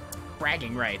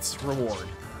bragging rights reward.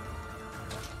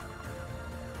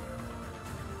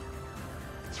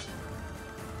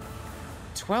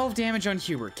 $12 damage on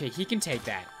Hubert. Okay, he can take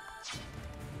that.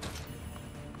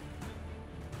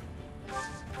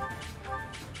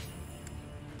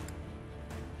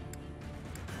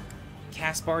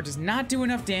 Caspar does not do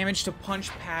enough damage to punch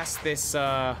past this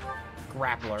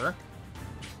grappler.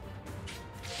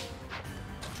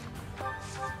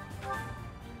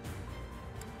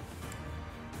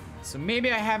 So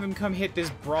maybe I have him come hit this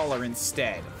brawler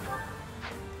instead.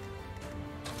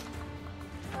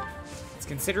 It's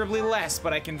considerably less,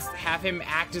 but I can have him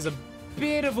act as a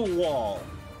bit of a wall.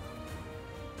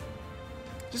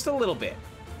 Just a little bit.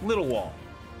 Little wall.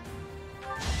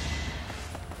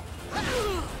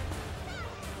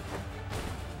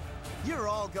 You're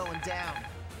all going down.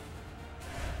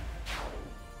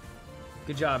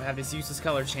 Good job. Have this useless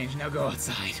color change. Now go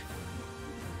outside.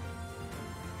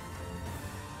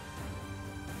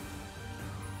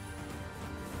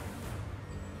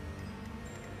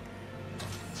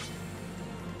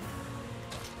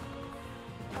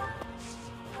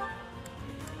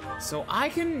 So I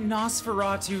can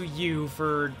Nosferatu you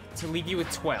to leave you with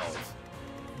 12.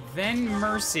 Then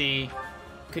Mercy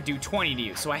could do 20 to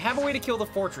you. So I have a way to kill the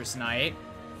Fortress Knight.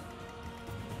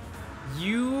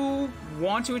 You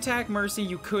want to attack Mercy,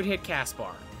 you could hit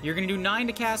Caspar. You're gonna do 9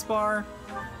 to Caspar.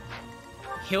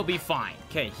 He'll be fine.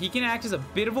 Okay, he can act as a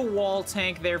bit of a wall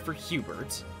tank there for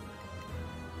Hubert.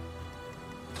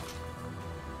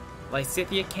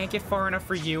 Lysithea can't get far enough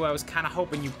for you. I was kind of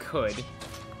hoping you could.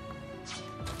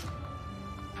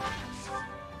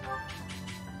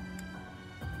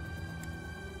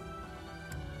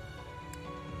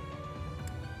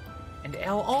 And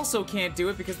Elle also can't do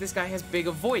it because this guy has big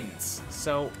avoidance.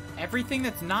 So everything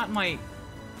that's not my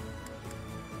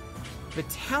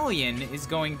battalion is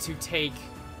going to take,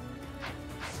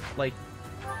 like,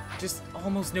 just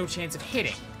almost no chance of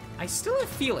hitting. I still have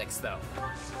Felix, though.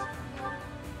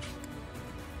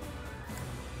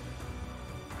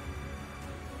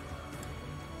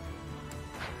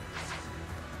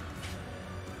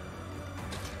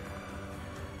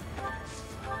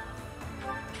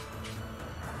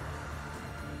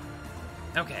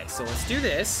 Okay, so let's do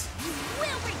this.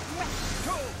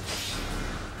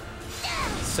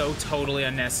 So totally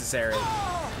unnecessary.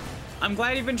 I'm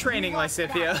glad you've been training,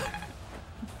 Lysithea.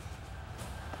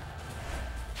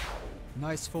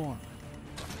 Nice form.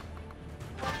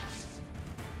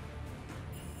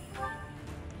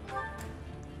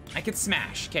 I can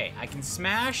smash. Okay, I can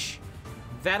smash.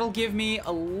 That'll give me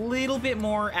a little bit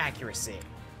more accuracy.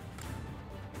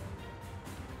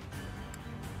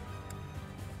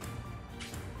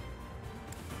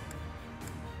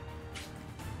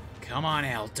 Come on,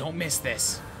 Elle, don't miss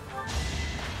this.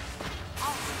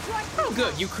 Oh,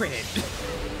 good, you critted.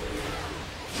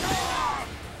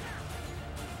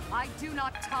 I do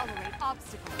not tolerate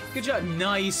obstacles. Good job.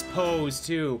 Nice pose,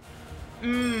 too.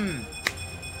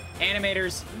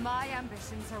 Animators. My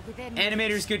ambitions are within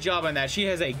Animators, good job on that. She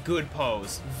has a good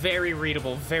pose. Very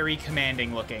readable, very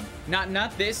commanding looking.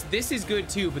 Not this. This is good,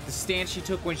 too, but the stance she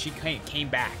took when she came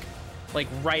back. Like,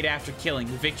 right after killing,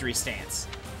 the victory stance.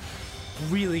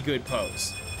 Really good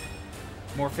pose.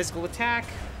 More physical attack.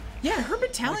 Yeah, her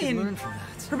battalion.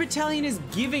 Her battalion is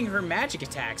giving her magic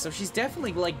attack, so she's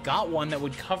definitely like got one that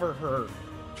would cover her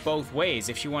both ways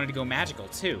if she wanted to go magical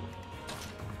too.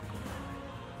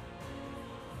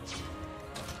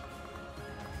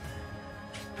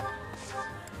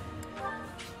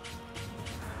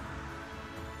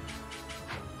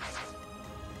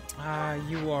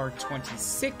 You are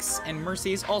 26, and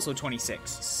Mercy is also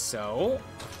 26, so...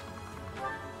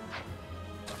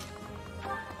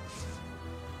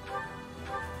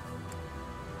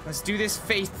 Let's do this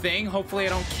faith thing. Hopefully I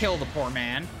don't kill the poor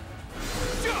man.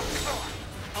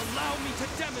 Allow me to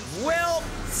demonstrate. Well,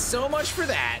 so much for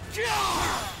that.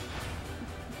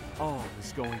 All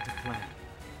is going to plan.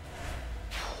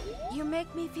 You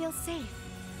make me feel safe.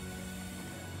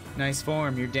 Nice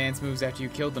form. Your dance moves after you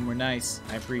killed them were nice.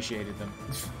 I appreciated them.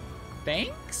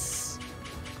 Thanks?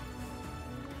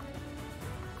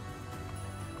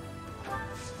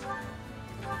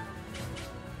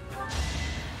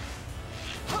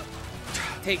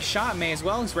 Take shot, may as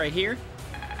well. He's right here.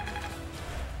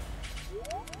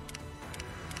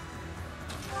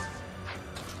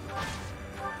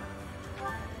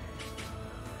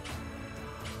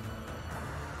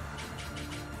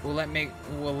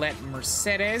 We'll let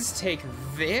Mercedes take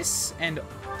this and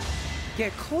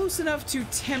get close enough to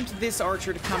tempt this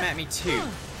archer to come at me too.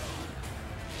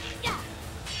 Yeah.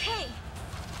 Hey.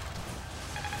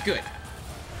 Good.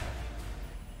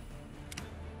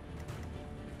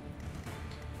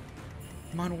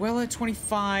 Manuela at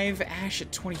 25, Ash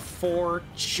at 24,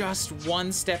 just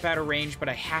one step out of range, but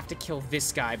I have to kill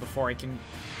this guy before I can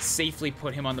safely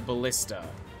put him on the ballista.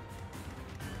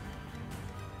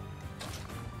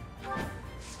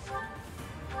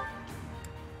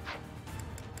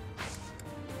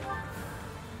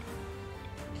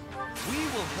 We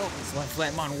will help. So let's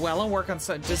let Manuela work on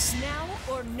some. Does now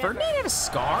or never. Ferdinand have a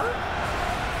scar?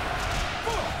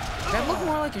 That looked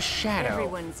more like a shadow.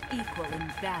 Everyone's equal in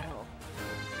battle.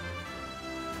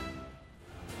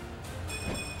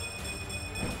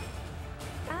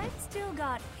 I've still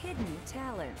got hidden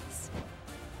talents.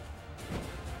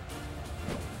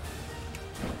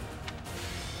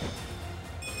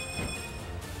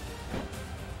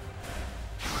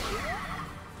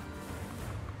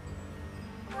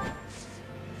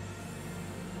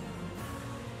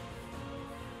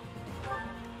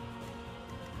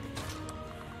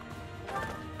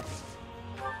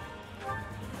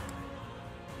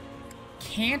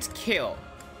 Can't kill,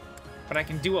 but I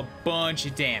can do a bunch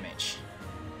of damage.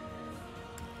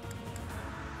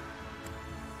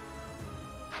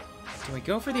 Do I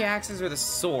go for the axes or the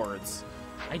swords?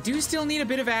 I do still need a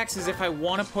bit of axes if I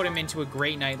want to put him into a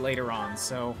Great Knight later on,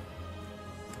 so...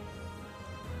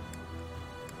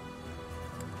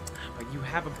 But you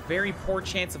have a very poor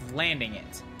chance of landing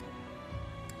it.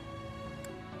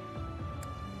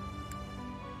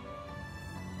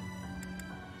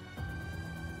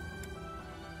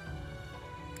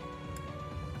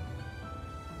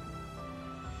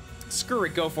 Screw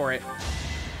it, go for it.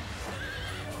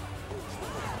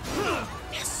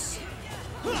 Yes!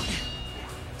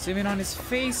 Zoom in on his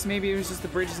face, maybe it was just the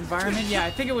bridge's environment. Yeah,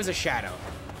 I think it was a shadow.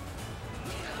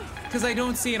 Because I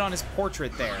don't see it on his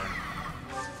portrait there.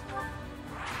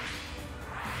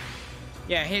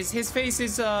 Yeah, his face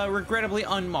is regrettably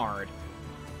unmarred.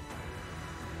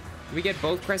 Did we get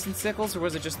both crescent sickles, or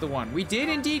was it just the one? We did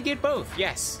indeed get both,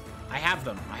 yes. I have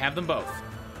them. I have them both.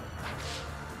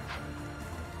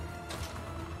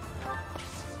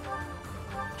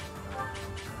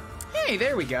 Hey,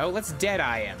 there we go. Let's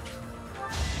Deadeye him.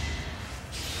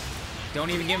 Don't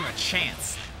even give him a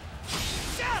chance.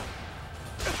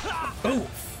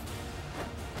 Oof.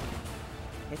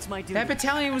 It's my duty. That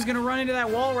battalion was gonna run into that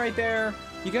wall right there.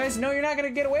 You guys know you're not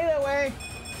gonna get away that way.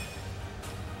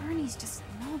 Bernie's just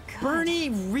no good.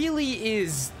 Bernie really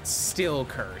is still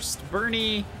cursed.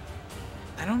 Bernie,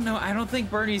 I don't know. I don't think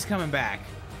Bernie's coming back.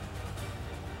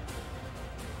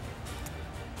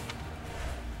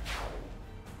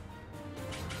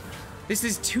 This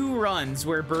is 2 runs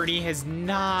where Bernie has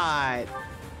not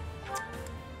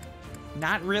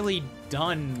really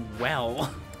done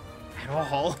well at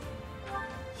all.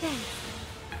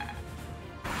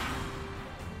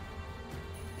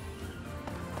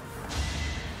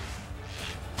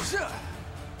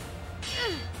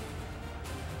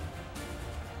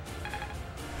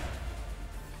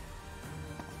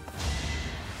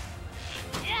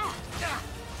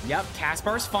 Yep,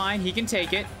 Caspar's fine. He can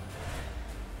take it.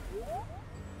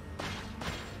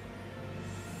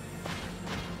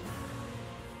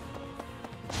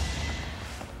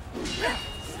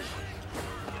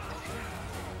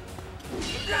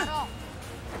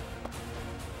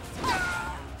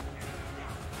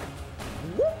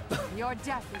 Your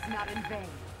death is not in vain.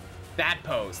 That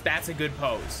pose. That's a good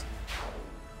pose.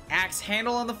 Axe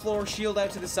handle on the floor, shield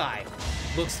out to the side.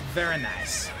 Looks very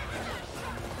nice.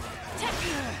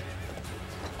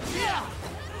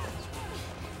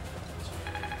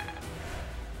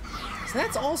 So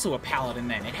that's also a paladin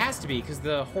then. It has to be, because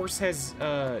the horse has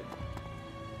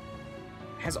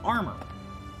armor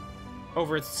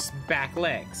over its back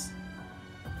legs.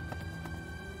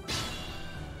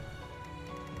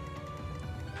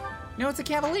 No, it's a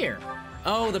cavalier.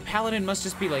 Oh, the paladin must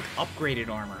just be like upgraded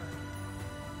armor.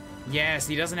 Yes,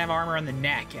 he doesn't have armor on the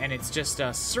neck, and it's just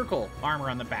a circle armor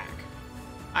on the back.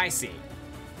 I see.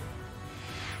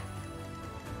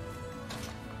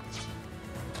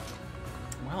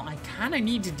 Well, I kind of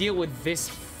need to deal with this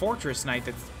fortress knight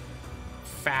that's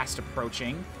fast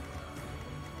approaching.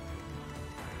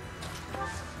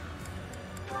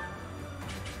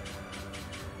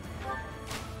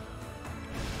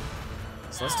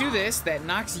 So let's do this. That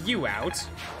knocks you out.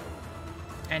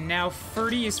 And now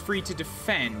Ferdy is free to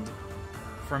defend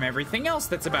from everything else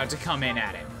that's about to come in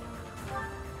at him.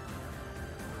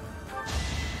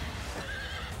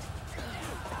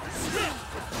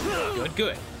 Good,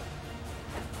 good.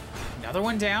 Another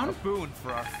one down. A boon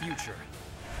for our future.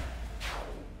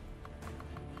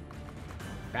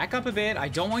 Back up a bit. I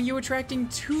don't want you attracting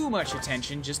too much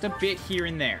attention, just a bit here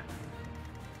and there.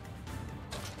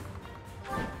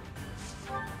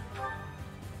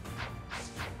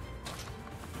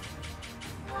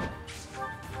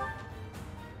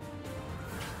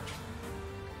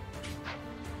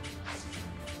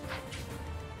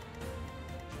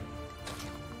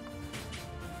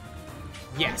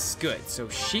 Yes, good. So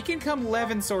she can come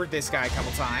Levin sword this guy a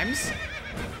couple times.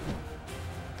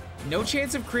 No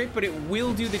chance of crit, but it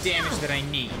will do the damage that I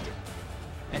need.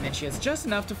 And then she has just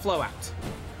enough to flow out.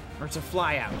 Or to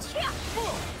fly out.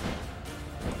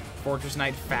 Fortress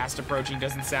Knight fast approaching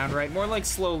doesn't sound right. More like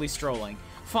slowly strolling.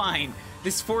 Fine.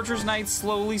 This Fortress Knight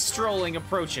slowly strolling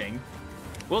approaching.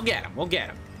 We'll get him. We'll get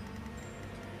him.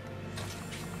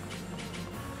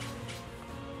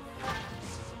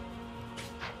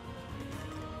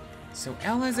 So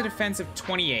Elle has a defense of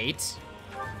 28.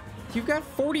 You've got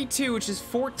 42, which is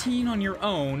 14 on your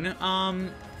own.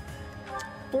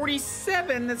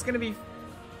 47, that's gonna be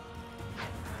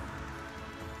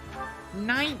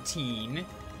 19.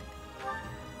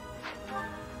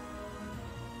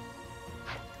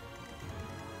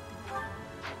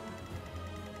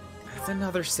 That's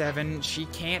another 7. She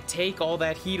can't take all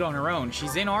that heat on her own.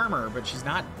 She's in armor, but she's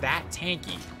not that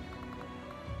tanky.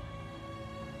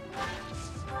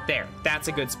 There, that's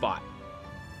a good spot.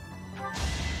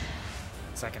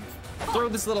 So I can throw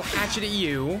this little hatchet at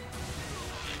you.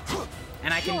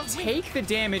 And I can take the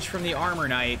damage from the armor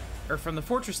knight, or from the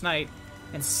fortress knight,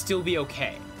 and still be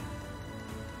okay.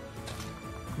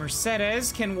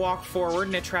 Mercedes can walk forward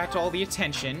and attract all the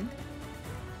attention.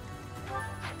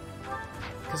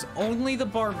 Because only the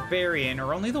barbarian,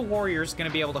 or only the warrior is going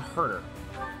to be able to hurt her.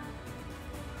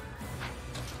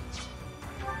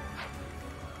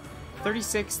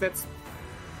 36, that's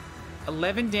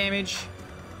 11 damage.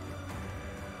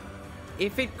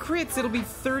 If it crits, it'll be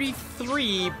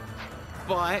 33,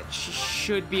 but she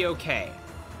should be okay.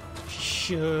 She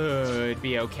should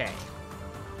be okay.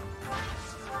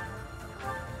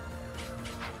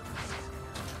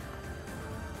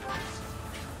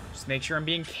 Just make sure I'm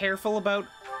being careful about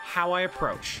how I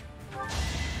approach.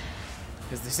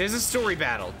 Because this is a story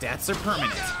battle. Deaths are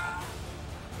permanent.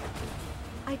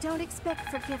 I don't expect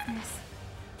forgiveness.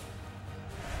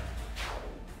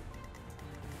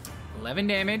 11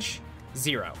 damage,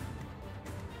 0.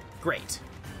 Great.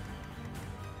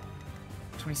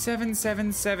 27,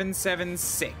 7, 7, 7,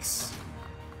 6.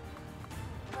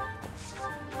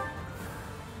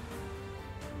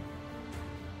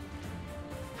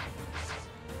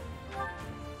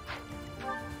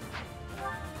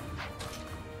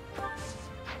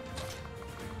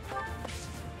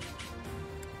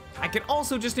 I could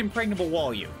also just impregnable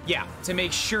wall you. Yeah, to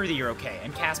make sure that you're okay.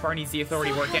 And Caspar needs the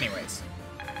authority work anyways.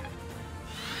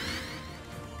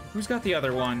 Who's got the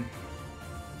other one?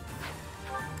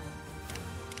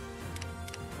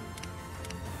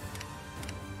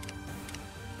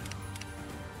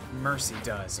 Mercy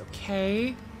does,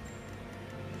 okay.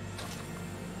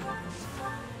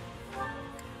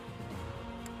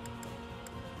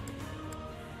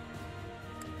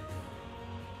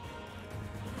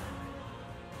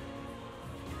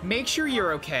 Make sure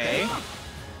you're okay.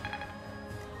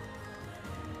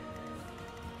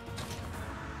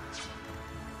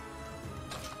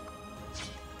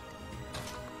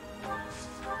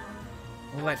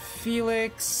 We'll let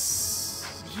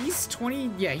Felix... He's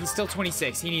 20... Yeah, he's still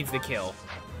 26. He needs the kill.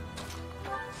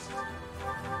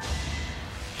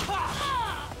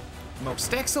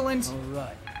 Most excellent. All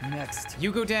right, next.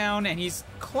 You go down, and he's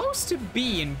close to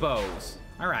B in bows.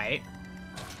 All right.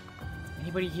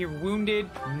 Anybody here wounded?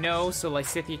 No, so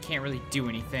Lysithea can't really do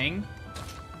anything.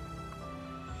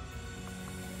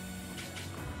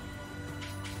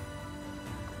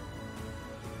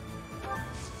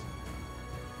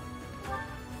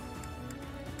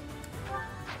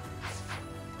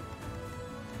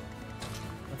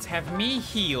 Let's have me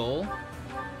heal.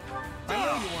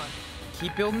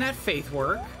 Keep building that faith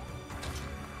work.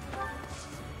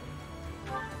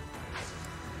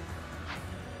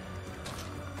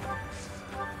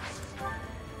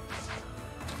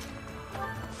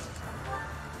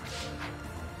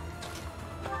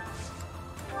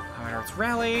 Alright, let's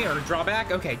rally or draw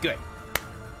back. Okay, good.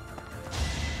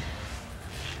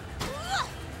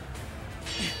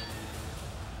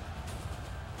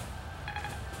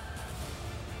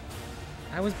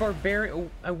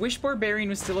 I wish Barbarian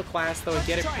was still a class, though. I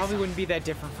get it probably wouldn't be that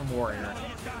different from Warrior.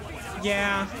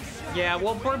 Yeah,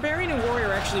 well, Barbarian and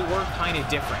Warrior actually were kind of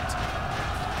different.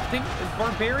 I think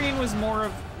Barbarian was more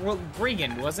of, well,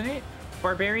 Brigand, wasn't it?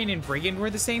 Barbarian and Brigand were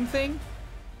the same thing?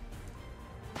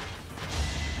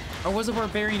 Or was a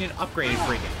Barbarian an upgraded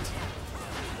Brigand?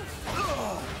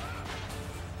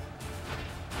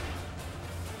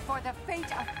 For the fate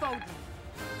of Foden.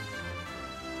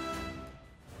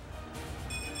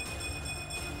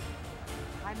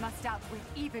 I must outwit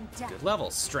even death. Good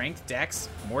levels. Strength, dex,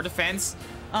 more defense.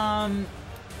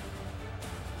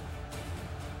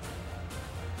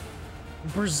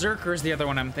 Berserker's the other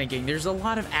one I'm thinking. There's a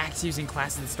lot of axe using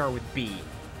classes that start with B.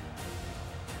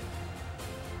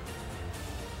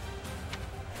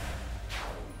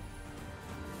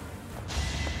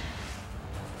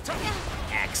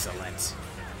 Excellent.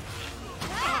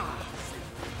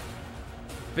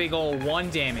 Big ol' 1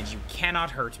 damage. You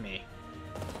cannot hurt me.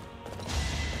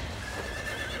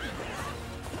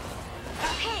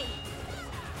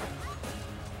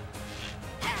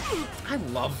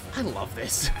 I love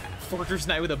this. Fortress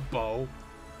Knight with a bow.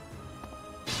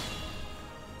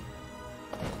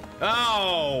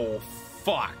 Oh,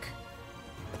 fuck.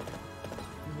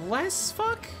 Less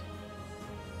fuck?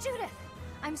 Judith,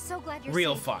 I'm so glad you're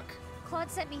Real safe. fuck.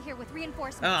 Claude sent me here with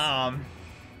reinforcements.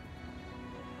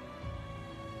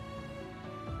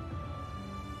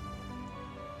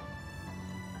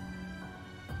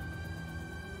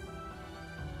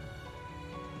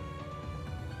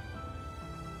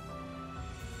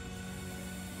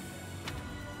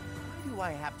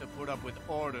 I have to put up with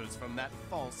orders from that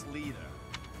false leader?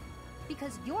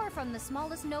 Because you're from the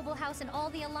smallest noble house in all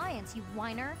the Alliance, you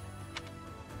whiner.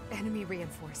 Enemy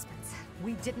reinforcements.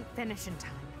 We didn't finish in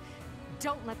time.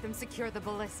 Don't let them secure the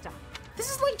ballista. This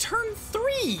is like turn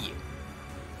 3.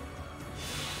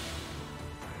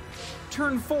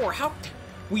 Turn 4. How?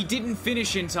 We didn't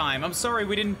finish in time. I'm sorry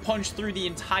we didn't punch through the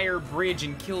entire bridge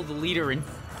and kill the leader in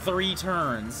 3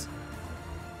 turns.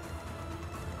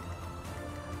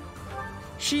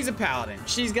 She's a paladin.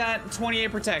 She's got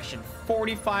 28 protection,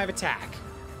 45 attack.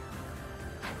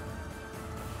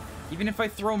 Even if I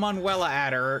throw Manuela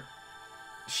at her,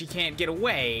 she can't get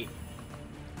away.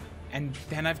 And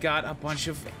then I've got a bunch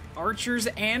of archers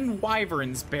and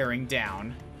wyverns bearing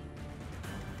down.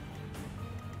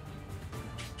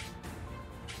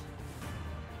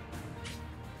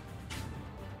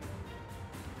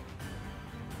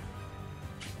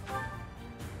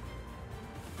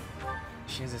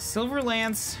 She has a Silver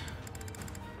Lance,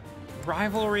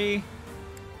 Rivalry,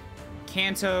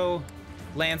 Canto,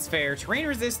 Lance Fair, Terrain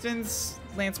Resistance,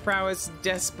 Lance Prowess,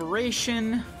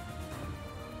 Desperation.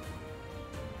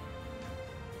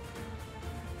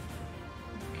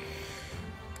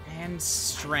 And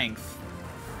Strength.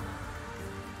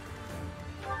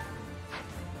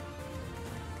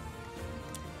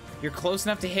 You're close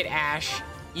enough to hit Ash,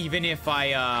 even if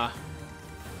I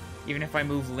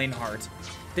move Linhardt.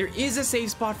 There is a safe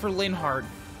spot for Linhardt.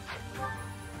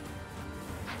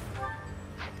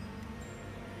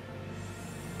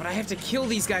 But I have to kill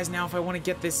these guys now if I want to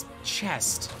get this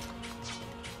chest.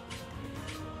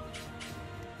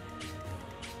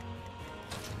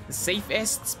 The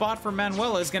safest spot for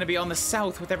Manuela is going to be on the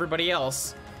south with everybody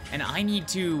else. And I need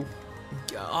to...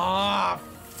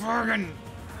 friggin'...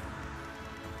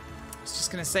 I was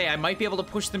just gonna say, I might be able to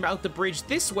push them out the bridge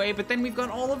this way, but then we've got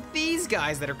all of these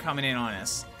guys that are coming in on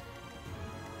us.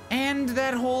 And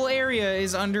that whole area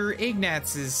is under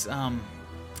Ignaz's,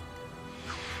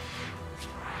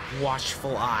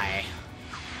 watchful eye.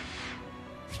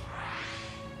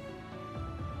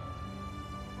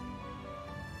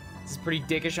 This is pretty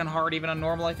dickish on hard, even on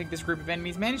normal. I think this group of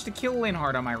enemies managed to kill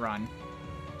Linhardt on my run.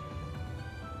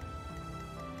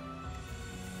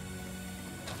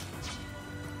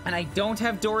 And I don't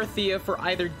have Dorothea for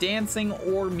either dancing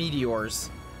or meteors.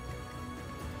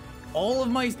 All of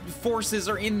my forces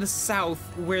are in the south,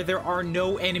 where there are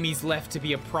no enemies left to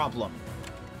be a problem.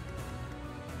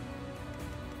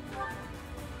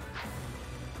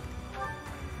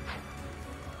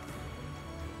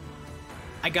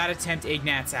 I gotta tempt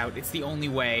Ignaz out. It's the only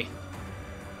way.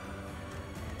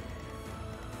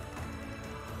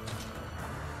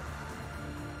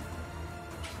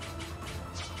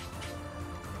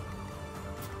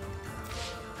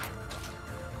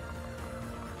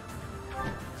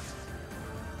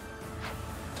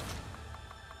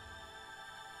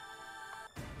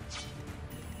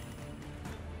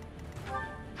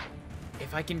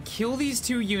 If I can kill these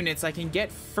 2 units, I can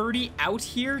get Ferdy out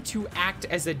here to act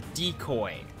as a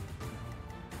decoy.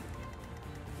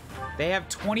 They have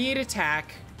 28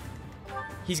 attack.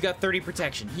 He's got 30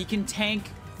 protection. He can tank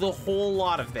the whole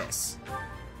lot of this.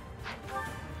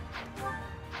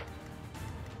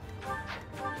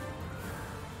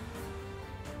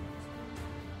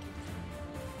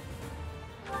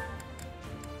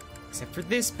 Except for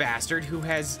this bastard who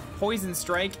has Poison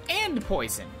Strike and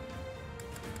Poison.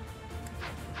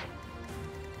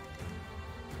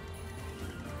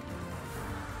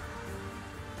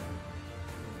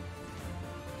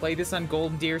 Play this on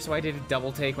Golden Deer, so I did a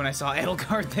double take when I saw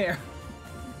Edelgard there.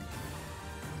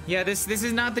 Yeah, this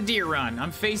is not the deer run.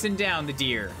 I'm facing down the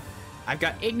deer. I've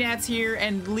got Ignatz here,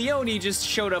 and Leone just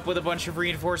showed up with a bunch of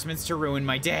reinforcements to ruin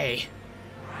my day.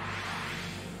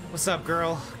 What's up,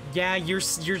 girl? Yeah, you're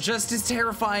just as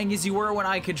terrifying as you were when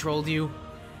I controlled you.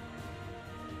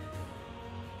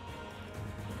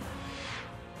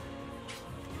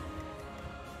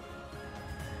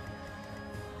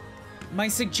 My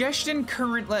suggestion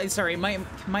currently, sorry, my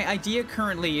idea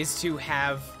currently is to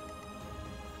have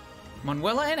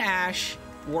Manuela and Ash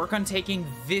work on taking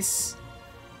this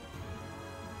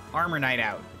Armor Knight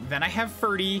out. Then I have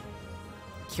Ferdy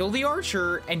kill the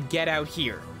archer and get out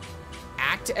here.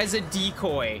 Act as a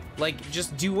decoy, like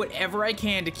just do whatever I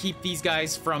can to keep these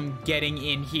guys from getting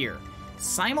in here.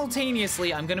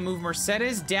 Simultaneously, I'm gonna move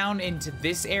Mercedes down into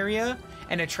this area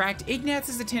and attract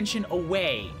Ignatz's attention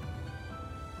away.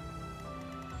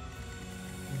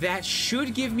 That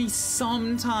should give me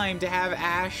some time to have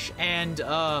Ash and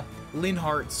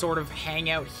Linhardt sort of hang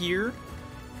out here.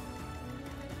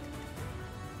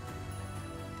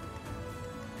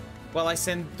 While I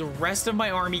send the rest of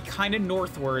my army kind of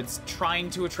northwards,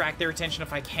 trying to attract their attention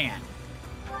if I can.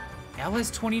 Elle is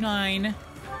 29.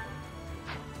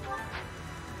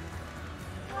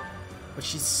 But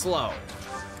she's slow.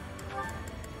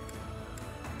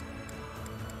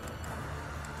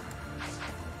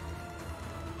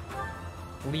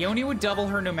 Leone would double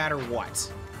her no matter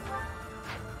what.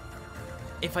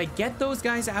 If I get those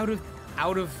guys out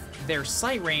of their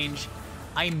sight range,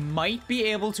 I might be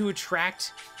able to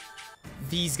attract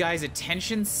these guys'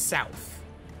 attention south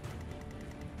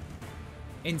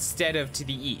instead of to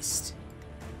the east.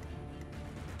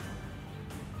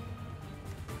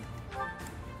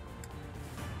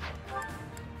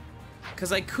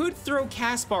 Because I could throw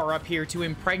Caspar up here to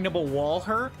impregnable wall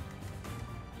her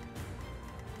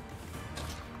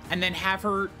and then have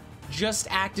her just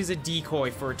act as a decoy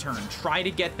for a turn. Try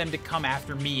to get them to come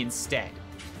after me instead.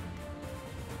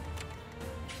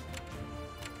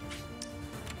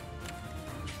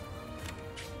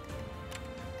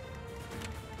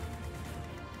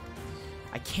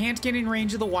 I can't get in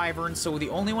range of the Wyvern, so the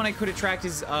only one I could attract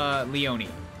is Leone.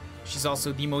 She's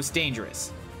also the most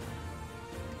dangerous.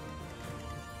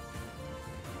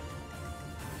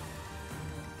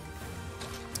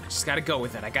 I just gotta go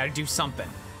with it. I gotta do something.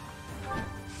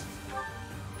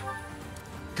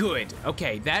 Good.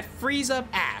 Okay, that frees up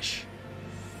Ash.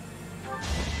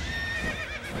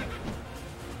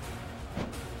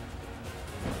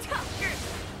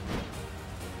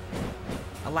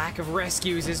 A lack of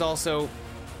rescues is also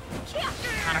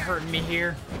kind of hurting me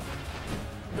here.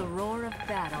 The roar of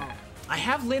battle. I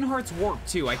have Linhardt's Warp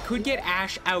too. I could get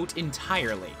Ash out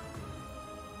entirely.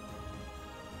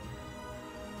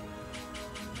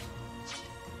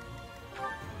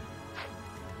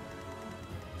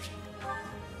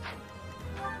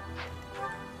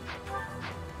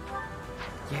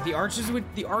 Yeah, the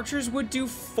archers would do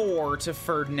 4 to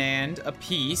Ferdinand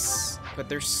apiece, but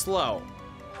they're slow.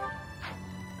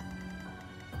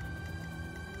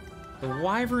 The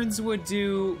Wyverns would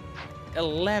do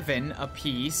 11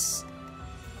 apiece,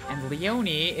 and Leone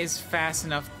is fast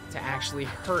enough to actually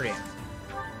hurt him.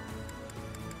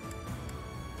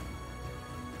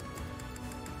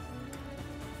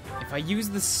 If I use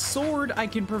the sword, I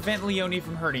can prevent Leone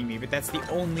from hurting me, but that's the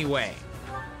only way.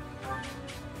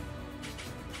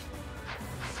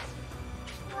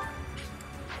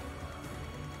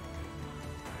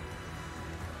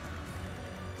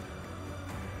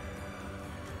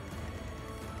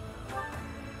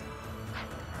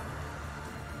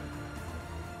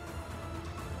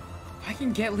 If I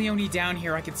can get Leone down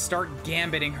here, I could start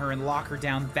gambiting her and lock her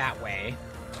down that way.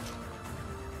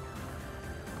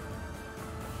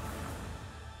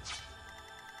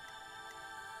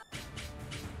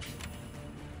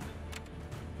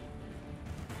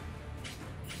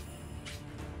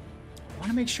 I want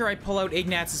to make sure I pull out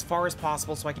Ignatz as far as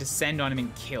possible so I can descend on him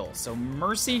and kill. So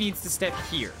Mercy needs to step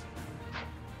here.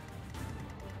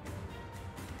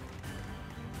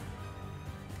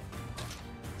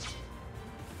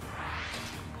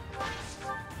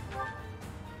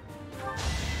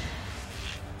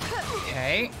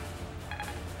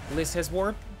 Liz has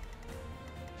warp.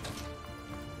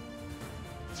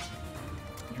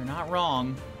 You're not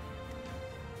wrong.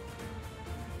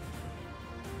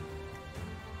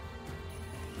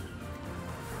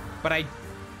 But I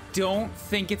don't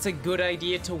think it's a good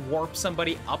idea to warp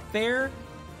somebody up there.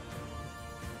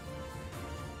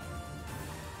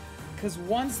 Because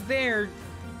once they're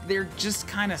just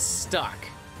kind of stuck.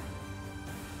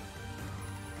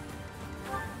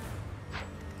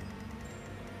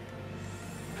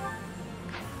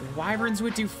 The Wyverns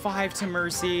would do 5 to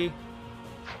Mercy.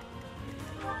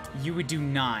 You would do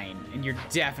 9, and you're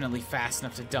definitely fast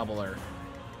enough to double her.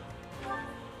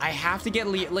 I have to get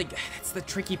that's the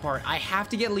tricky part. I have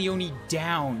to get Leonie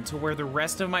down to where the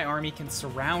rest of my army can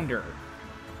surround her.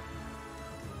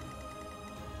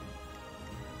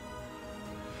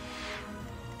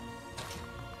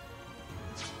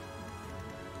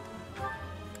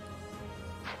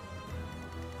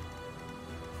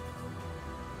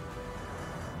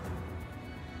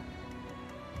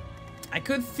 I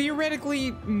could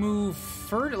theoretically move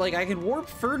I could warp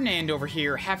Ferdinand over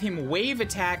here, have him wave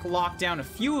attack, lock down a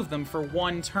few of them for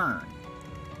 1 turn.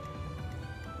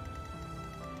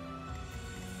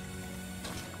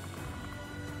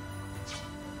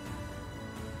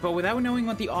 But without knowing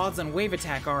what the odds on wave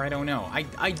attack are, I don't know.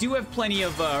 I do have plenty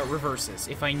of reverses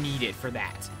if I need it for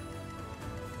that.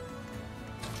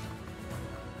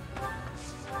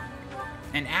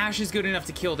 And Ash is good enough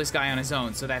to kill this guy on his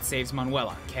own, so that saves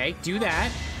Manuela. Okay, do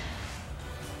that.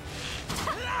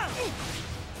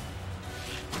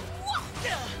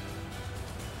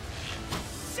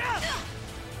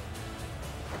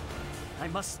 I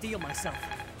must steel myself.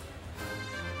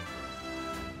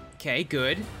 Okay,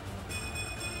 good.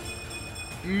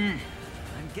 I'm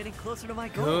getting closer to my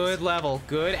goals. Good level.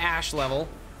 Good Ash level.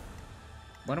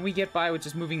 Why don't we get by with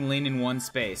just moving Lyn in 1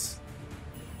 space?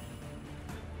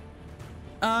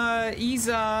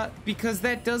 Isa, because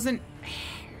that doesn't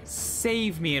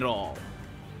save me at all.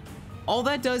 All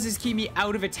that does is keep me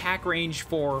out of attack range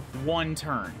for 1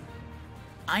 turn.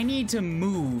 I need to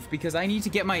move because I need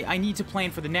to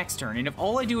plan for the next turn. And if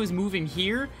all I do is move him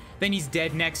here, then he's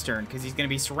dead next turn because he's going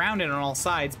to be surrounded on all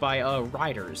sides by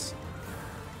riders.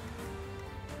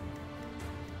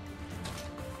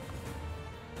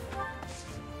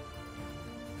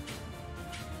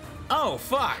 Oh,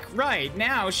 fuck. Right,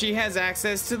 now she has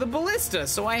access to the ballista,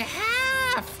 so I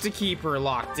have to keep her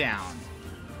locked down.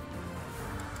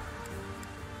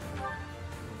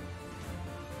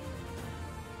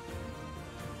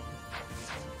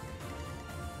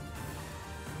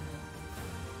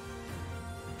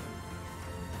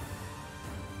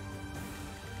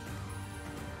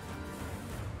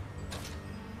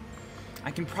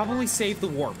 I can probably save the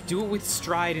warp. Do it with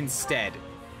stride instead.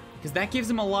 Because that gives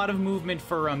him a lot of movement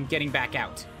for getting back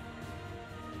out.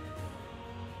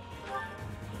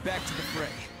 Back to the fray.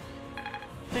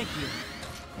 Thank you.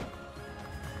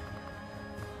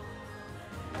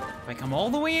 If I come all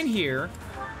the way in here,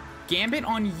 Gambit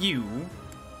on you.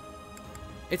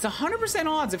 It's 100%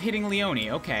 odds of hitting Leonie,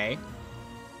 okay.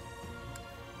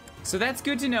 So that's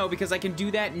good to know because I can do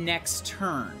that next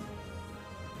turn.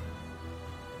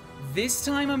 This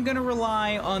time I'm gonna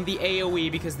rely on the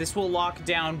AoE because this will lock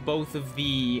down both of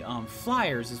the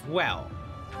flyers as well.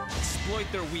 Exploit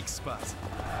their weak spot.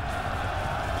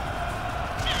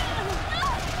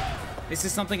 This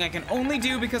is something I can only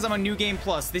do because I'm on New Game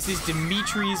Plus. This is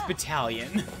Dimitri's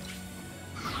battalion.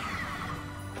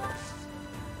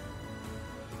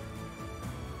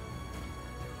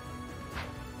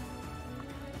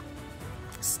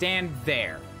 Stand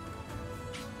there.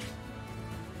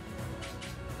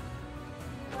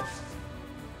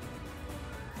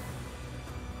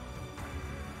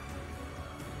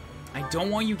 I don't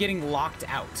want you getting locked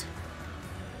out.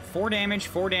 4 damage,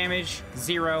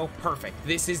 0, perfect.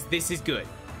 This is good.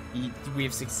 We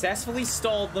have successfully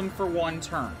stalled them for 1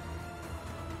 turn.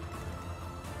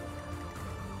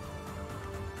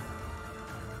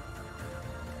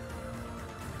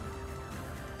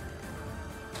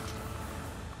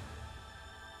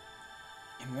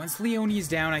 And once Leonie is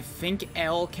down, I think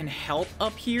Elle can help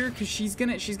up here because she's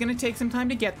gonna take some time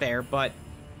to get there, but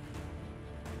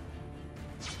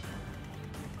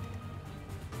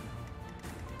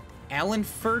Elle and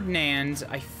Ferdinand,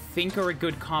 I think, are a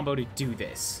good combo to do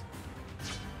this.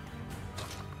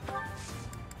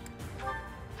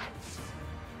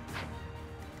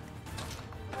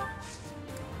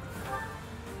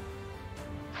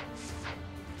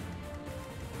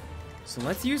 So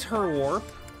let's use her warp.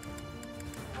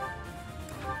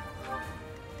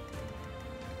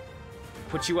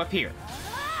 Put you up here.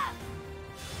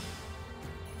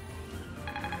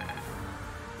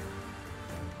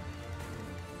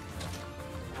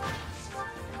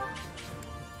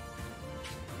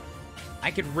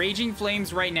 I could Raging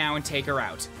Flames right now and take her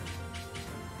out.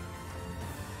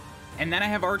 And then I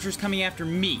have archers coming after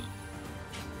me.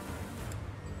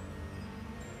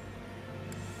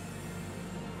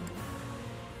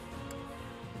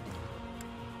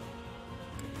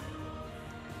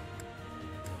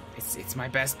 It's my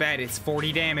best bet. It's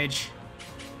 40 damage.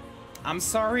 I'm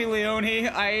sorry, Leone.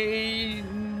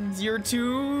 You're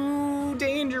too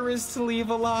dangerous to leave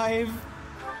alive.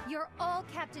 You're all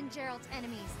Captain Gerald's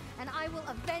enemies, and I will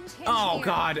avenge him. Oh, here.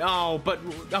 God. Oh, but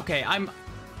okay.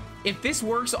 If this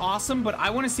works, awesome. But I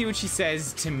want to see what she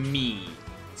says to me.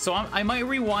 So I might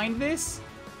rewind this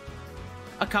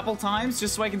a couple times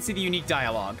just so I can see the unique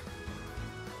dialogue.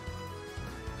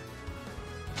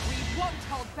 We won't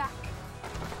hold back.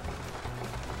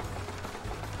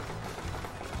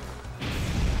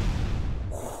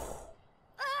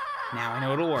 Now I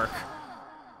know it'll work.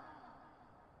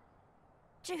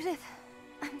 Judith,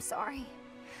 I'm sorry.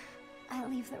 I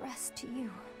leave the rest to you.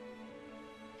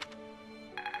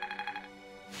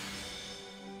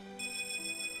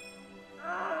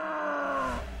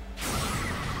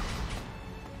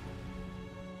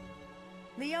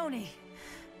 Leone,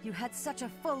 you had such a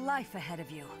full life ahead of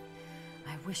you.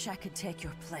 I wish I could take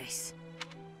your place.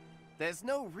 There's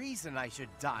no reason I should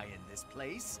die in this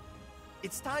place.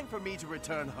 It's time for me to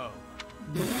return home.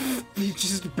 He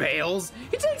just bails.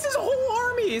 He takes his whole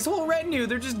army, his whole retinue.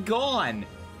 They're just gone.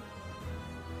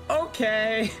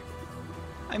 Okay.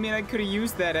 I mean, I could have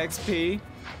used that XP.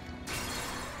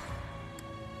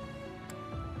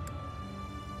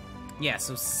 Yeah,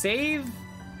 so save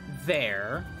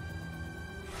there.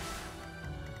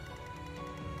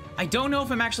 I don't know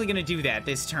if I'm actually going to do that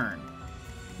this turn.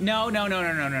 No.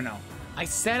 I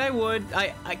said I would.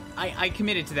 I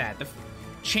committed to that.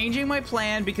 Changing my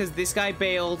plan because this guy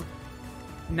bailed,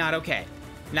 not okay.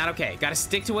 Not okay. Gotta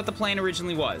stick to what the plan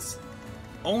originally was.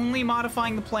 Only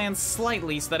modifying the plan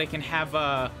slightly so that I can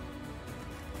have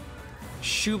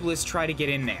Shoeless try to get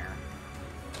in there.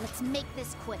 Let's make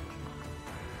this quick.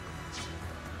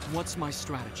 What's my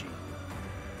strategy?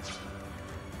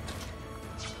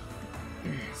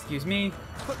 Excuse me.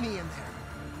 Put me in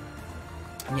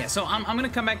there. Yeah, so I'm gonna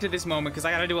come back to this moment because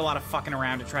I gotta do a lot of fucking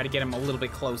around to try to get him a little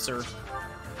bit closer.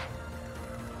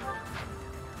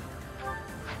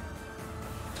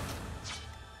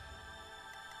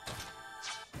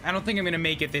 I don't think I'm gonna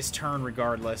make it this turn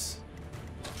regardless.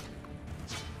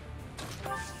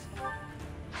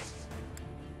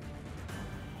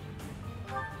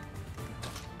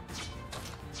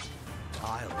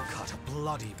 I'll cut a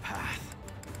bloody path.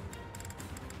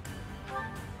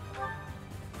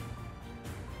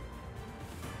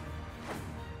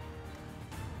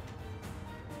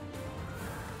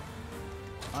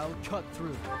 I'll cut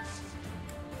through.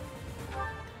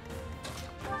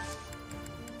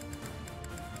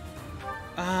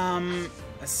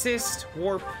 Assist,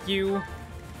 warp you.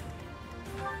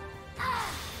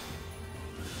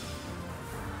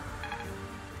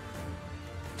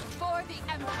 For the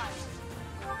Empire.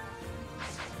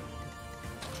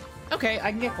 Okay,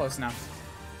 I can get close enough.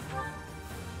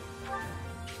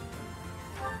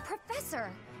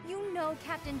 Professor, you know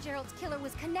Captain Gerald's killer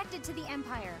was connected to the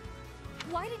Empire.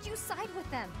 Why did you side with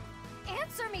them?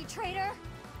 Answer me, traitor!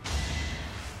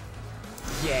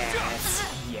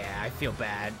 Yes. Yeah, I feel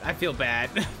bad. I feel bad.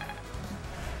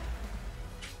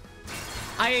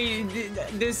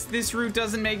 This route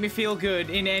doesn't make me feel good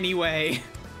in any way.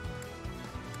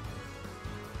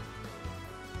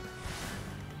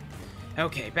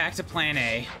 Okay, back to plan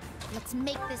A. Let's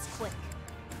make this quick.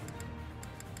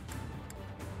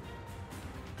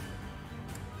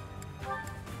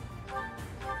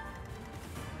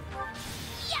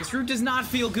 This route does not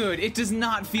feel good. It does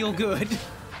not feel good.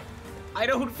 I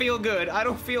don't feel good. I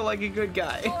don't feel like a good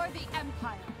guy. For the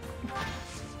Empire.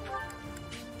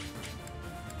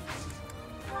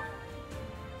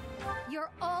 You're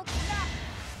all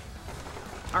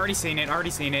Already seen it. Already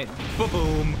seen it.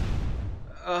 Ba-boom.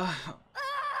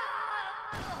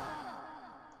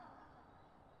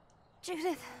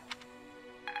 Judith.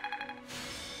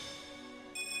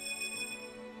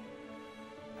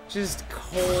 Just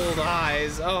cold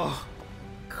eyes. Oh,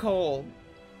 cold.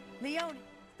 Leone.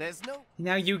 There's no...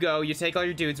 Now you go. You take all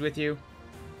your dudes with you.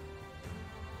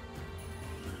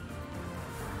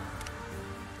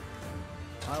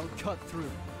 I'll cut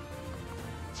through.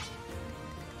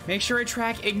 Make sure I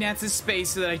track Ignaz's space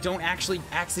so that I don't actually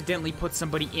accidentally put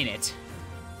somebody in it.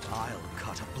 I'll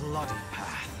cut a bloody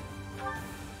path.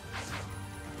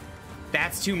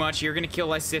 That's too much. You're gonna kill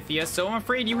Lysithea, so I'm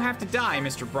afraid you have to die,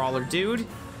 Mr. Brawler dude.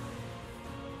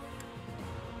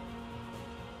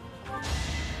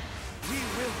 We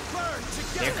will burn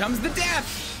together. Here comes the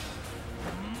death!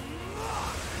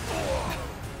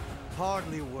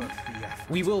 Hardly worth the effort.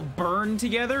 We will burn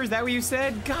together? Is that what you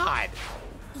said? God.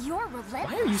 You're relentless.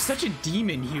 Why are you such a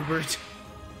demon, Hubert?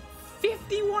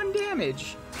 51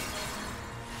 damage.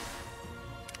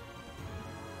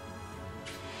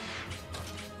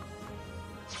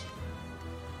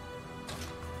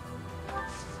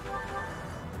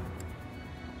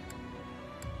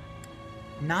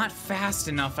 Not fast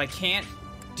enough. I can't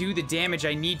do the damage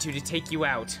I need to take you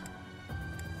out.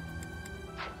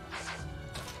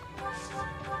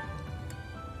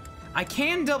 I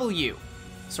can W.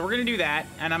 So we're gonna do that,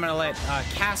 and I'm gonna let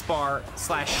Caspar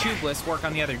 / Shoeless work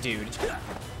on the other dude.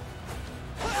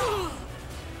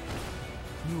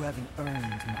 You haven't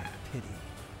earned my pity.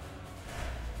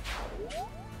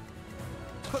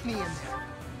 Put me in there.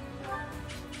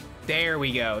 There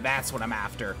we go. That's what I'm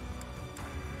after.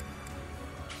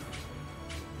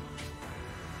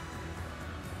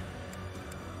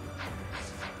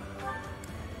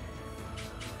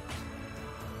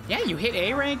 Yeah, you hit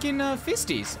A rank in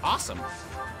Fisties. Awesome.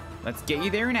 Let's get you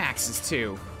there in Axes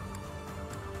too.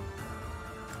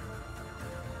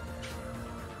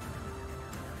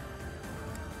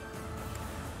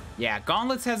 Yeah,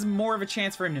 Gauntlets has more of a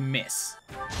chance for him to miss.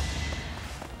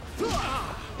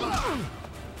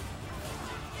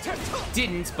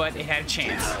 Didn't, but it had a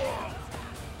chance.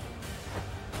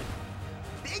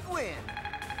 Big win.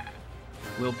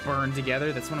 We'll burn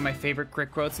together. That's one of my favorite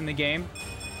crit quotes in the game.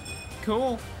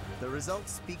 Cool. The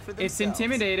results speak for themselves. It's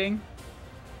intimidating.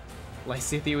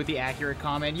 Lysithea with the accurate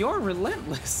comment. You're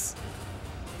relentless.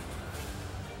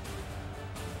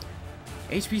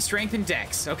 HP, strength, and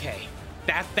dex. Okay.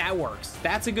 That works.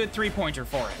 That's a good three-pointer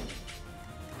for him.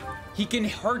 He can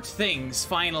hurt things,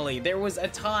 finally. There was a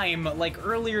time, like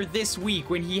earlier this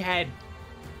week, when he had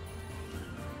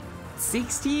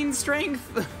 16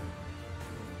 strength.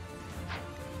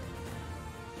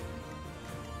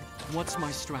 What's my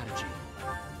strategy?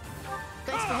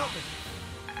 Thanks for helping.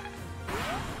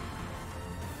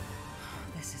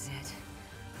 This is it.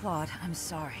 Claude, I'm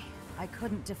sorry. I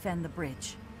couldn't defend the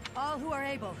bridge. All who are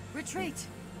able, retreat!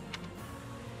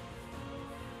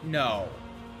 No.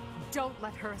 Don't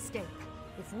let her escape.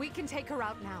 If we can take her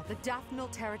out now, the Daphne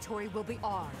territory will be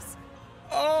ours.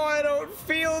 Oh, I don't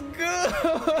feel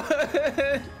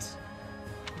good.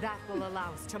 That will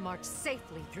allow us to march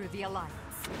safely through the Alliance.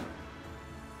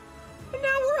 And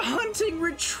now we're hunting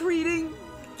retreating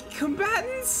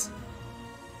combatants?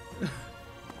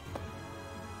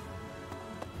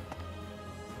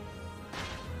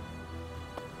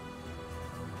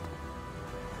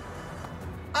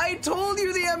 I told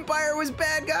you the Empire was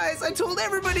bad guys. I told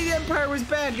everybody the Empire was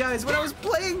bad guys. When I was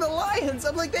playing the Lions,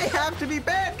 I'm like, they have to be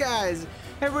bad guys.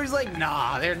 Everybody's like,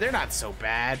 nah, they're not so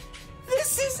bad.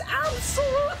 This is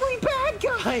absolutely bad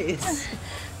guys.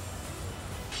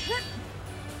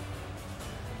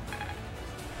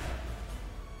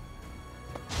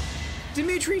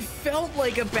 Dimitri felt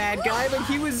like a bad guy, but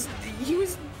he was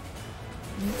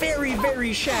very,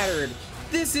 very shattered.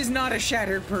 This is not a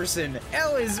shattered person.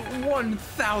 Elle is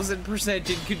 1000%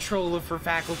 in control of her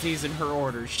faculties and her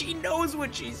orders. She knows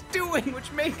what she's doing,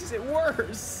 which makes it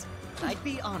worse. I'd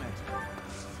be honored.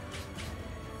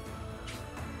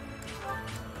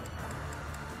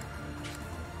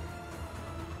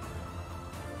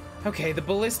 Okay, the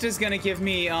ballista's gonna give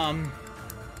me,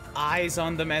 eyes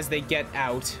on them as they get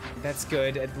out. That's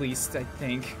good, at least, I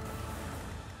think.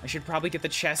 I should probably get the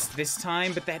chest this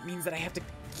time, but that means that I have to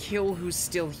kill who's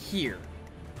still here.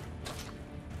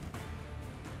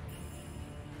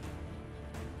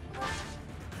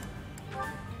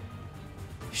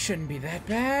 Shouldn't be that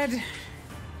bad.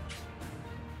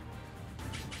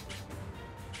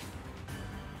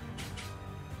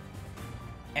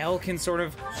 Elle can sort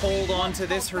of hold on to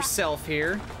this herself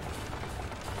here.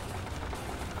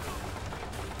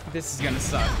 This is gonna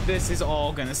suck. This is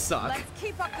all gonna suck.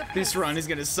 This run is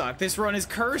gonna suck. This run is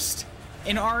cursed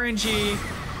in RNG,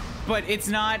 but it's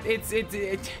not.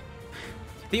 The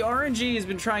RNG has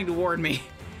been trying to warn me.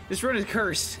 This run is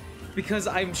cursed because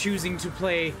I'm choosing to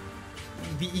play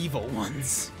the evil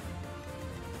ones.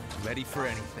 Ready for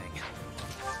anything.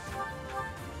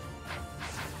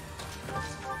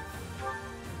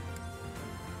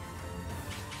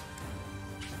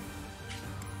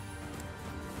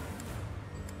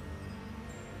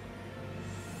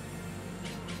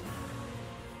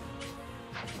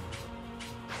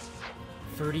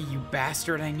 Ferdy, you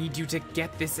bastard, I need you to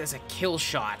get this as a kill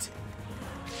shot.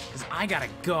 Because I gotta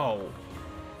go.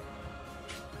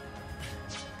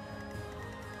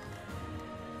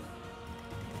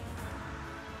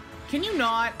 Can you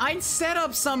not? I'd set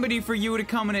up somebody for you to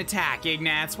come and attack,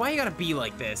 Ignatz. Why you gotta be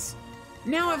like this?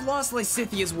 Now I've lost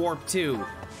Lysithea's warp too.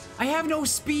 I have no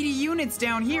speedy units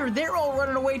down here. They're all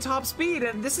running away top speed,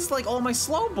 and this is like all my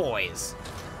slow boys.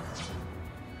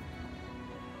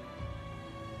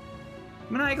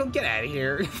 Maniacal, get out of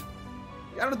here.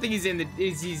 I don't think he's in the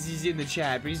he's in the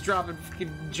chat, but he's dropping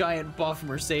fucking giant buff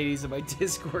Mercedes in my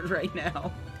Discord right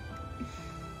now.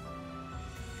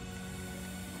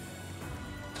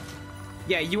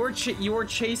 Yeah, you are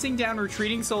chasing down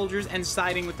retreating soldiers and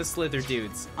siding with the Slither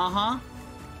dudes. Uh-huh.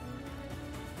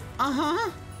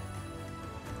 Uh-huh.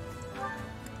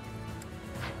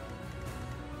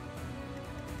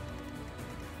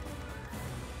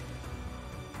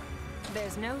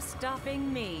 There's no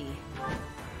stopping me.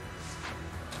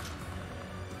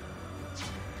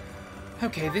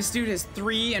 Okay, this dude has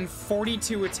 3 and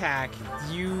 42 attack.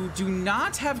 You do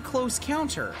not have close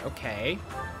counter. Okay.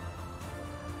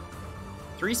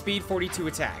 3 speed, 42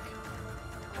 attack.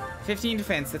 15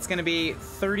 defense. That's going to be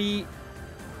 30...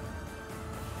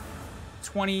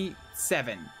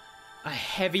 27. A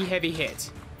heavy, heavy hit.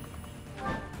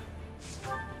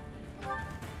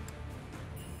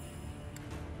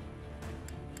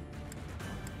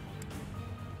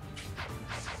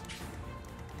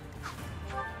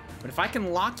 But if I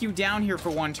can lock you down here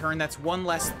for 1 turn, that's 1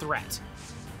 less threat.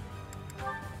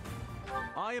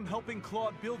 I am helping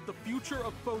Claude build the future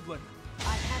of Fodlan.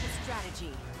 I have a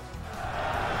strategy.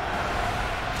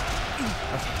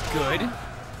 Okay, good.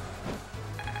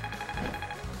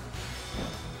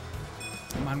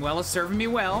 Manuela's serving me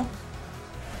well.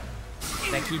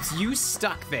 That keeps you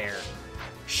stuck there.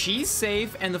 She's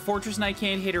safe, and the Fortress Knight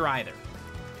can't hit her either.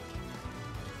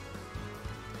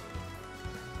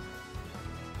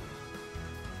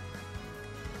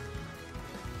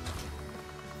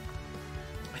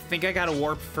 I think I gotta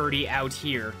warp Ferdy out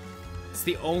here. It's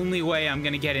the only way I'm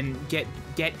gonna get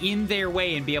in their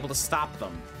way and be able to stop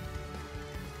them.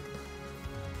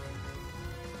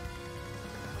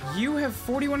 You have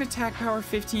 41 attack power,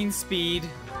 15 speed,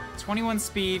 21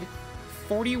 speed,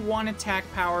 41 attack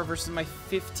power versus my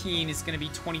 15 is gonna be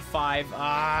 25.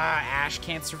 Ash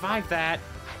can't survive that.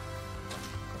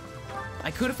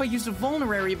 I could if I used a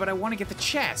vulnerary, but I want to get the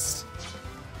chest.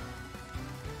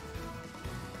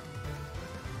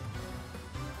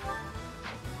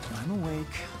 I'm awake.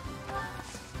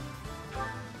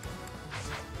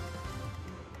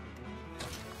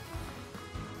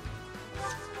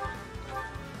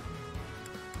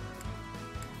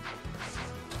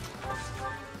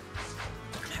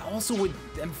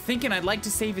 I'm thinking I'd like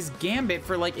to save his Gambit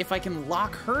for, like, if I can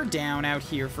lock her down out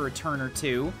here for a turn or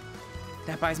two.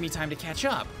 That buys me time to catch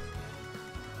up.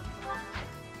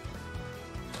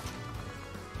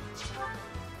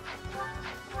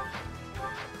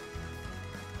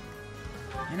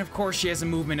 And of course she has a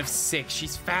movement of 6.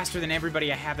 She's faster than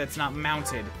everybody I have that's not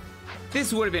mounted.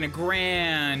 This would have been a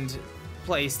grand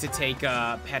place to take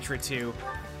Petra to.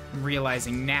 I'm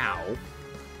realizing now.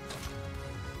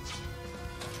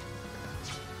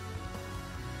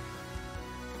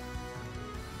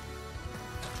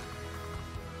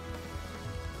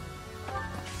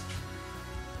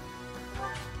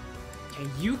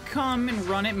 You come and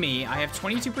run at me. I have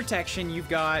 22 protection. You've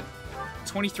got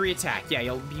 23 attack. Yeah,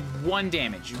 you'll be 1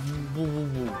 damage.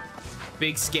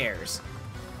 Big scares.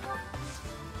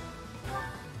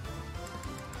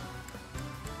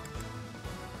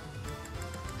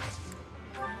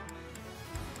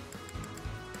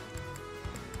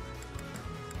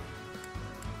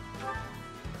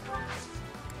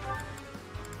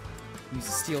 Use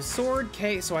a steel sword.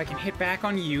 Okay, so I can hit back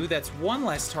on you. That's 1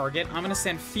 less target. I'm gonna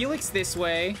send Felix this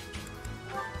way.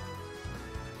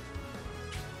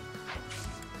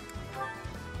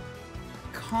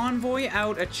 Convoy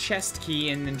out a chest key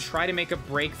and then try to make a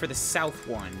break for the south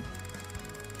one.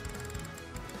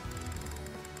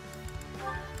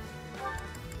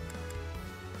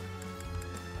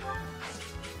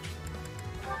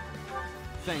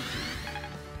 Thank you.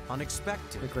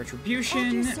 Unexpected. Quick retribution.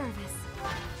 At your service.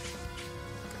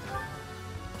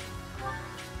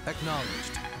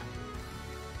 Acknowledged.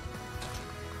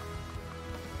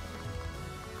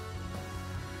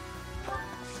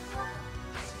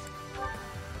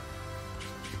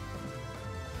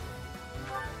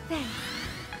 Thanks.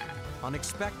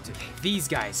 Unexpected. These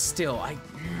guys still, I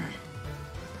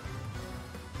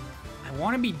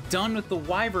want to be done with the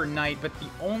Wyvern Knight, but the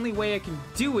only way I can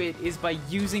do it is by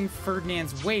using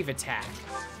Ferdinand's wave attack.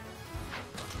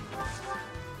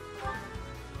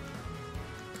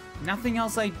 Nothing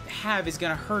else I have is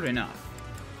gonna hurt enough.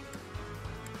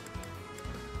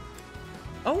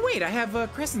 Oh wait, I have a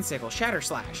Crescent Sickle, Shatter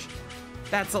Slash.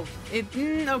 That's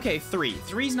okay, 3.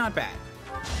 3's not bad.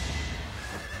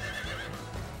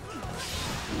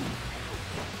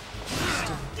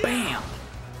 Bam!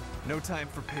 No time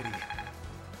for pity.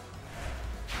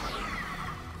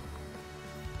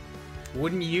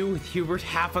 Wouldn't you with Hubert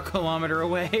half a kilometer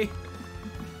away?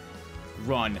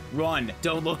 Run, run,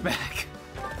 don't look back.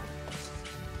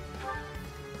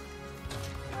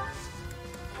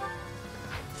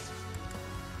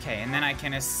 Okay, and then I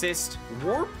can assist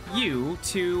warp you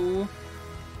to...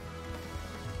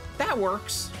 That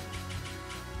works.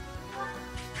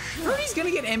 Freddy's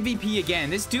gonna get MVP again.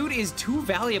 This dude is too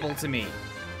valuable to me.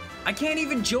 I can't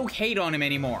even joke hate on him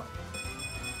anymore.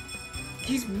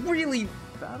 He's really...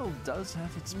 Battle does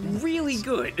have its benefits. Really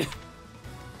good.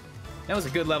 That was a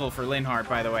good level for Linhardt,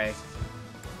 by the way.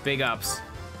 Big ups.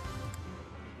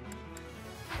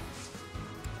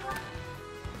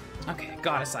 Okay,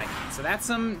 goddess icon. So that's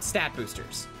some stat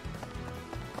boosters.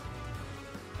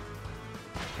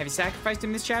 Have you sacrificed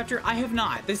him this chapter? I have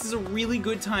not. This is a really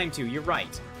good time to. You're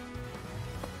right.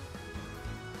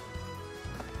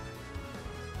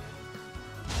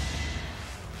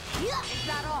 Is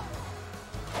that all?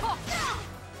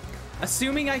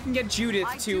 Assuming I can get Judith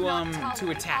to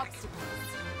attack.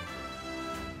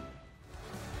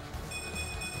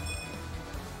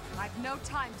 I've no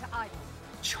time to idle.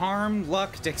 Charm,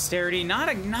 luck, dexterity. Not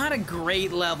a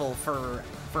great level for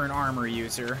an armor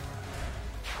user.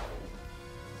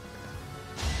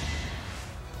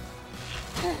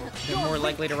 They're more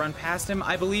likely to run past him.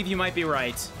 I believe you might be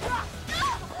right.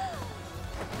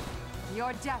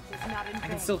 Your death is not in vain. I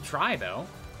can still try though.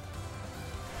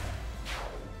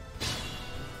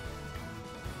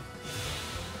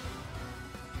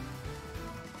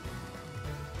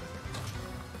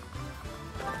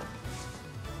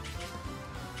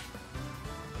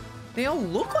 They all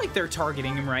look like they're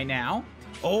targeting him right now.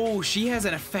 Oh, she has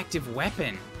an effective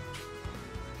weapon.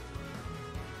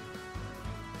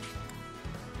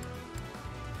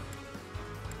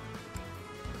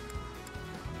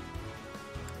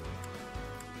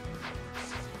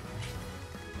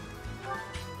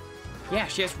 Yeah,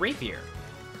 she has rapier.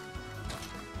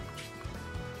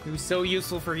 He was so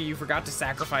useful for you, you forgot to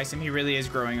sacrifice him. He really is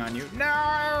growing on you.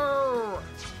 No!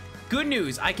 Good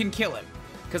news, I can kill him.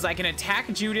 Because I can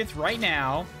attack Judith right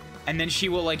now, and then she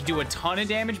will, like, do a ton of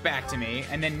damage back to me,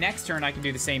 and then next turn I can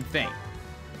do the same thing.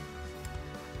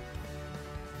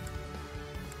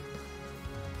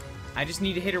 I just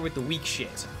need to hit her with the weak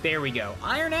shit. There we go.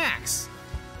 Iron Axe!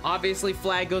 Obviously,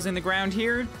 flag goes in the ground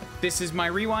here. This is my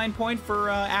rewind point for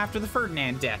after the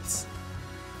Ferdinand deaths.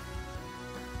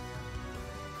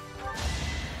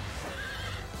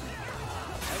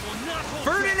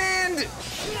 Ferdinand!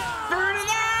 Ferdinand!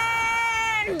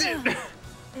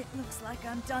 It looks like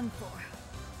I'm done for.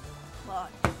 Claude,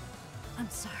 I'm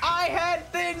sorry. I had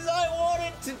things I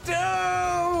wanted to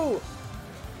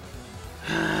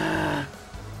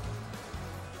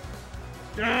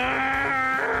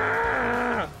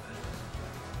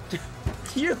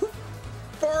do! You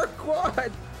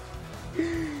Farquaad!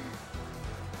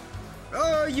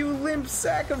 Oh, you limp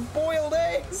sack of boiled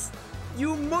eggs!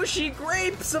 You mushy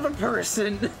grapes of a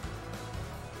person!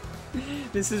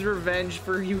 This is revenge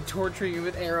for you torturing me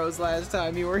with arrows last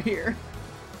time you were here.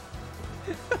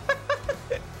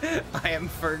 I am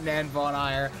Ferdinand Von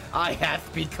Aegir. I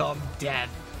hath become death.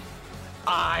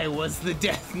 I was the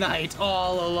Death Knight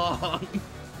all along.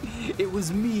 It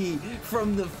was me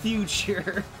from the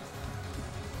future.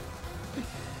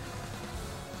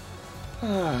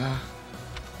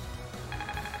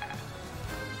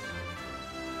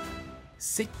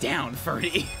 Sit down,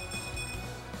 Ferdy.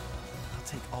 I'll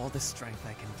take all the strength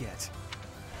I can get.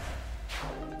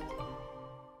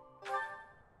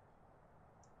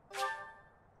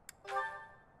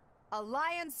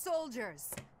 Alliance soldiers,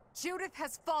 Judith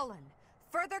has fallen.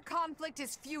 Further conflict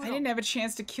is futile. I didn't have a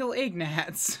chance to kill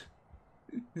Ignatz.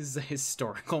 This is a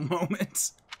historical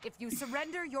moment. If you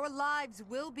surrender, your lives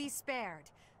will be spared.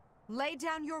 Lay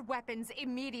down your weapons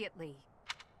immediately.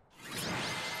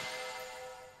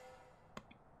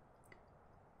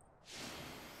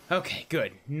 Okay,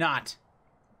 good. Not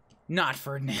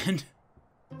Ferdinand.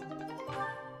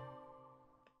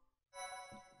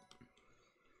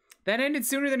 That ended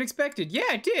sooner than expected.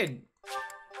 Yeah, it did.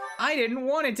 I didn't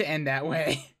want it to end that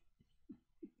way.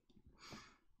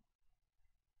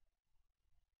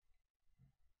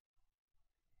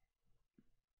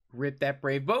 Rip that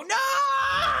brave bow. No!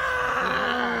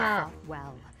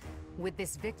 Well, with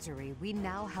this victory, we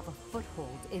now have a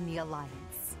foothold in the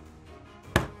Alliance.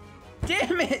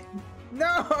 Damn it!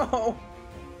 No!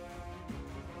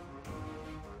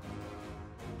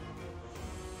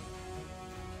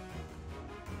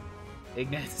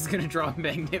 Ignatz is gonna draw a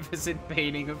magnificent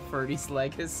painting of Ferdy's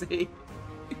legacy.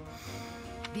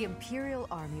 The The Imperial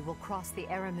army will cross the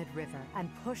Aramid River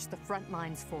and push the front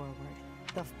lines forward.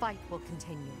 The fight will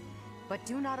continue, but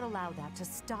do not allow that to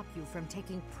stop you from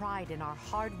taking pride in our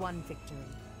hard-won victory.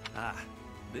 Ah,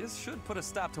 this should put a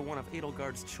stop to one of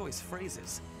Edelgard's choice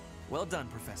phrases. Well done,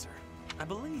 Professor. I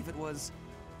believe it was,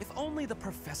 if only the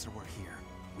Professor were here,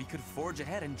 we could forge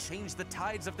ahead and change the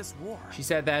tides of this war. She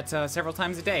said that several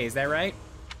times a day, is that right?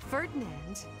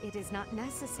 Ferdinand, it is not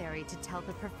necessary to tell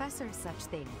the Professor such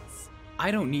things. I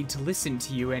don't need to listen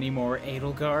to you anymore,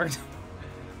 Edelgard.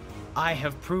 I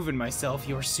have proven myself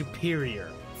your superior,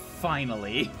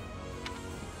 finally.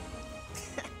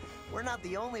 We're not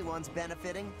the only ones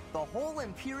benefiting. The whole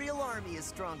Imperial army is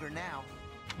stronger now.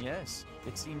 Yes,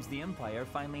 it seems the Empire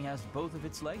finally has both of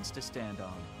its legs to stand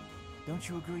on. Don't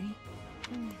you agree?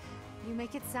 You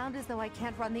make it sound as though I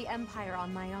can't run the Empire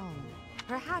on my own.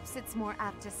 Perhaps it's more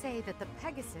apt to say that the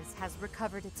Pegasus has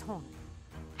recovered its horn.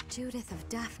 Judith of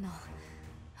Daphne.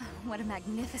 What a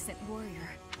magnificent warrior.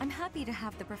 I'm happy to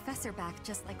have the Professor back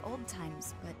just like old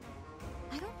times, but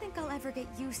I don't think I'll ever get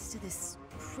used to this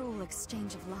cruel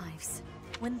exchange of lives.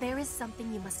 When there is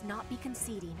something you must not be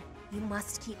conceding, you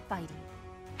must keep fighting.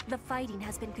 The fighting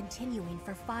has been continuing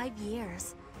for 5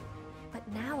 years,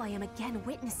 but now I am again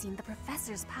witnessing the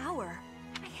Professor's power.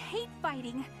 I hate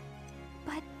fighting,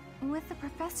 but with the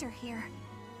Professor here,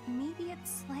 maybe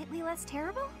it's slightly less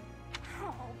terrible?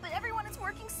 Oh, but everyone is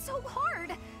working so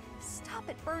hard! Stop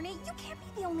it, Bernie. You can't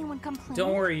be the only one complaining.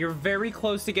 Don't worry, you're very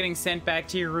close to getting sent back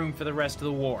to your room for the rest of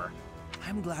the war.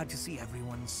 I'm glad to see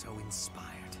everyone so inspired.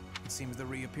 It seems the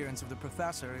reappearance of the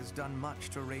Professor has done much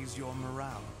to raise your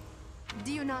morale.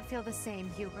 Do you not feel the same,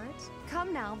 Hubert?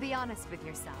 Come now, be honest with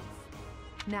yourself.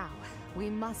 Now, we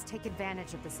must take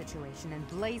advantage of the situation and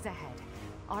blaze ahead.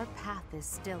 Our path is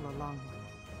still a long one.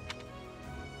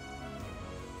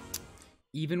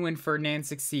 Even when Ferdinand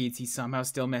succeeds, he somehow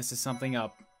still messes something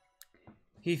up.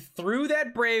 He threw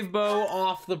that brave bow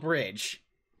off the bridge.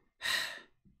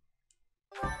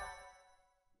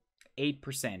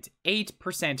 8%.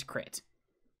 8% crit.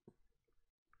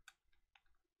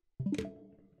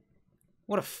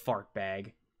 What a fart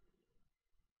bag.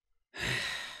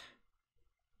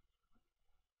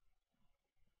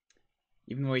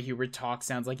 Even the way Hubert talks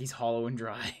sounds like he's hollow and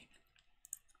dry.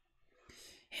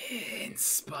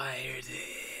 Inspired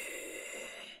it.